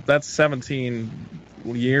 So that's 17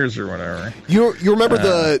 years or whatever. You remember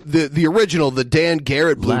the original, the Dan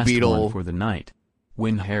Garrett Blue Last Beetle one for the night.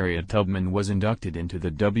 When Harriet Tubman was inducted into the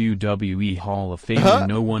WWE Hall of Fame, and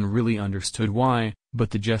no one really understood why, but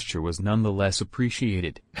the gesture was nonetheless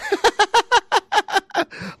appreciated.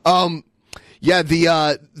 Yeah,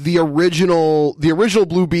 the original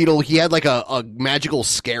Blue Beetle, he had like a magical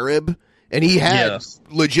scarab, and he had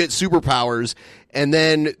legit superpowers. And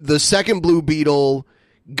then the second Blue Beetle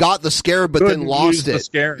got the scarab, but then lost it.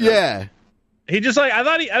 Yeah, he just like I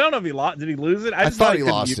don't know if he lost. Did he lose it? I thought he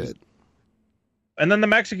lost it. And then the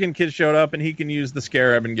Mexican kid showed up, and he can use the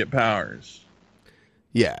scarab and get powers.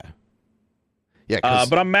 Yeah.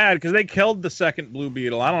 But I'm mad because they killed the second Blue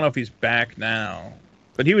Beetle. I don't know if he's back now.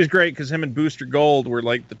 But he was great because him and Booster Gold were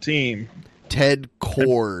like the team. Ted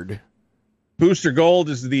Kord. Booster Gold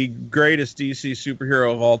is the greatest DC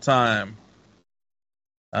superhero of all time.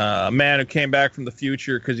 A man who came back from the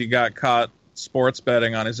future because he got caught sports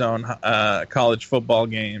betting on his own college football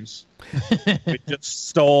games. He just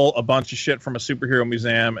stole a bunch of shit from a superhero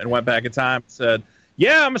museum and went back in time and said,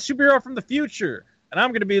 "Yeah, I'm a superhero from the future, and I'm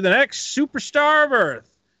going to be the next superstar of Earth."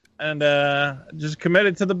 And just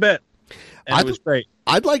committed to the bit. And it was great.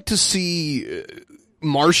 I'd like to see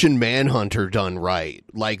Martian Manhunter done right.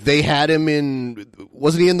 Like they had him in,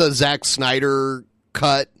 wasn't he in the Zack Snyder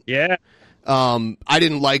cut? Yeah. I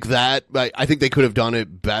didn't like that, but I think they could have done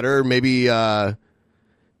it better. Maybe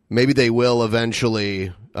they will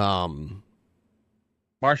eventually. Martian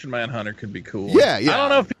Manhunter could be cool. Yeah. I don't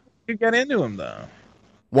know if people could get into him though.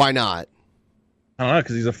 Why not? I don't know,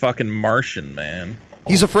 because he's a fucking Martian, man.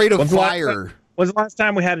 He's afraid of fire. When's the last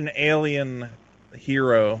time we had an alien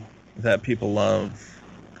hero that people love?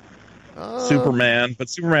 Superman, but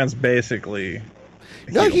Superman's basically...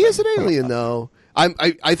 No, he is an alien, though.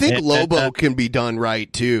 I think Lobo can be done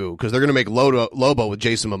right, too, because they're going to make Lobo with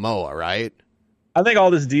Jason Momoa, right? I think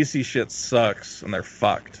all this DC shit sucks, and they're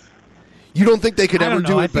fucked. You don't think they could ever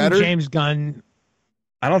do it better? James Gunn...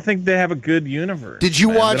 I don't think they have a good universe. Did you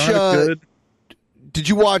watch... Did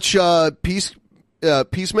you watch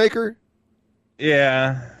Peacemaker?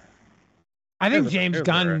 Yeah. I think James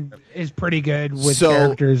Gunn is pretty good with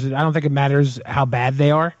characters. I don't think it matters how bad they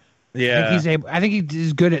are. Yeah. I think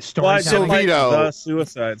he's good at storytelling. Well, Vito, the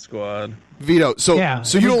Suicide Squad. Vito, so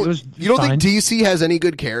you don't think DC has any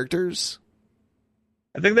good characters?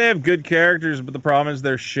 I think they have good characters, but the problem is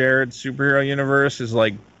their shared superhero universe is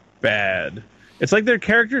like bad. It's like their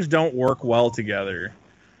characters don't work well together.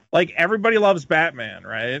 Like everybody loves Batman,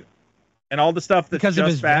 right? And all the stuff that's because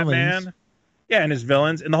just Batman. Villains. Yeah, and his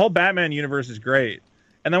villains. And the whole Batman universe is great.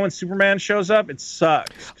 and then when Superman shows up, it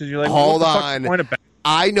sucks because you're like, hold what the fuck's on. the point of Batman?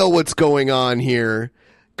 I know what's going on here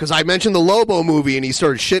because I mentioned the Lobo movie and he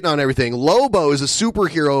started shitting on everything. Lobo is a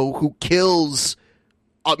superhero who kills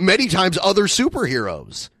many times other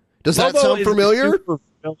superheroes. Does that Lobo sound is familiar? a super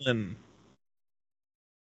villain.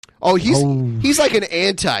 Oh, he's like an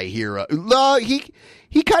anti-hero. No,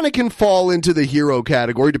 he kind of can fall into the hero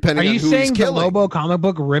category depending Are on you who he's saying the killing. Lobo comic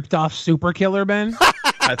book ripped off Super Killer, Ben?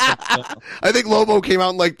 I think so. I think Lobo came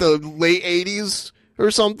out in like the late 80s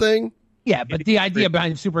or something. Yeah, but the idea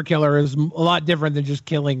behind Super Killer is a lot different than just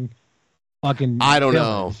killing fucking I don't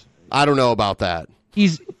villains. know. I don't know about that.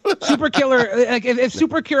 He's Super Killer. Like if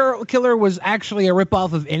Super Killer was actually a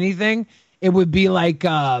ripoff of anything, it would be like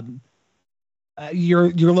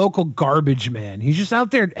your local garbage man. He's just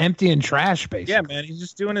out there emptying trash, basically. Yeah, man, he's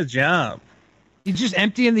just doing his job. He's just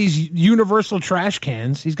emptying these universal trash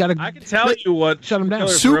cans. He's got to. I can tell you what shut him down.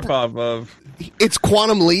 Killer's ripoff of. It's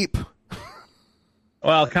Quantum Leap.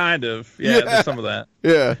 Well, kind of. Yeah, there's some of that.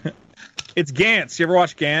 Yeah. It's Gantz. You ever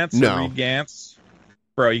watch Gantz? No. Or read Gantz?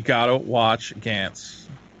 Bro, you gotta watch Gantz.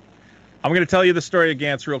 I'm gonna tell you the story of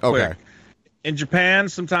Gantz real quick. Okay. In Japan,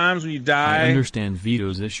 sometimes when you die... I understand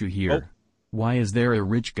Vito's issue here. Why is there a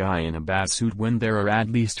rich guy in a bat suit when there are at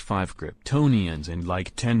least 5 Kryptonians and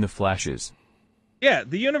like 10 the Flashes? Yeah,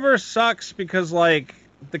 the universe sucks because, like,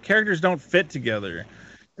 the characters don't fit together.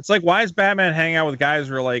 It's like, why is Batman hanging out with guys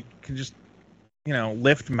who are, like, can just, you know,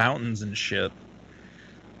 lift mountains and shit?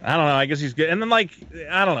 I don't know. I guess he's good. And then, like,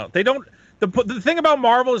 I don't know. They don't... The thing about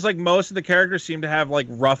Marvel is, like, most of the characters seem to have, like,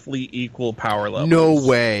 roughly equal power levels. No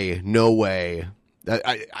way. No way.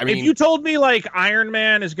 I mean, if you told me, like, Iron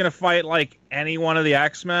Man is going to fight, like, any one of the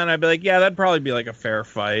X-Men, I'd be like, yeah, that'd probably be, like, a fair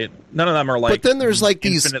fight. None of them are, like, but then there's, like,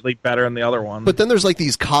 infinitely better than the other one. But then there's, like,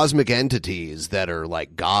 these cosmic entities that are,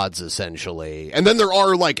 like, gods, essentially. And then there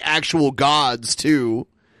are, like, actual gods, too.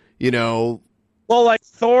 You know? Well, like,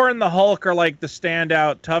 Thor and the Hulk are, like, the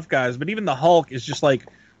standout tough guys. But even the Hulk is just, like,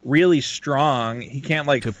 really strong. He can't,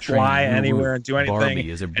 like, fly anywhere and do anything. Barbie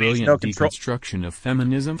is a brilliant deconstruction of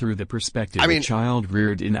feminism through the perspective of a child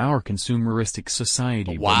reared in our consumeristic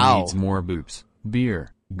society that needs more boobs,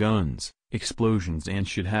 beer, guns, explosions, and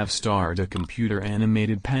should have starred a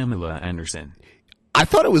computer-animated Pamela Anderson. I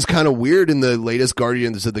thought it was kind of weird in the latest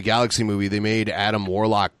Guardians of the Galaxy movie. They made Adam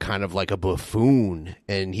Warlock kind of like a buffoon,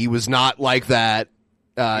 and he was not like that.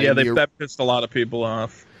 That pissed a lot of people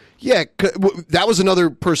off. Yeah, that was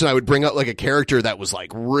another person I would bring up, like a character that was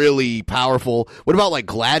like really powerful. What about like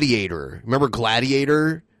Gladiator? Remember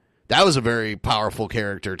Gladiator? That was a very powerful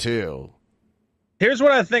character too. Here's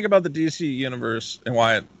what I think about the DC universe and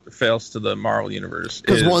why it fails to the Marvel universe.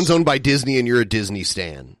 Because one's owned by Disney and you're a Disney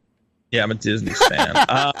stan. Yeah, I'm a Disney stan.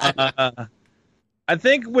 I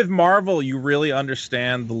think with Marvel, you really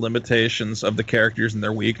understand the limitations of the characters and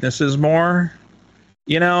their weaknesses more.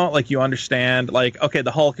 You know, like you understand, like, okay,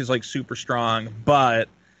 the Hulk is like super strong, but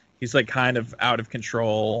he's like kind of out of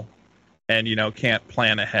control and, you know, can't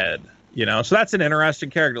plan ahead, you know? So that's an interesting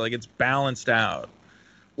character. Like, it's balanced out.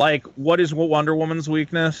 Like, what is Wonder Woman's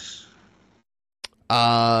weakness?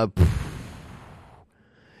 No,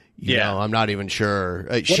 I'm not even sure.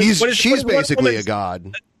 She's basically a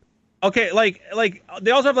god. Okay, like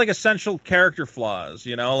they also have like essential character flaws,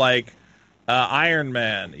 you know, like Iron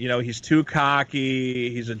Man, you know, he's too cocky,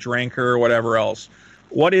 he's a drinker, whatever else.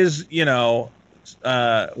 What is, you know,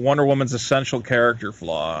 Wonder Woman's essential character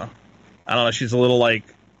flaw? I don't know, she's a little like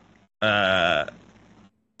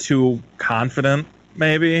too confident,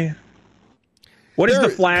 maybe. What is the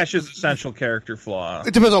Flash's essential character flaw?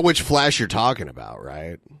 It depends on which Flash you're talking about,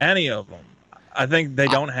 right? Any of them. I think they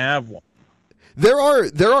don't have one. There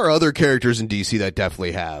are other characters in DC that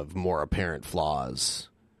definitely have more apparent flaws,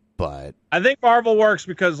 but I think Marvel works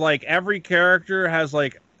because like every character has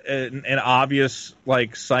like an obvious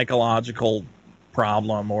like psychological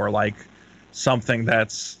problem or like something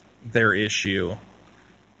that's their issue.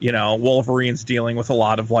 You know, Wolverine's dealing with a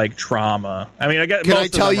lot of like trauma. I mean, I get. Can I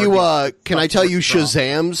tell you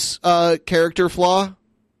Shazam's character flaw?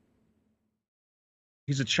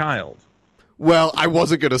 He's a child. Well, I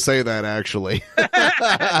wasn't going to say that actually.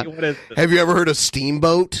 What is it? Have you ever heard of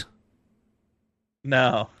Steamboat?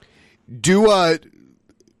 No. Do a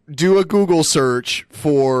Google search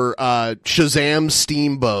for Shazam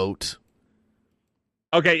Steamboat.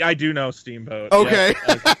 Okay, I do know Steamboat. Okay.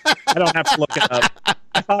 Yeah, I don't have to look it up.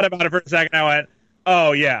 I thought about it for a second. I went,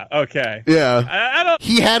 "Oh yeah, okay." Yeah. I don't.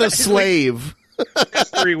 He had a slave.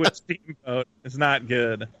 History with Steamboat is not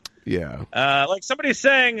good. Yeah. Like somebody's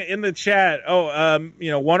saying in the chat,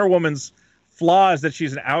 you know, Wonder Woman's flaw is that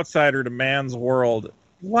she's an outsider to man's world.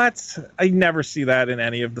 what? I never see that in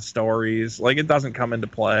any of the stories. Like, it doesn't come into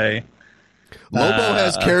play. Lobo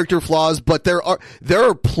has character flaws, but there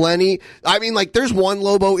are plenty. I mean, like, there's one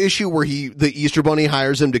Lobo issue where the Easter Bunny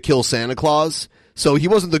hires him to kill Santa Claus, so he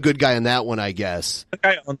wasn't the good guy in that one, I guess. The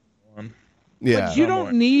guy owns one. Yeah, but you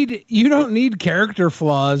don't need character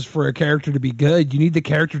flaws for a character to be good. You need the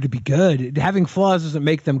character to be good. Having flaws doesn't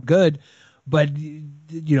make them good, but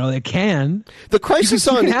it can. The Crisis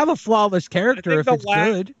you can have a flawless character if it's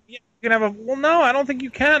good. You can have no, I don't think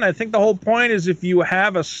you can. I think the whole point is if you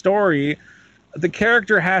have a story, the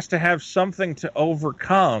character has to have something to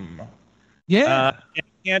overcome. Yeah. It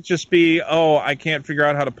can't just be, I can't figure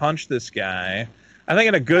out how to punch this guy. I think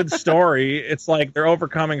in a good story, it's like they're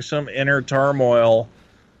overcoming some inner turmoil.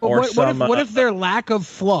 What if their lack of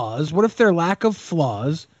flaws? What if their lack of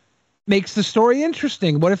flaws makes the story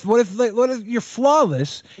interesting? What if you're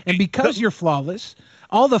flawless, and because you're flawless,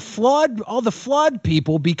 all the flawed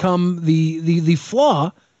people become the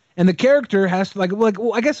flaw, and the character has to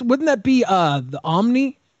I guess wouldn't that be the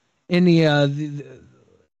Omni in the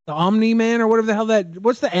Omni Man or whatever the hell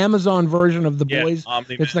what's the Amazon version of the boys?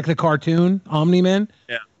 It's like the cartoon Omni Man.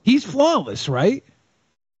 Yeah, he's flawless, right?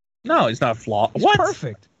 No, he's not flawless. He's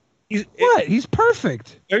perfect. He's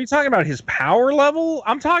perfect. Are you talking about his power level?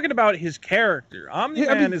 I'm talking about his character. Omni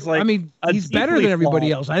Man is like. I mean, he's better than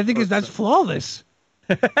everybody else. I think that's flawless.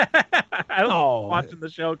 I don't watching the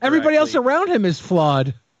show. Correctly. Everybody else around him is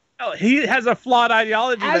flawed. No, he has a flawed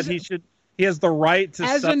ideology he has the right to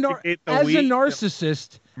subjugate the weak.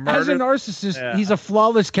 As a narcissist, he's a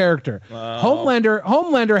flawless character.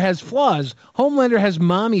 Homelander has flaws. Homelander has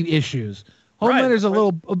mommy issues. Homelander's a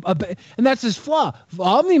little, and that's his flaw.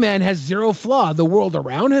 Omni-Man has zero flaw. The world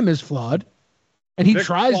around him is flawed, and he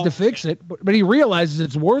tries to fix it, but he realizes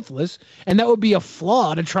it's worthless, and that would be a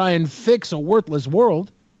flaw to try and fix a worthless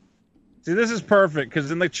world. See, this is perfect, because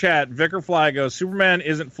in the chat, Vicar Fly goes, Superman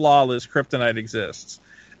isn't flawless, Kryptonite exists.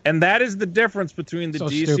 And that is the difference between the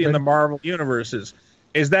DC and the Marvel universes,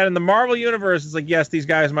 is that in the Marvel universe, it's like, yes, these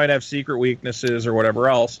guys might have secret weaknesses or whatever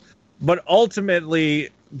else, but ultimately,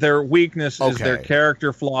 their weakness is their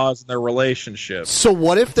character flaws and their relationships. So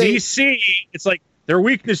what if they... DC, it's like, their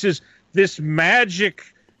weakness is this magic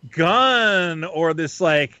gun or this,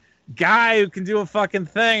 like, guy who can do a fucking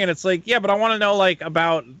thing, and it's like, yeah, but I want to know, like,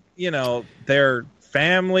 about, their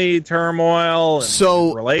family turmoil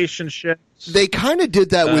and relationships. They kind of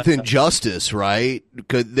did that with Injustice, right?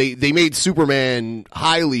 Because they made Superman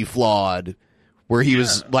highly flawed, where he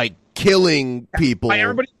was like killing people. Why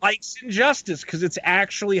everybody likes Injustice, because it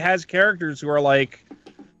actually has characters who are like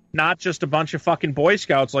not just a bunch of fucking Boy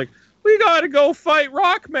Scouts. Like, we gotta go fight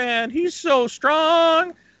Rockman. He's so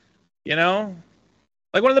strong.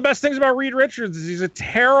 Like, one of the best things about Reed Richards is he's a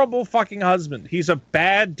terrible fucking husband. He's a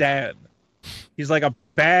bad dad. He's like a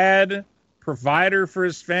bad provider for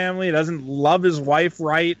his family. He doesn't love his wife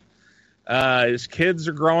right. His kids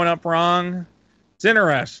are growing up wrong. It's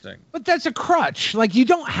interesting. But that's a crutch. Like, you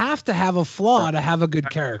don't have to have a flaw to have a good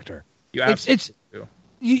character.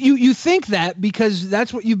 You think that because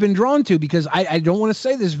that's what you've been drawn to, because I don't want to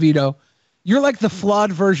say this, Vito. You're like the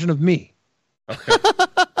flawed version of me.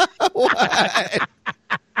 Okay.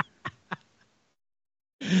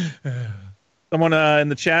 Someone in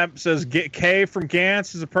the chat says K from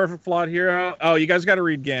Gantz is a perfect flawed hero. Oh, you guys got to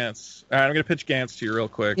read Gantz. All right, I'm going to pitch Gantz to you real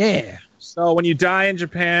quick. Yeah. So when you die in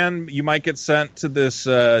Japan, you might get sent to this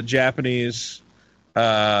Japanese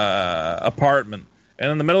apartment.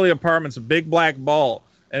 And in the middle of the apartment's a big black ball.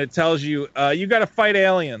 And it tells you, you got to fight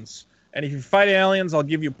aliens. And if you fight aliens, I'll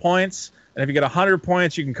give you points. And if you get 100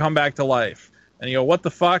 points, you can come back to life. And you go, what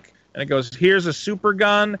the fuck? And it goes, here's a super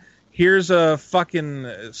gun. Here's a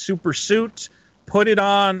fucking super suit. Put it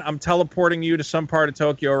on. I'm teleporting you to some part of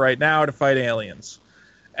Tokyo right now to fight aliens.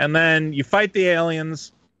 And then you fight the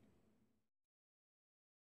aliens.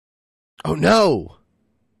 Oh, no.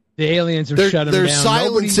 The aliens are shutting him down. They're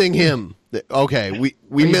silencing him. Okay,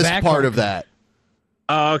 we missed part of that.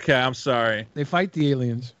 Oh, okay, I'm sorry. They fight the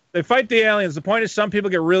aliens. The point is some people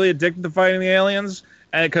get really addicted to fighting the aliens.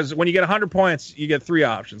 And because when you get 100 points, you get 3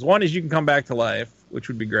 options. One is you can come back to life, which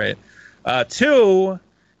would be great. 2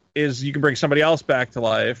 is you can bring somebody else back to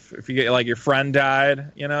life. If you get, like, your friend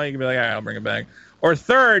died, you can be like, all right, I'll bring it back. Or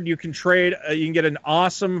 3rd, you can trade. You can get an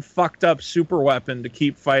awesome, fucked up super weapon to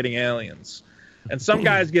keep fighting aliens. And some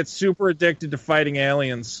guys get super addicted to fighting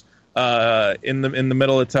aliens in the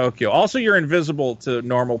middle of Tokyo. Also, you're invisible to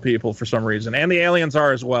normal people for some reason, and the aliens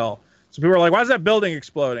are as well. So people are like, "Why is that building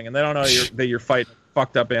exploding?" And they don't know that you're fighting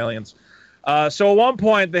fucked up aliens. So at one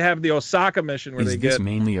point, they have the Osaka mission where they get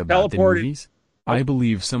mainly about the movies? I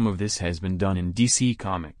believe some of this has been done in DC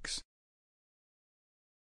Comics.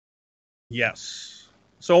 Yes.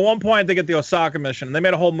 So at one point they get the Osaka mission. They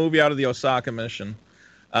made a whole movie out of the Osaka mission,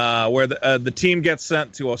 where the team gets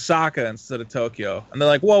sent to Osaka instead of Tokyo. And they're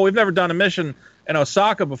like, "Whoa, we've never done a mission in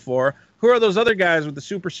Osaka before. Who are those other guys with the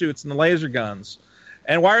super suits and the laser guns?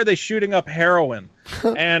 And why are they shooting up heroin?"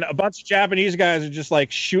 And a bunch of Japanese guys are just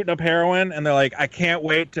like shooting up heroin, and they're like, "I can't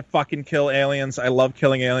wait to fucking kill aliens. I love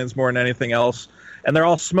killing aliens more than anything else." And they're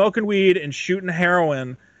all smoking weed and shooting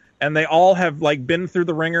heroin, and they all have like been through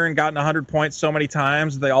the ringer and gotten 100 points so many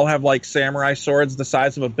times. They all have like samurai swords the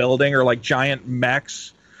size of a building or like giant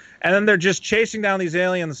mechs. And then they're just chasing down these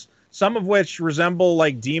aliens, some of which resemble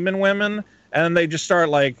like demon women, and then they just start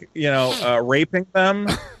like, raping them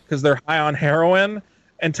because they're high on heroin.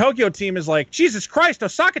 And Tokyo team is like, "Jesus Christ,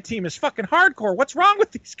 Osaka team is fucking hardcore. What's wrong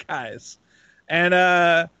with these guys?" And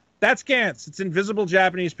that's Gantz. It's invisible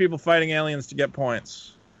Japanese people fighting aliens to get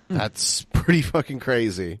points. That's pretty fucking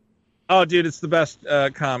crazy. Oh, dude, it's the best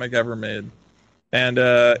comic ever made. And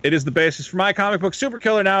it is the basis for my comic book, Super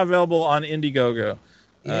Killer, now available on Indiegogo.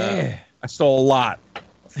 Yeah. I stole a lot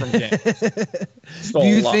from Gantz.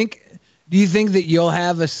 Do you think that you'll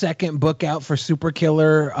have a second book out for Super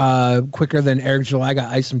Killer quicker than Eric July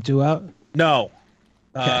got Isom 2 out? No.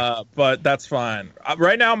 But that's fine.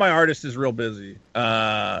 Right now, my artist is real busy.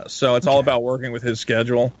 So it's all about working with his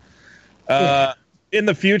schedule. In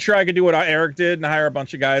the future, I could do what Eric did and hire a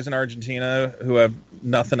bunch of guys in Argentina who have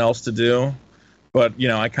nothing else to do. But,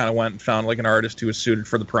 I kind of went and found like an artist who was suited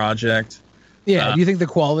for the project. Yeah. Do you think the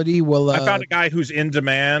quality will... I found a guy who's in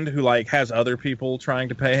demand who like has other people trying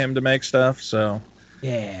to pay him to make stuff. So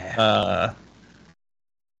yeah.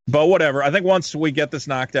 But whatever. I think once we get this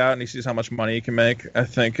knocked out and he sees how much money he can make, I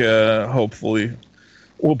think hopefully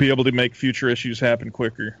we'll be able to make future issues happen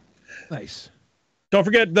quicker. Nice. Don't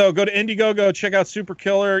forget, though, go to Indiegogo, check out Super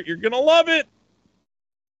Killer. You're going to love it.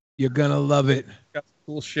 You're going to love it. Got some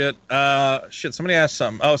cool shit. Somebody asked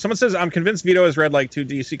something. Oh, someone says, "I'm convinced Vito has read like 2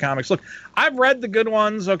 DC comics." Look, I've read the good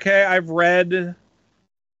ones, okay? I've read,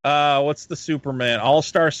 what's the Superman?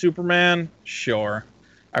 All-Star Superman? Sure.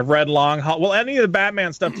 I've read Long Haul. Well, any of the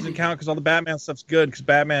Batman stuff doesn't count because all the Batman stuff's good because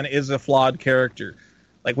Batman is a flawed character.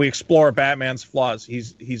 Like, we explore Batman's flaws.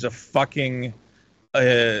 He's a fucking...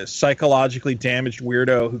 a psychologically damaged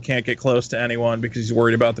weirdo who can't get close to anyone because he's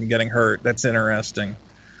worried about them getting hurt. That's interesting.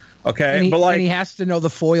 Okay, and he has to know the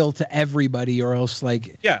foil to everybody, or else,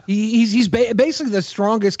 he's basically the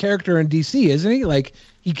strongest character in DC, isn't he? Like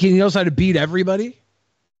he knows how to beat everybody.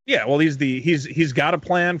 Yeah, well, he's got a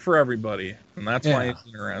plan for everybody, and that's why he's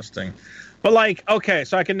interesting. But okay,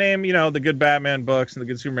 so I can name the good Batman books and the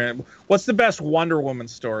good Superman. What's the best Wonder Woman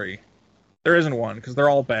story? There isn't one because they're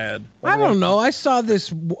all bad. I don't know. I saw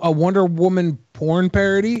this Wonder Woman porn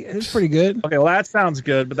parody. It's pretty good. Okay, well, that sounds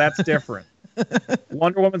good, but that's different.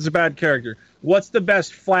 Wonder Woman's a bad character. What's the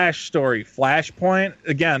best Flash story? Flashpoint?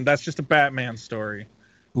 Again, that's just a Batman story.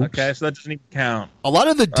 Oops. Okay, so that doesn't even count. A lot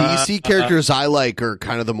of the DC characters I like are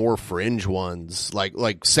kind of the more fringe ones, like I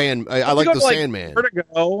like the Sandman.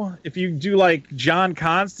 Vertigo, if you do like John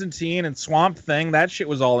Constantine and Swamp Thing, that shit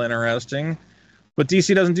was all interesting. But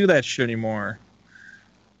DC doesn't do that shit anymore.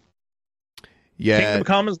 Yeah. Kingdom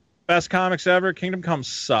Come is the best comics ever. Kingdom Come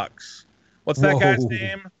sucks. What's that guy's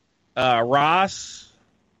name? Ross?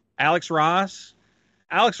 Alex Ross?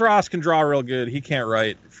 Alex Ross can draw real good. He can't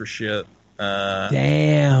write for shit.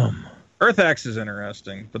 Damn. Earth X is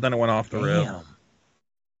interesting, but then it went off the rail.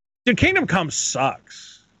 Dude, Kingdom Come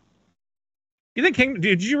sucks. You think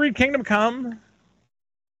did you read Kingdom Come?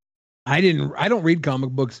 I don't read comic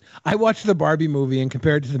books. I watched the Barbie movie and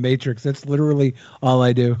compared to the Matrix. That's literally all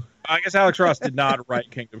I do. I guess Alex Ross did not write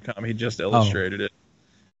Kingdom Come. He just illustrated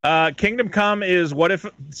it. Kingdom Come is what if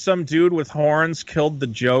some dude with horns killed the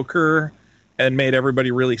Joker and made everybody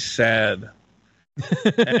really sad.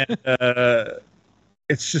 And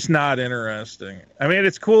it's just not interesting. I mean,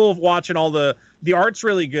 it's cool watching all the art's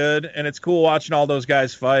really good, and it's cool watching all those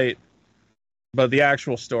guys fight, but the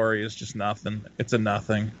actual story is just nothing. It's a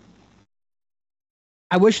nothing.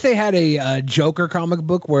 I wish they had a Joker comic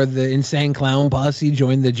book where the Insane Clown Posse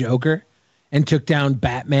joined the Joker and took down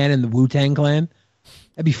Batman and the Wu-Tang Clan.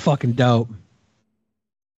 That'd be fucking dope.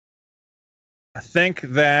 I think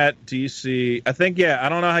that DC... I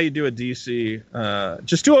don't know how you do a DC.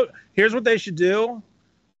 Just do it. Here's what they should do.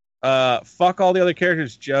 Fuck all the other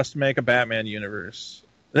characters. Just make a Batman universe.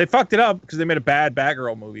 They fucked it up because they made a bad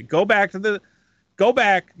Batgirl movie. Go back,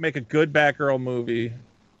 make a good Batgirl movie.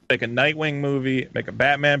 Make a Nightwing movie, make a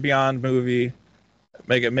Batman Beyond movie,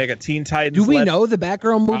 make a Teen Titans. Do we know the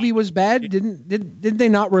Batgirl movie was bad? Didn't they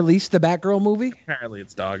not release the Batgirl movie? Apparently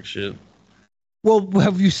it's dog shit. Well,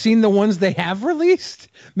 have you seen the ones they have released?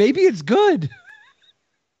 Maybe it's good.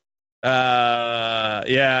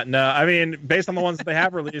 Yeah, no, I mean, based on the ones that they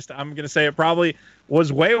have released, I'm gonna say it probably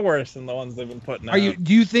was way worse than the ones they've been putting out.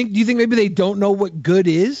 Do you think maybe they don't know what good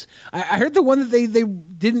is? I heard the one that they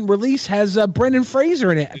didn't release has Brendan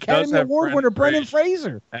Fraser in it. Academy Award winner Brendan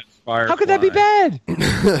Fraser. How could that be bad?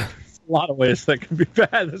 A lot of ways that can be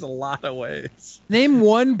bad. There's a lot of ways. Name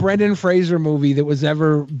one Brendan Fraser movie that was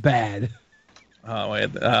ever bad. Oh wait,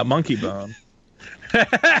 Monkey Bone.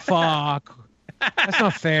 Fuck. That's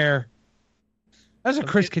not fair. That was a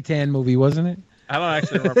Chris Kattan movie, wasn't it? I don't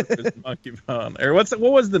actually remember if it's Monkey Bone. Or what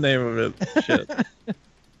was the name of it? Shit.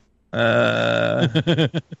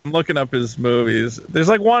 I'm looking up his movies. There's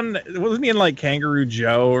like one, wasn't he in like Kangaroo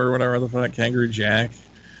Joe or whatever the fuck? Kangaroo Jack?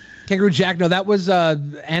 Kangaroo Jack, no, that was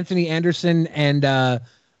Anthony Anderson and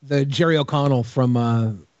the Jerry O'Connell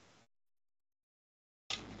from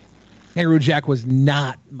Kangaroo Jack was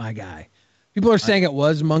not my guy. People are saying it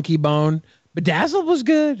was Monkey Bone. Bedazzled was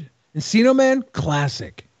good. Encino Man,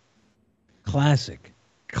 classic.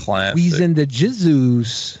 Weezing the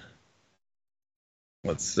Jesus.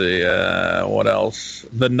 Let's see. What else?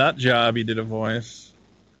 The Nut Job. He did a voice.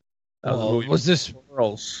 Was this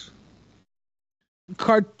Girls?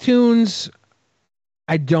 Cartoons?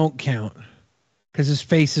 I don't count because his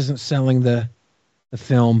face isn't selling the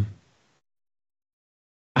film.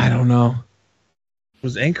 I don't know.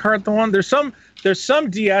 Was Inkheart the one? There's some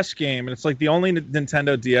DS game, and it's like the only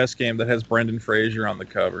Nintendo DS game that has Brendan Fraser on the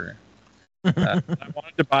cover. I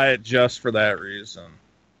wanted to buy it just for that reason.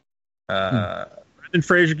 Brendan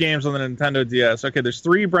Fraser games on the Nintendo DS. Okay, there's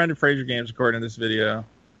 3 Brendan Fraser games according to this video.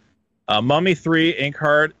 Mummy 3,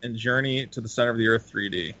 Inkheart, and Journey to the Center of the Earth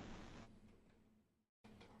 3D.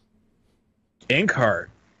 Inkheart.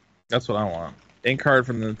 That's what I want. Inkheart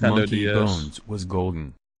from the Nintendo Monkey DS. Bones was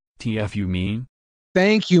golden. TF you mean?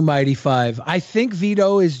 Thank you, Mighty Five. I think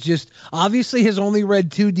Vito is just obviously has only read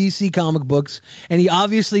 2 DC comic books, and he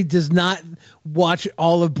obviously does not watch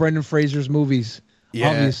all of Brendan Fraser's movies.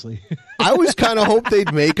 Yeah. Obviously. I always kind of hope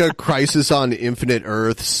they'd make a Crisis on Infinite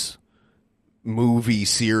Earths movie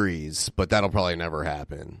series, but that'll probably never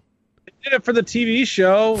happen. They did it for the TV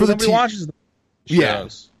show. Nobody watches the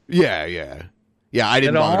shows. Yeah, I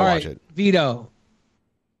didn't bother to watch it. Vito.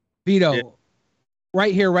 Yeah.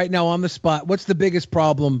 Right here, right now, on the spot. What's the biggest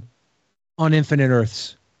problem on Infinite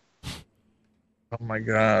Earths? Oh my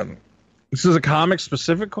god. This is a comic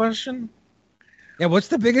specific question? Yeah, what's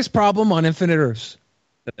the biggest problem on Infinite Earths?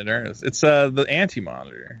 Infinite Earths. It's the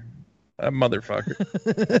anti-monitor. That motherfucker.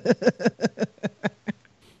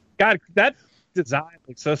 God, that design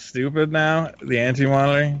looks so stupid now. The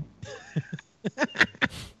anti-monitor.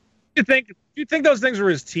 You think those things were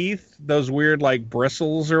his teeth? Those weird like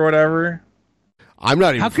bristles or whatever? I'm not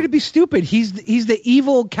even. How could it be stupid? He's the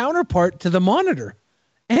evil counterpart to the Monitor,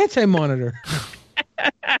 Anti-Monitor.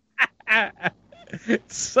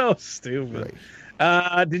 It's so stupid.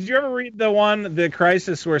 Right. Did you ever read the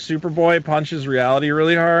Crisis where Superboy punches reality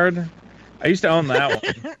really hard? I used to own that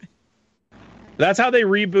one. That's how they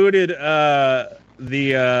rebooted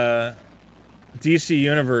the DC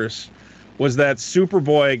universe. Was that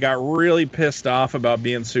Superboy got really pissed off about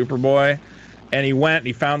being Superboy. And he went and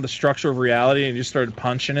he found the structure of reality and he just started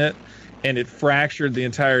punching it. And it fractured the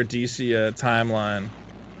entire DC timeline.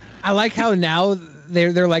 I like how now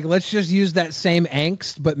they're like, let's just use that same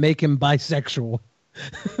angst, but make him bisexual.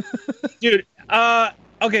 Dude,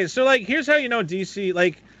 okay, so like, here's how you know DC,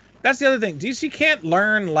 like, that's the other thing. DC can't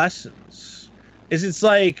learn lessons. It's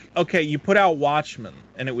like, okay, you put out Watchmen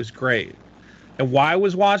and it was great. And why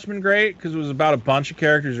was Watchmen great? Because it was about a bunch of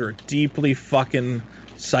characters who are deeply fucking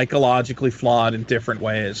psychologically flawed in different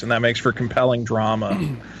ways, and that makes for compelling drama.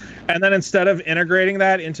 And then instead of integrating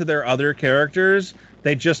that into their other characters,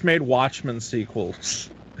 they just made Watchmen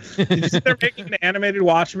sequels. You sit there making an animated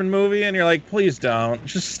Watchmen movie, and you're like, please don't.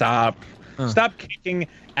 Just stop. Stop kicking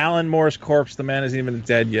Alan Moore's corpse. The man isn't even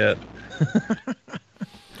dead yet.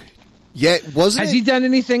 Has he done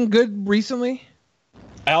anything good recently?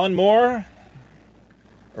 Alan Moore?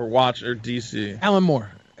 Or DC? Alan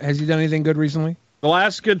Moore. Has he done anything good recently? The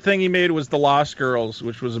last good thing he made was The Lost Girls,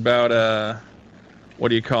 which was about, what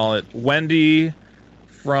do you call it? Wendy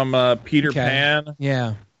from Peter Pan.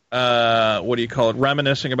 Yeah. What do you call it?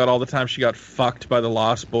 Reminiscing about all the time she got fucked by the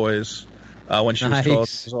Lost Boys when she was 12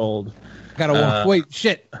 years old. Gotta wait,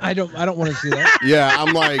 shit. I don't want to see that. Yeah,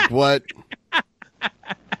 I'm like, what?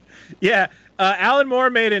 Yeah, Alan Moore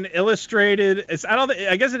made an illustrated.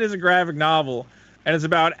 I guess it is a graphic novel, and it's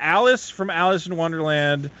about Alice from Alice in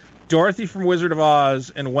Wonderland, Dorothy from Wizard of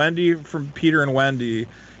Oz, and Wendy from Peter and Wendy,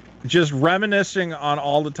 just reminiscing on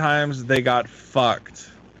all the times they got fucked.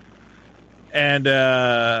 And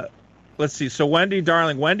let's see. So Wendy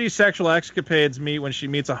Darling. Wendy's sexual escapades meet when she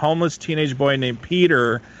meets a homeless teenage boy named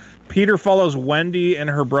Peter. Peter follows Wendy and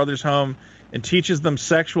her brother's home and teaches them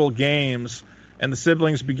sexual games. And the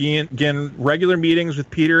siblings begin regular meetings with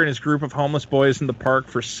Peter and his group of homeless boys in the park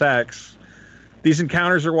for sex. These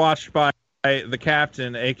encounters are watched by the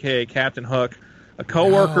captain, a.k.a. Captain Hook, a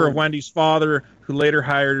co-worker of Wendy's father, who later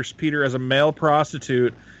hires Peter as a male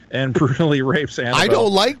prostitute and brutally rapes Annabelle. I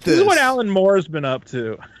don't like this. This is what Alan Moore's been up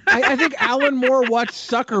to. I think Alan Moore watched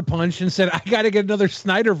Sucker Punch and said, I got to get another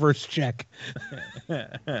Snyderverse check.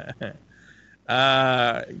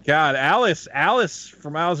 God, Alice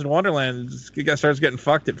from Alice in Wonderland starts getting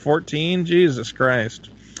fucked at 14. Jesus Christ.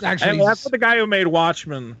 Actually, that's what the guy who made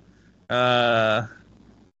Watchmen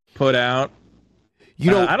put out.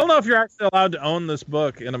 I don't know if you're actually allowed to own this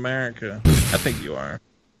book in America. I think you are.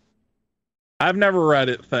 I've never read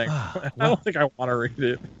it. I don't think I want to read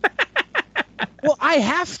it. Well, I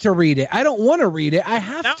have to read it. I don't want to read it. I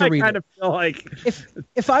have to read it. I kind of feel like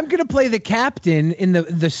if I'm going to play the captain in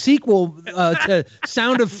the sequel to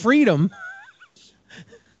Sound of Freedom.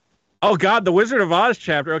 Oh God, the Wizard of Oz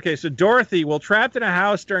chapter. Okay, so Dorothy, trapped in a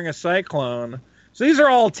house during a cyclone. So these are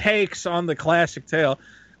all takes on the classic tale.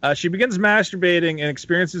 She begins masturbating and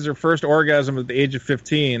experiences her first orgasm at the age of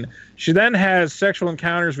 15. She then has sexual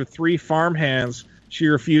encounters with 3 farmhands she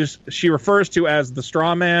refers to as the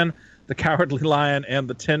Straw Man, the Cowardly Lion, and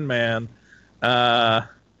the Tin Man.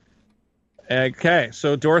 Okay,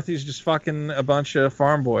 so Dorothy's just fucking a bunch of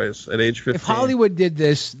farm boys at age 15. If Hollywood did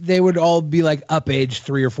this, they would all be like up age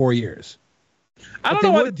 3 or 4 years. I don't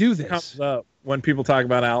know what do this comes up when people talk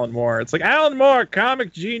about Alan Moore. It's like Alan Moore,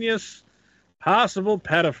 comic genius, possible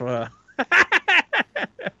pedophile,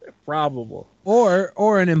 probable, or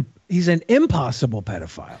he's an impossible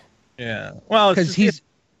pedophile. Yeah, well, because he's.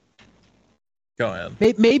 Go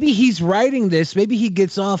ahead. Maybe he's writing this. Maybe he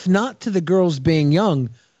gets off not to the girls being young,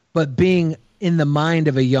 but being in the mind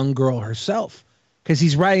of a young girl herself. Because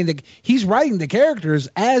he's writing the characters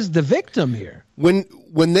as the victim here.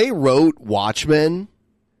 When they wrote Watchmen,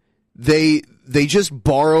 they just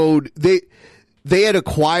borrowed they had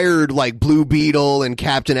acquired like Blue Beetle and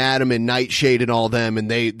Captain Atom and Nightshade and all them, and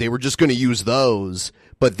they were just going to use those.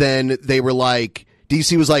 But then they were like,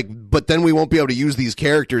 DC was like, but then we won't be able to use these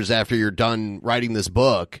characters after you're done writing this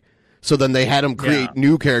book. So then they had them create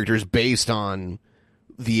new characters based on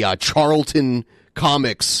the Charlton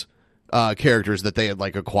Comics characters that they had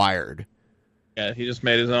like acquired. Yeah, he just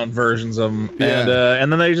made his own versions of them,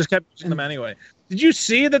 and then they just kept using them anyway. Did you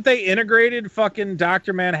see that they integrated fucking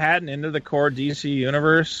Dr. Manhattan into the core DC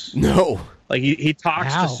universe? No. Like he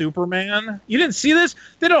talks to Superman. You didn't see this?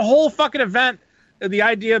 They did a whole fucking event. The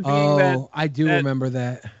idea being that I do remember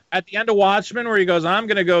that. At the end of Watchmen, where he goes, I'm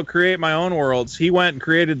going to go create my own worlds. He went and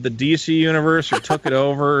created the DC universe or took it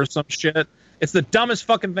over or some shit. It's the dumbest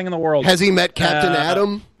fucking thing in the world. Has he met Captain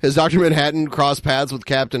Atom? Has Dr. Manhattan crossed paths with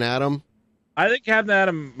Captain Atom? I think Captain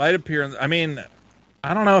Atom might appear. I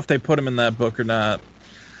don't know if they put him in that book or not.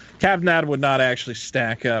 Captain Atom would not actually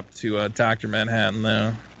stack up to Dr. Manhattan,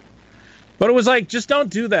 though. But it was like, just don't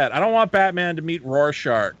do that. I don't want Batman to meet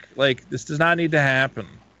Rorschach. Like, this does not need to happen.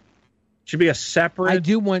 It should be a separate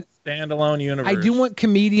standalone universe. I do want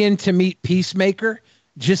Comedian to meet Peacemaker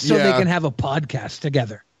just so they can have a podcast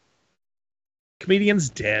together. Comedian's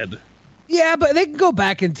dead. Yeah, but they can go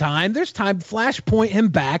back in time. There's time. Flashpoint him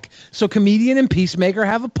back so Comedian and Peacemaker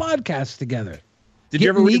have a podcast together. Did you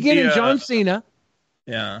ever read Negan and John Cena?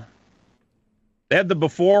 Yeah. They had the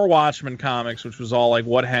Before Watchmen comics, which was all like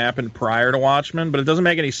what happened prior to Watchmen, but it doesn't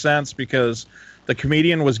make any sense because the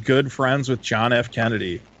Comedian was good friends with John F.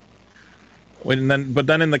 Kennedy. But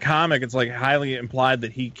then in the comic, it's like highly implied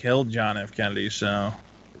that he killed John F. Kennedy. So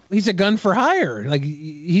he's a gun for hire. Like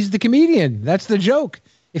he's the Comedian. That's the joke.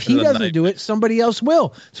 If he doesn't do it, somebody else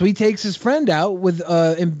will. So he takes his friend out with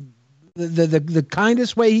the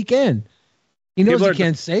kindest way he can. He knows he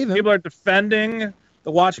can't save him. People are defending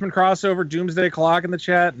the Watchmen crossover Doomsday Clock in the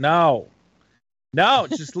chat. No,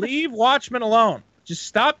 just leave Watchmen alone. Just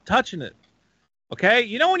stop touching it. Okay?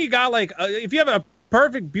 You know when you got like, if you have a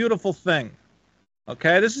perfect, beautiful thing,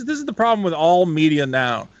 okay? This is the problem with all media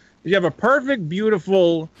now. If you have a perfect,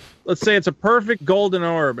 beautiful, let's say it's a perfect golden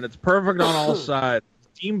orb and it's perfect on all sides,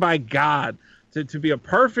 deemed by God to be a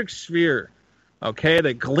perfect sphere, okay,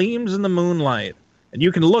 that gleams in the moonlight, and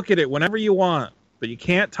you can look at it whenever you want, but you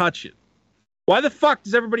can't touch it. Why the fuck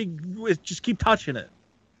does everybody just keep touching it?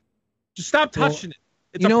 Just stop touching it.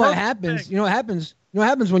 It's what happens? You know what happens? You know what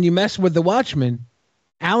happens when you mess with the Watchmen?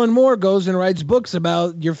 Alan Moore goes and writes books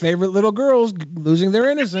about your favorite little girls losing their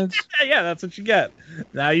innocence. Yeah, that's what you get.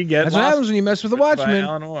 Now you get. That's what happens when you mess with the Watchmen.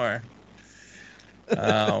 Alan Moore.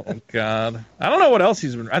 Oh God, I don't know what else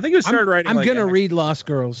he's been. I think he started writing. I'm gonna read Lost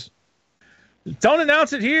Girls. Don't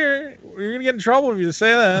announce it here. You're gonna get in trouble if you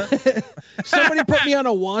say that. Somebody put me on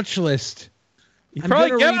a watch list. You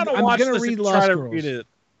probably get on a watch list and try to read it.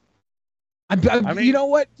 I mean, you know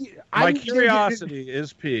what? My curiosity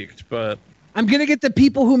is piqued, but I'm gonna get the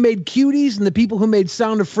people who made Cuties and the people who made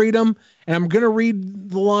Sound of Freedom, and I'm gonna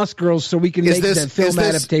read the Lost Girls so we can make that film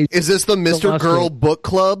adaptation. Is this the Mr. Girl book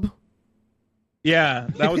club? Yeah,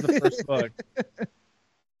 that was the first book.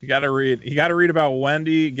 You got to read. You got to read about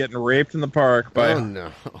Wendy getting raped in the park by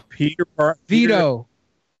Peter. Vito.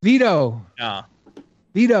 Yeah.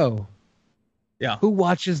 Vito. Yeah. Who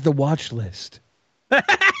watches the watch list? A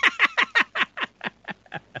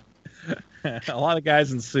lot of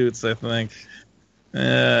guys in suits, I think.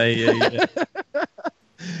 Yeah.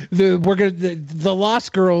 The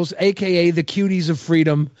Lost Girls, aka the Cuties of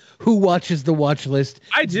Freedom. Who watches the watch list?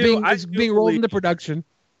 I do. It's being rolled into production.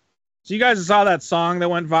 So you guys saw that song that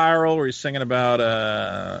went viral where he's singing about,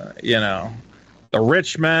 the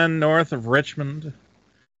rich men north of Richmond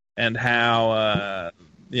and how,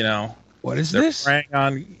 what is this?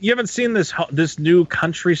 You haven't seen this new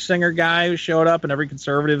country singer guy who showed up and every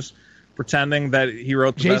conservative's pretending that he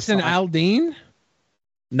wrote the Jason best song? Aldean?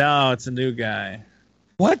 No, it's a new guy.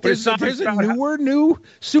 What? There's a new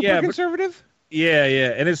super conservative? Yeah.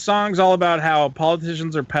 And his song's all about how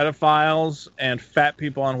politicians are pedophiles and fat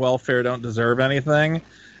people on welfare don't deserve anything.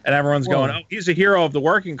 And everyone's going, oh, he's a hero of the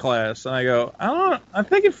working class. And I go, I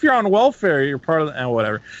think if you're on welfare, you're part of the,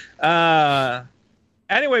 whatever.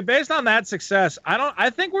 Anyway, based on that success,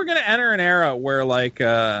 I think we're going to enter an era where I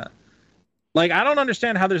don't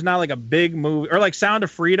understand how there's not like a big movie or like Sound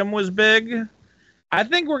of Freedom was big. I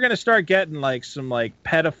think we're going to start getting like some like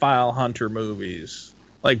pedophile hunter movies.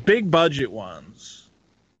 Like big budget ones.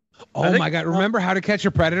 Oh my God. Remember How to Catch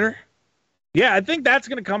a Predator? Yeah, I think that's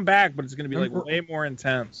going to come back, but it's going to be like way more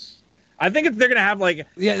intense. I think they're going to have like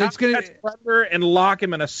it's going to catch a predator and lock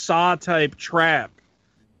him in a Saw type trap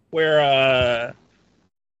where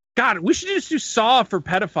God, we should just do Saw for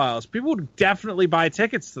pedophiles. People would definitely buy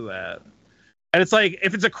tickets to that. And it's like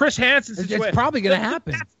if it's a Chris Hansen situation, it's probably going to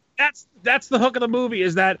happen. That's the hook of the movie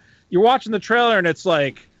is that you're watching the trailer and it's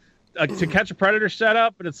like To Catch a Predator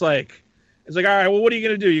setup, and it's like, all right, well, what are you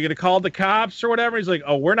going to do? You're going to call the cops or whatever? He's like,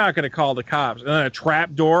 oh, we're not going to call the cops. And then a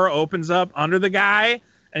trap door opens up under the guy,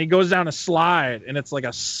 and he goes down a slide, and it's like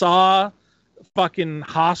a Saw fucking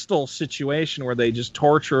hostile situation where they just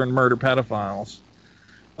torture and murder pedophiles.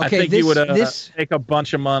 Okay, I think he would take a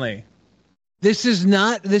bunch of money. This is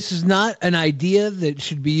not an idea that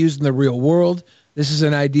should be used in the real world. This is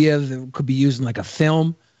an idea that could be used in like a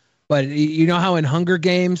film. But you know how in Hunger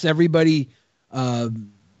Games everybody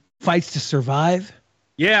fights to survive?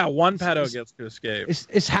 Yeah, one pedo gets to escape.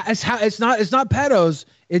 It's not pedos.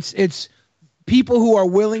 It's people who are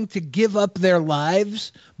willing to give up their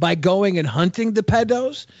lives by going and hunting the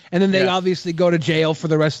pedos, and then they obviously go to jail for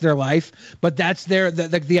the rest of their life. But that's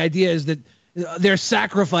the idea is that they're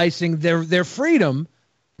sacrificing their freedom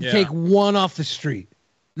to take one off the street.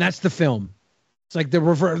 And that's the film. It's like the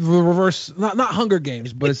reverse, not Hunger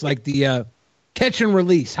Games, but it's like the catch and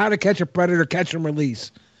release. How to Catch a Predator, catch and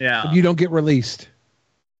release. Yeah. But you don't get released.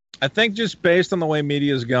 I think just based on the way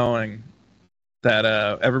media is going, that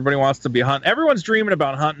everybody wants to be everyone's dreaming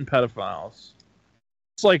about hunting pedophiles.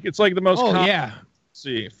 It's like the most common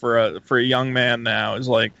see for a young man now is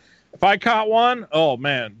like, if I caught one, oh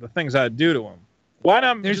man, the things I'd do to him. Why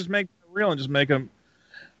not just make it real and just make a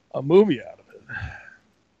movie out of it?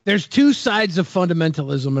 There's two sides of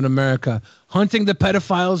fundamentalism in America: hunting the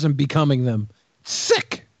pedophiles and becoming them. It's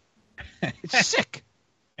sick. It's sick.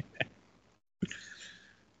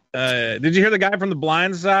 Did you hear the guy from The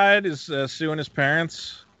Blind Side is suing his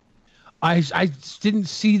parents? I didn't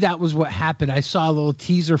see that was what happened. I saw a little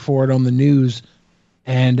teaser for it on the news,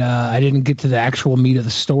 and I didn't get to the actual meat of the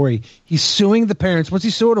story. He's suing the parents. What's he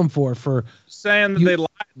suing them for? For saying that they lied.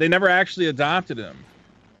 They never actually adopted him.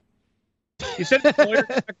 He said the lawyer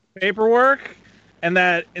checked the paperwork, and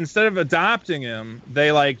that instead of adopting him,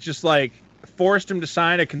 they just forced him to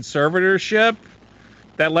sign a conservatorship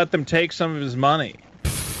that let them take some of his money.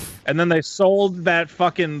 And then they sold that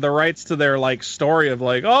the rights to their story of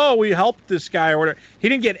oh, we helped this guy or whatever. He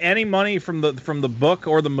didn't get any money from the book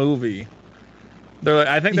or the movie.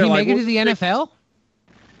 Did he make it to the NFL?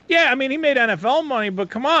 Yeah, I mean he made NFL money, but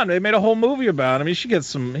come on, they made a whole movie about him. He should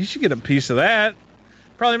get a piece of that.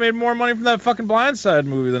 Probably made more money from that fucking Blindside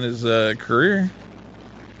movie than his career.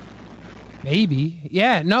 Maybe.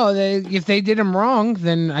 Yeah. No. If they did him wrong,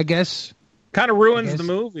 then I guess kind of ruins the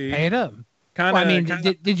movie. Pay it up. Kind of. Well, I mean,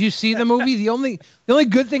 did you see the movie? The only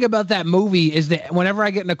good thing about that movie is that whenever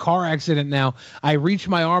I get in a car accident now, I reach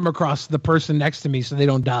my arm across the person next to me so they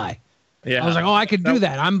don't die. Yeah. I was like, oh, I could do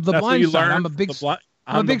that. I'm the blind side. I'm the blind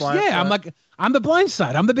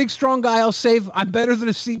side. I'm the big strong guy. I'm better than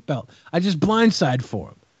a seatbelt. I just blindside for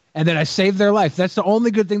them, and then I save their life. That's the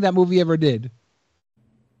only good thing that movie ever did.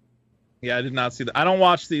 Yeah, I did not see that. I don't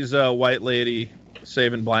watch these white lady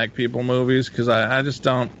saving black people movies because I just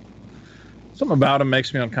don't. Something about them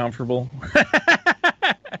makes me uncomfortable.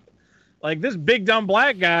 Like, this big dumb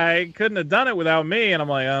black guy couldn't have done it without me, and I'm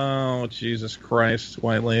like, oh, Jesus Christ,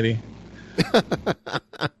 white lady.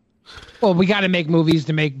 Well, we got to make movies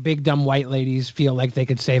to make big dumb white ladies feel like they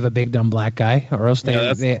could save a big dumb black guy, or else they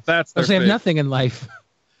have nothing in life.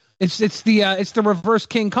 It's the reverse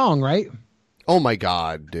King Kong, right? Oh my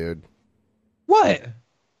God, dude! What?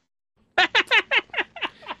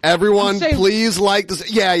 Everyone, please like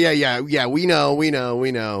this. Yeah. We know.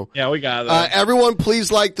 Yeah, we got that. Everyone,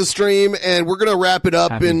 please like the stream, and we're gonna wrap it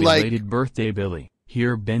up Happy in belated birthday, Billy.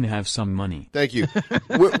 Here, Ben, have some money. Thank you.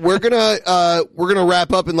 we're gonna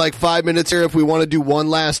wrap up in like 5 minutes here. If we want to do one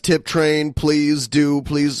last tip train, please do.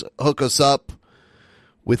 Please hook us up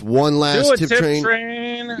with one last tip train.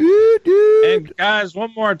 And guys,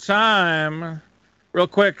 one more time, real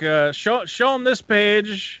quick. Show them this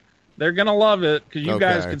page. They're going to love it because you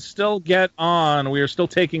guys can still get on. We are still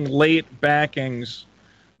taking late backings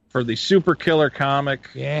for the Super Killer comic.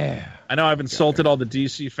 Yeah. I know I've insulted all the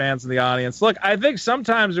DC fans in the audience. Look, I think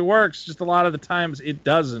sometimes it works. Just a lot of the times it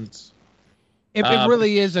doesn't. It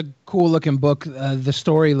really is a cool-looking book. The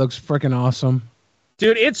story looks freaking awesome.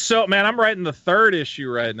 Dude, man, I'm writing the 3rd issue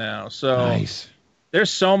right now. So nice. There's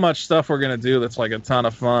so much stuff we're going to do that's like a ton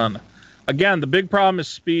of fun. Again, the big problem is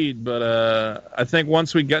speed, but I think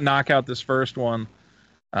once we knock out this first one,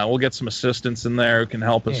 we'll get some assistants in there who can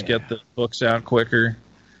help us get the books out quicker.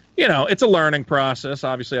 You know, it's a learning process.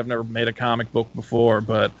 Obviously, I've never made a comic book before,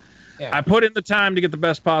 but I put in the time to get the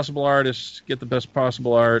best possible artists, get the best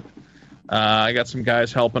possible art. I got some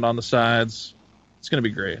guys helping on the sides. It's going to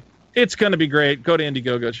be great. It's going to be great. Go to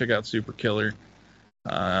Indiegogo, check out Super Killer.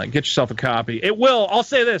 Get yourself a copy. It will. I'll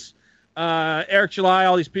say this. Eric July,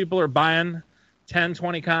 all these people are buying 10,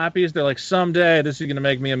 20 copies. They're like, someday this is going to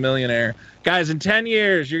make me a millionaire. Guys, in 10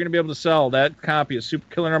 years, you're going to be able to sell that copy of Super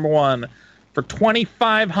Killer #1 for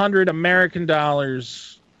 $2,500 American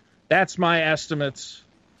dollars. That's my estimate.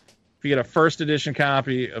 If you get a first edition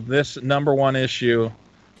copy of this #1 issue,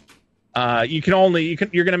 you're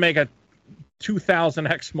going to make a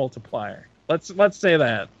 2,000x multiplier. Let's say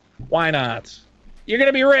that. Why not? You're going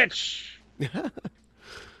to be rich.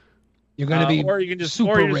 You're going to be or you're just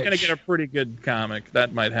going to get a pretty good comic.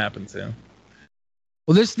 That might happen too.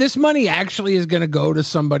 Well, this money actually is going to go to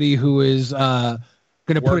somebody who is going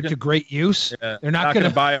to put it to great use. Yeah. They're not going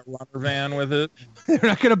to buy a rubber van with it. They're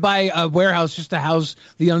not going to buy a warehouse just to house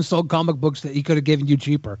the unsold comic books that he could have given you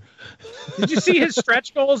cheaper. Did you see his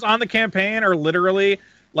stretch goals on the campaign are literally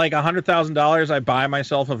like $100,000? I buy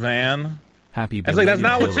myself a van. Happy. It's like that's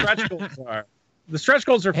not what stretch goals are. The stretch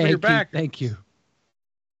goals are for your back. Thank you.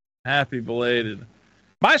 Happy belated.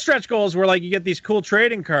 My stretch goals were like you get these cool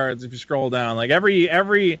trading cards if you scroll down. Like every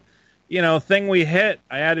thing we hit,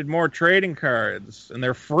 I added more trading cards, and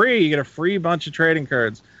they're free. You get a free bunch of trading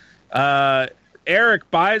cards.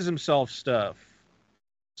 Eric buys himself stuff,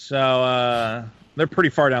 so they're pretty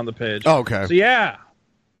far down the page. Oh, okay. So yeah,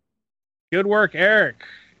 good work, Eric.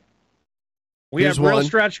 We have real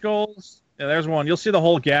stretch goals. Yeah, there's one. You'll see the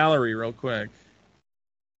whole gallery real quick.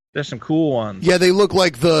 There's some cool ones. Yeah, they look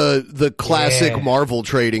like the classic Marvel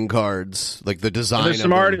trading cards, like the design. There's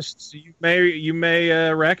some artists you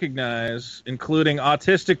may recognize, including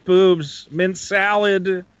Autistic Boobs. Mint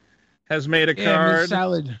Salad has made a card. Mint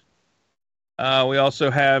Salad. We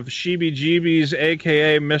also have Sheebie Jeebies,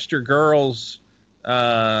 a.k.a. Mr. Girls,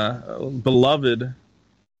 beloved,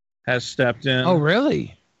 has stepped in. Oh,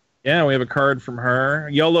 really? Yeah, we have a card from her.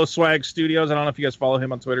 YOLO Swag Studios. I don't know if you guys follow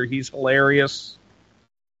him on Twitter. He's hilarious.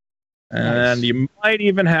 And Nice. you might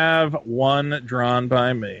even have one drawn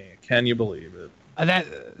by me. Can you believe it?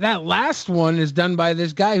 That last one is done by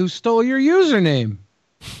this guy who stole your username.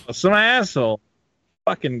 Some asshole.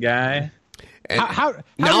 Fucking guy. How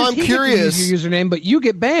now does I'm he curious. Get to use your username, but you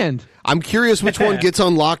get banned. I'm curious which one gets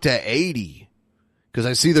unlocked at 80. Because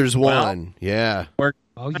I see there's one. Yeah.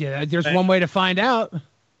 Oh, yeah. There's one way to find out.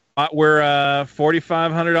 We're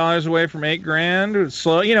 $4,500 away from $8,000. It's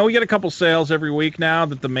slow, we get a couple sales every week now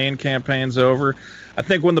that the main campaign's over. I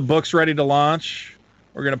think when the book's ready to launch,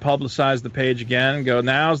 we're going to publicize the page again and go,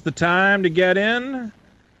 now's the time to get in.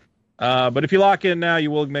 But if you lock in now, you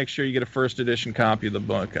will make sure you get a first edition copy of the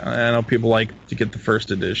book. I know people like to get the first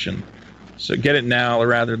edition, so get it now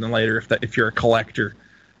rather than later if you're a collector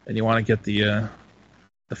and you want to get the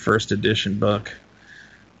first edition book.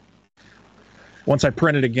 Once I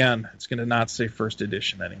print it again, it's going to not say first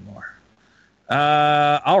edition anymore.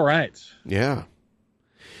 All right. Yeah.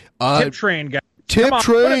 Tip train, guys. Tip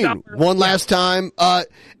train. One last time.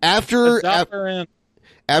 After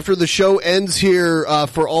the show ends here,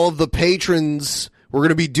 for all of the patrons, we're going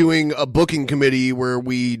to be doing a booking committee where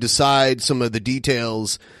we decide some of the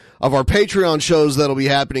details of our Patreon shows that'll be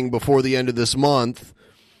happening before the end of this month.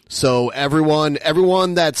 So everyone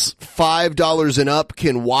that's $5 and up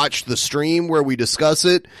can watch the stream where we discuss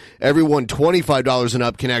it. Everyone $25 and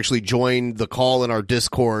up can actually join the call in our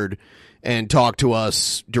Discord and talk to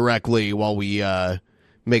us directly while we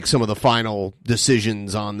make some of the final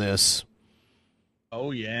decisions on this.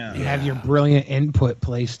 Oh, yeah. You have your brilliant input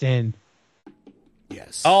placed in.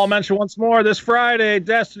 Yes. I'll mention once more, this Friday,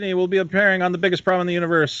 Destiny will be appearing on The Biggest Problem in the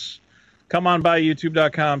Universe. Come on by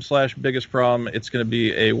youtube.com/biggestproblem. It's going to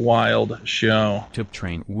be a wild show. Tip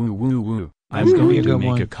train, woo woo woo. I'm going to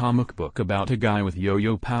make a comic book about a guy with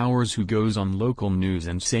yo-yo powers who goes on local news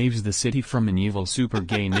and saves the city from an evil super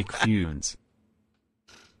gay Nick Funes.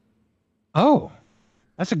 Oh,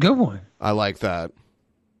 that's a good one. I like that.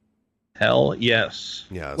 Hell yes.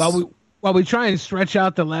 Yes. While we try and stretch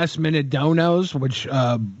out the last minute donos, which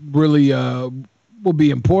really will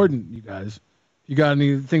be important, you guys. You got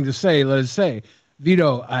anything to say? Let us say.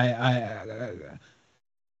 Vito,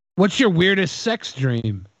 what's your weirdest sex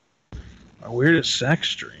dream? My weirdest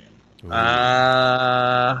sex dream?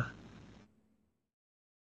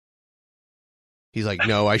 He's like,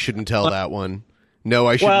 no, I shouldn't tell that one. No,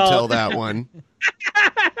 I shouldn't tell that one.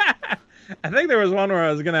 I think there was one where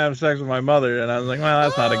I was going to have sex with my mother, and I was like, well,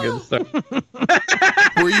 that's not a good story.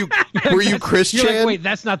 Were you Christian? You're like, wait,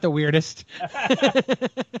 that's not the weirdest.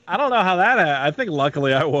 I don't know how that happened. I think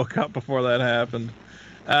luckily I woke up before that happened.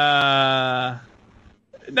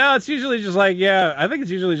 No, it's usually just like, I think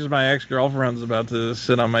it's usually just my ex-girlfriend's about to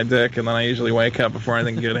sit on my dick, and then I usually wake up before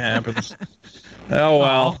anything good happens. Oh,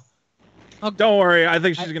 well. Don't worry. I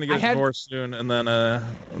think she's going to get divorced soon, and then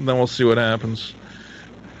we'll see what happens.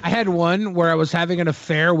 I had one where I was having an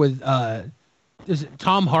affair with is it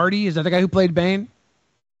Tom Hardy? Is that the guy who played Bane?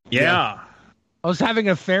 Yeah. I was having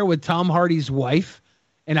an affair with Tom Hardy's wife,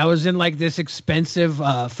 and I was in like this expensive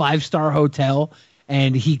 5-star hotel,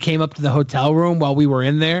 and he came up to the hotel room while we were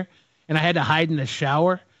in there, and I had to hide in the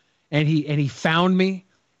shower, and he found me,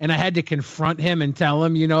 and I had to confront him and tell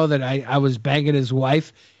him, that I was banging his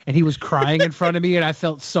wife, and he was crying in front of me, and I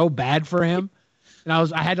felt so bad for him. And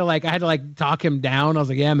I had to talk him down. I was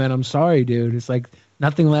like, yeah, man, I'm sorry, dude. It's like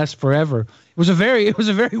nothing lasts forever. It was a very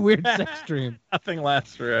weird sex dream. Nothing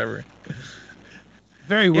lasts forever.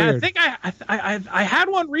 Very weird. I think I had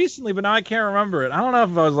one recently, but now I can't remember it. I don't know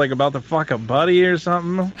if I was like about to fuck a buddy or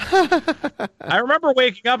something. I remember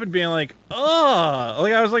waking up and being like, oh,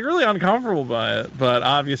 like I was like really uncomfortable by it. But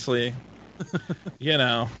obviously,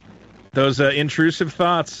 those intrusive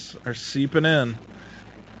thoughts are seeping in.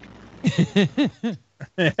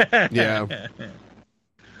 Yeah.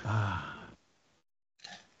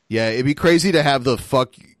 Yeah, it'd be crazy to have the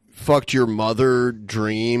fucked your mother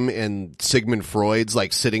dream and Sigmund Freud's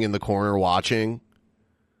like sitting in the corner watching.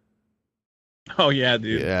 Oh yeah,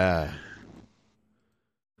 dude. Yeah.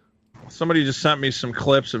 Somebody just sent me some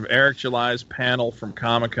clips of Eric July's panel from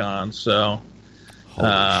Comic-Con, so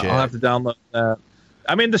I'll have to download that.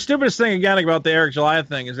 I mean, the stupidest thing, again, about the Eric July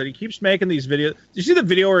thing is that he keeps making these videos. Did you see the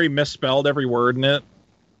video where he misspelled every word in it?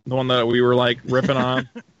 The one that we were, like, ripping on?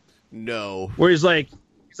 No. Where he's like,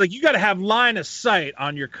 you got to have line of sight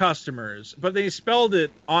on your customers. But then he spelled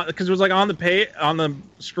it, because it was, like, on the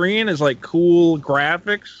screen is, like, cool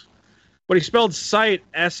graphics. But he spelled site,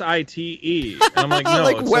 S-I-T-E. And I'm like, no.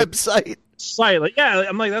 Like website. Site. Like, yeah,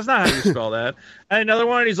 I'm like, that's not how you spell that. And another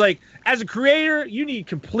one, he's like, as a creator, you need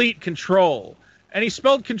complete control. And he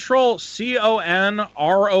spelled control C-O-N-R-O-L.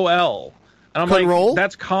 And I'm like,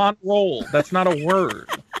 that's con-roll. That's not a word.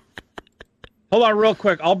 Hold on real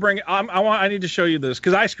quick. I'll bring it. I need to show you this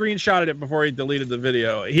because I screenshotted it before he deleted the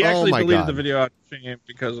video. He actually deleted the video out of shame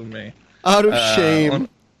because of me. Out of shame.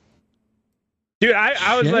 Dude,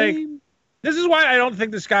 I was like, this is why I don't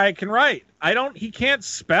think this guy can write. He can't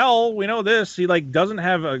spell. We know this. He like doesn't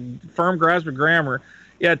have a firm grasp of grammar.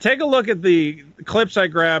 Yeah, take a look at the clips I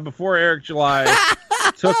grabbed before Eric July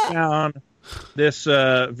took down this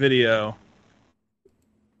video.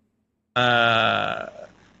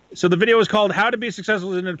 So the video was called "How to Be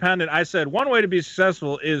Successful as an Independent." I said one way to be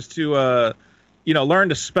successful is to, learn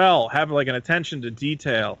to spell, have like an attention to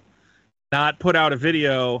detail. not put out a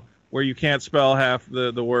video where you can't spell half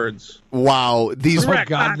the words. Wow, these. Oh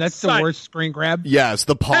God, that's the worst screen grab. Yes,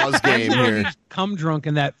 the pause game here. Come drunk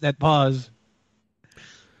in that pause.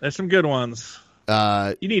 There's some good ones.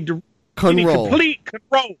 You need to complete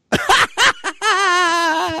control.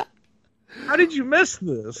 How did you miss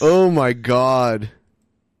this? Oh my God.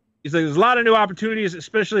 He's like, there's a lot of new opportunities,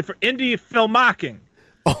 especially for indie filmmaking.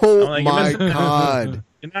 Oh like, my God.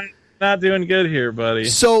 You're not doing good here, buddy.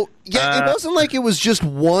 So, yeah, it wasn't like it was just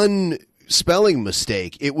one spelling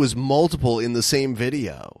mistake. It was multiple in the same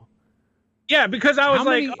video. Yeah, because I was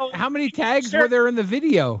how many tags were there in the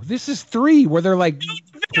video? This is 3. Were there like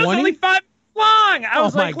 20? Only 5 long. I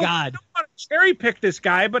was my God. I don't want to cherry pick this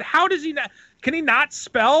guy, but how does he not? Can he not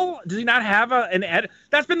spell? Does he not have an edit?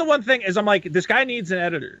 That's been the one thing is I'm like, this guy needs an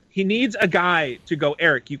editor. He needs a guy to go,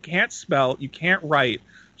 Eric, you can't spell, you can't write.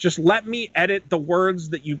 Just let me edit the words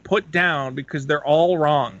that you put down because they're all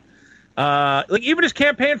wrong. Like even his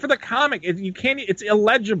campaign for the comic, you can't. It's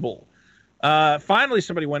illegible. Finally,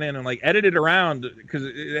 somebody went in and like edited around because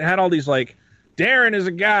it had all these like, Darren is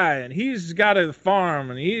a guy and he's got a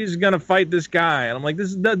farm and he's gonna fight this guy. And I'm like,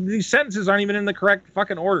 these sentences aren't even in the correct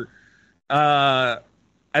fucking order. I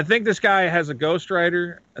think this guy has a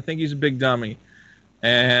ghostwriter. I think he's a big dummy.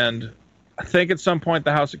 And I think at some point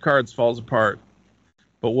the House of Cards falls apart.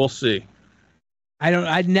 But we'll see.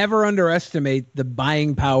 I'd never underestimate the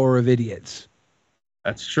buying power of idiots.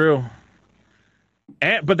 That's true.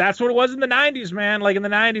 But that's what it was in the 90s, man. Like in the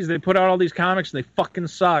 90s, they put out all these comics and they fucking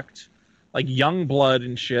sucked. Like Youngblood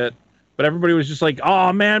and shit. But everybody was just like,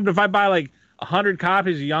 oh man, but if I buy like 100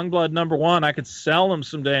 copies of Youngblood #1, I could sell them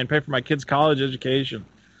someday and pay for my kids' college education.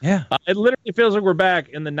 Yeah. It literally feels like we're back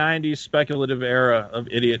in the 90s speculative era of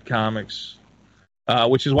idiot comics.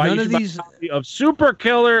 Which is why you should buy a copy of Super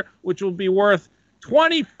Killer, which will be worth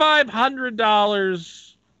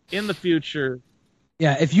 $2,500 in the future.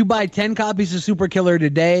 Yeah, if you buy 10 copies of Super Killer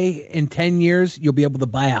today, in 10 years, you'll be able to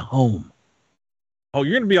buy a home. Oh,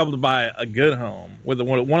 you're going to be able to buy a good home with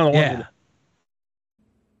one of the ones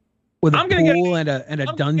with a pool and a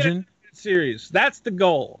dungeon series. That's the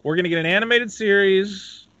goal. We're going to get an animated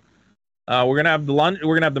series. We're going to have We're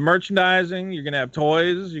going to have the merchandising. You're going to have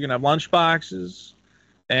toys. You're going to have lunch boxes.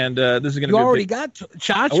 And this is going to be. You already got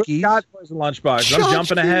tchotchkes. Got toys and lunch boxes. I'm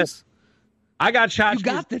jumping ahead. I got tchotchkes. You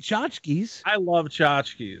got the tchotchkes. I love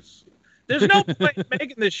tchotchkes. There's no point in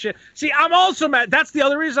making this shit. See, I'm also mad. That's the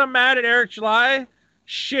other reason I'm mad at Eric July.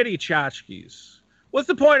 Shitty tchotchkes. What's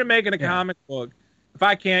the point of making a comic book if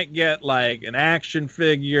I can't get like an action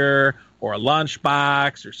figure or a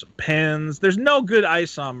lunchbox or some pins? There's no good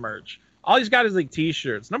Isom merch. All he's got is like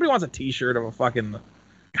t-shirts. Nobody wants a t-shirt of a fucking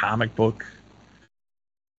comic book.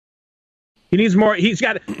 He needs more. He's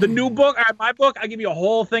got the new book. All right, my book, I give you a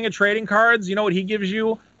whole thing of trading cards. You know what he gives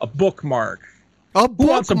you? A bookmark. A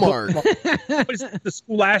bookmark. What is it, the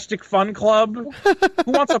Scholastic Fun Club?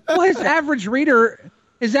 Who wants a Well, his average reader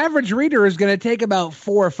is going to take about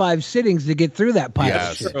 4 or 5 sittings to get through that pile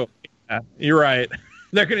of shit. True. Yeah, you're right.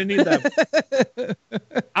 They're going to need that.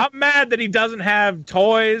 I'm mad that he doesn't have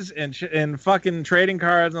toys and fucking trading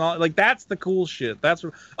cards and all. Like, that's the cool shit. That's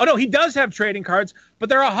what, oh, no, he does have trading cards, but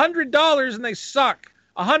they're $100 and they suck.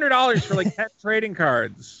 $100 for like 10 trading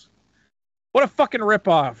cards. What a fucking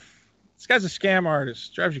ripoff. This guy's a scam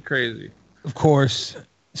artist. Drives you crazy. Of course.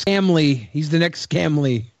 Scam Lee. He's the next Scam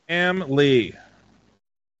Lee. Scam Lee.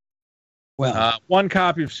 Well, one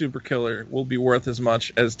copy of Super Killer will be worth as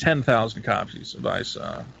much as 10,000 copies of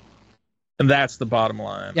Isom. And that's the bottom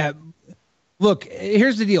line. Yeah. Look,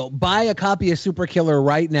 here's the deal. Buy a copy of Super Killer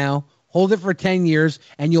right now. Hold it for 10 years,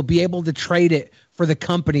 and you'll be able to trade it for the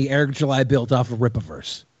company Eric July built off of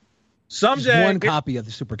Ripiverse. Someday, just one copy of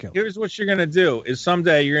the Super Killer. Here's what you're going to do. Is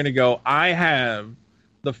someday you're going to go, I have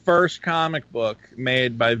the first comic book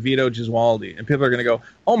made by Vito Gesualdi. And people are going to go,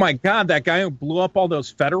 oh my God, that guy who blew up all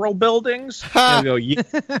those federal buildings? And go, yeah.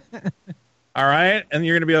 All right. And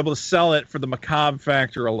you're going to be able to sell it for the macabre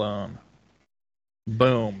factor alone.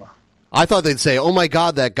 Boom. I thought they'd say, oh my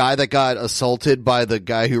God, that guy that got assaulted by the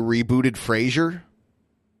guy who rebooted Frasier.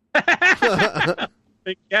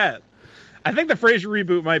 Big cat. I think the Frasier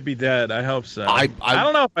reboot might be dead. I hope so. I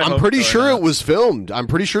don't know if I'm pretty sure it was filmed. I'm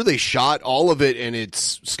pretty sure they shot all of it and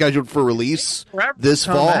it's scheduled for release this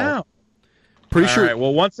fall. Out. Pretty all sure. Right,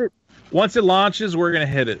 well, once it launches, we're gonna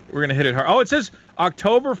hit it. We're gonna hit it hard. Oh, it says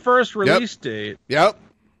October 1st release date. Yep.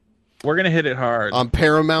 We're gonna hit it hard on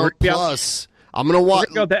Paramount Plus. I'm gonna watch.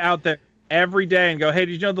 We're gonna go out there every day and go, hey,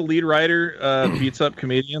 did you know the lead writer beats up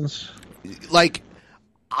comedians? Like,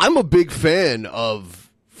 I'm a big fan of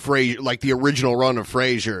Frasier, like the original run of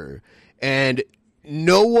Frasier, and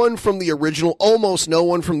no one from the original, almost no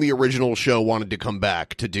one from the original show wanted to come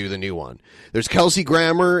back to do the new one. There's Kelsey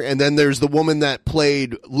Grammer, and then there's the woman that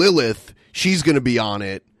played Lilith. She's going to be on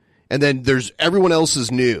it. And then there's everyone else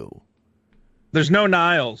is new. There's no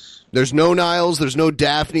Niles. There's no Niles. There's no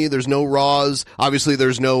Daphne. There's no Roz. Obviously,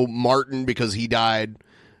 there's no Martin because he died.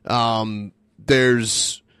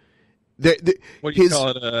 There's... what do you call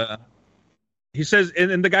it? He says,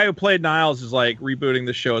 and the guy who played Niles is like, rebooting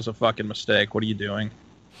the show is a fucking mistake. What are you doing?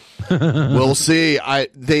 We'll see.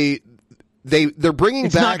 They're bringing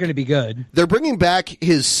it's back. It's not going to be good. They're bringing back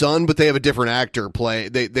his son, but they have a different actor play.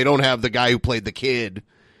 They don't have the guy who played the kid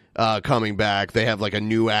coming back. They have like a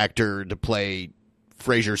new actor to play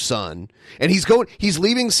Frasier's son, and he's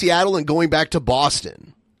leaving Seattle and going back to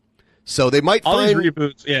Boston. So they might all find these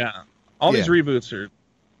reboots. Yeah, all these reboots are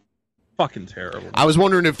fucking terrible. I was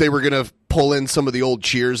wondering if they were going to pull in some of the old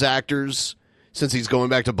Cheers actors since he's going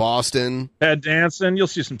back to Boston. Ted Danson, you'll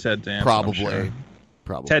see some Ted Danson. Probably.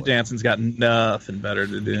 Ted Danson's got nothing better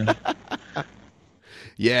to do.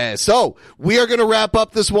 Yeah, so we are going to wrap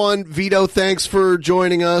up this one. Vito, thanks for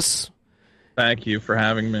joining us. Thank you for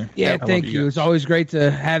having me. Yeah, thank you. It's always great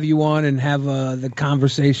to have you on and have the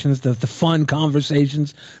conversations, the fun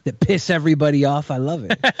conversations that piss everybody off. I love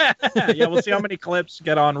it. Yeah, we'll see how many clips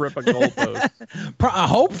get on Rip a Goalpost.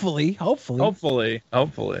 Hopefully.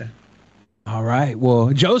 All right. Well,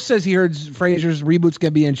 Joe says he heard Frasier's reboot's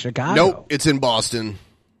going to be in Chicago. Nope, it's in Boston.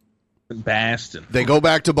 Boston. They go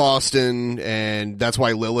back to Boston, and that's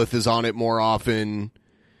why Lilith is on it more often.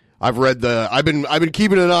 I've been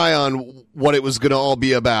keeping an eye on what it was going to all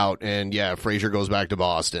be about, and yeah, Frasier goes back to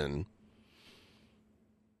Boston.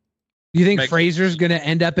 You think Frasier's going to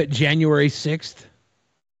end up at January 6th?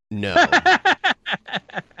 No.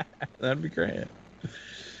 That'd be great.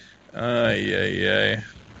 Yeah.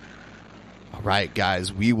 All right,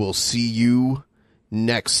 guys, we will see you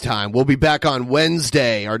next time. We'll be back on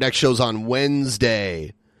Wednesday. Our next show's on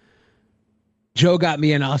Wednesday. Joe got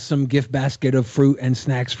me an awesome gift basket of fruit and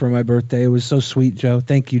snacks for my birthday. It was so sweet, Joe.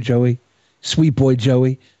 Thank you, Joey. Sweet boy,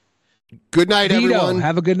 Joey. Good night, Vito, everyone.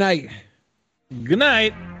 Have a good night. Good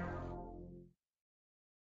night.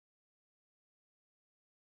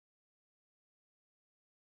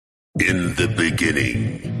 In the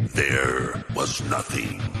beginning, there was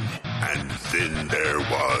nothing. And then there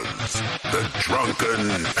was the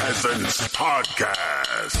Drunken Peasants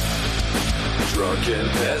Podcast. Drunken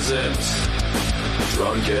Peasants.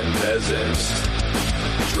 Drunken Peasants.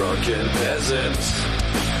 Drunken Peasants.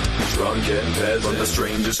 Drunken Peasants. From the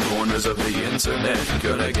strangest corners of the internet,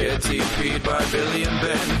 gonna get TP'd by Billy and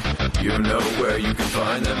Ben. You know where you can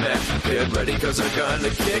find them at. Get ready, cause they're gonna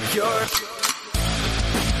kick your...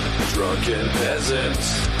 Drunken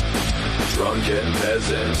Peasants. Drunken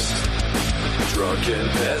Peasants. Drunken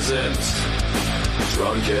Peasants.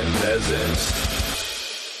 Drunken Peasants.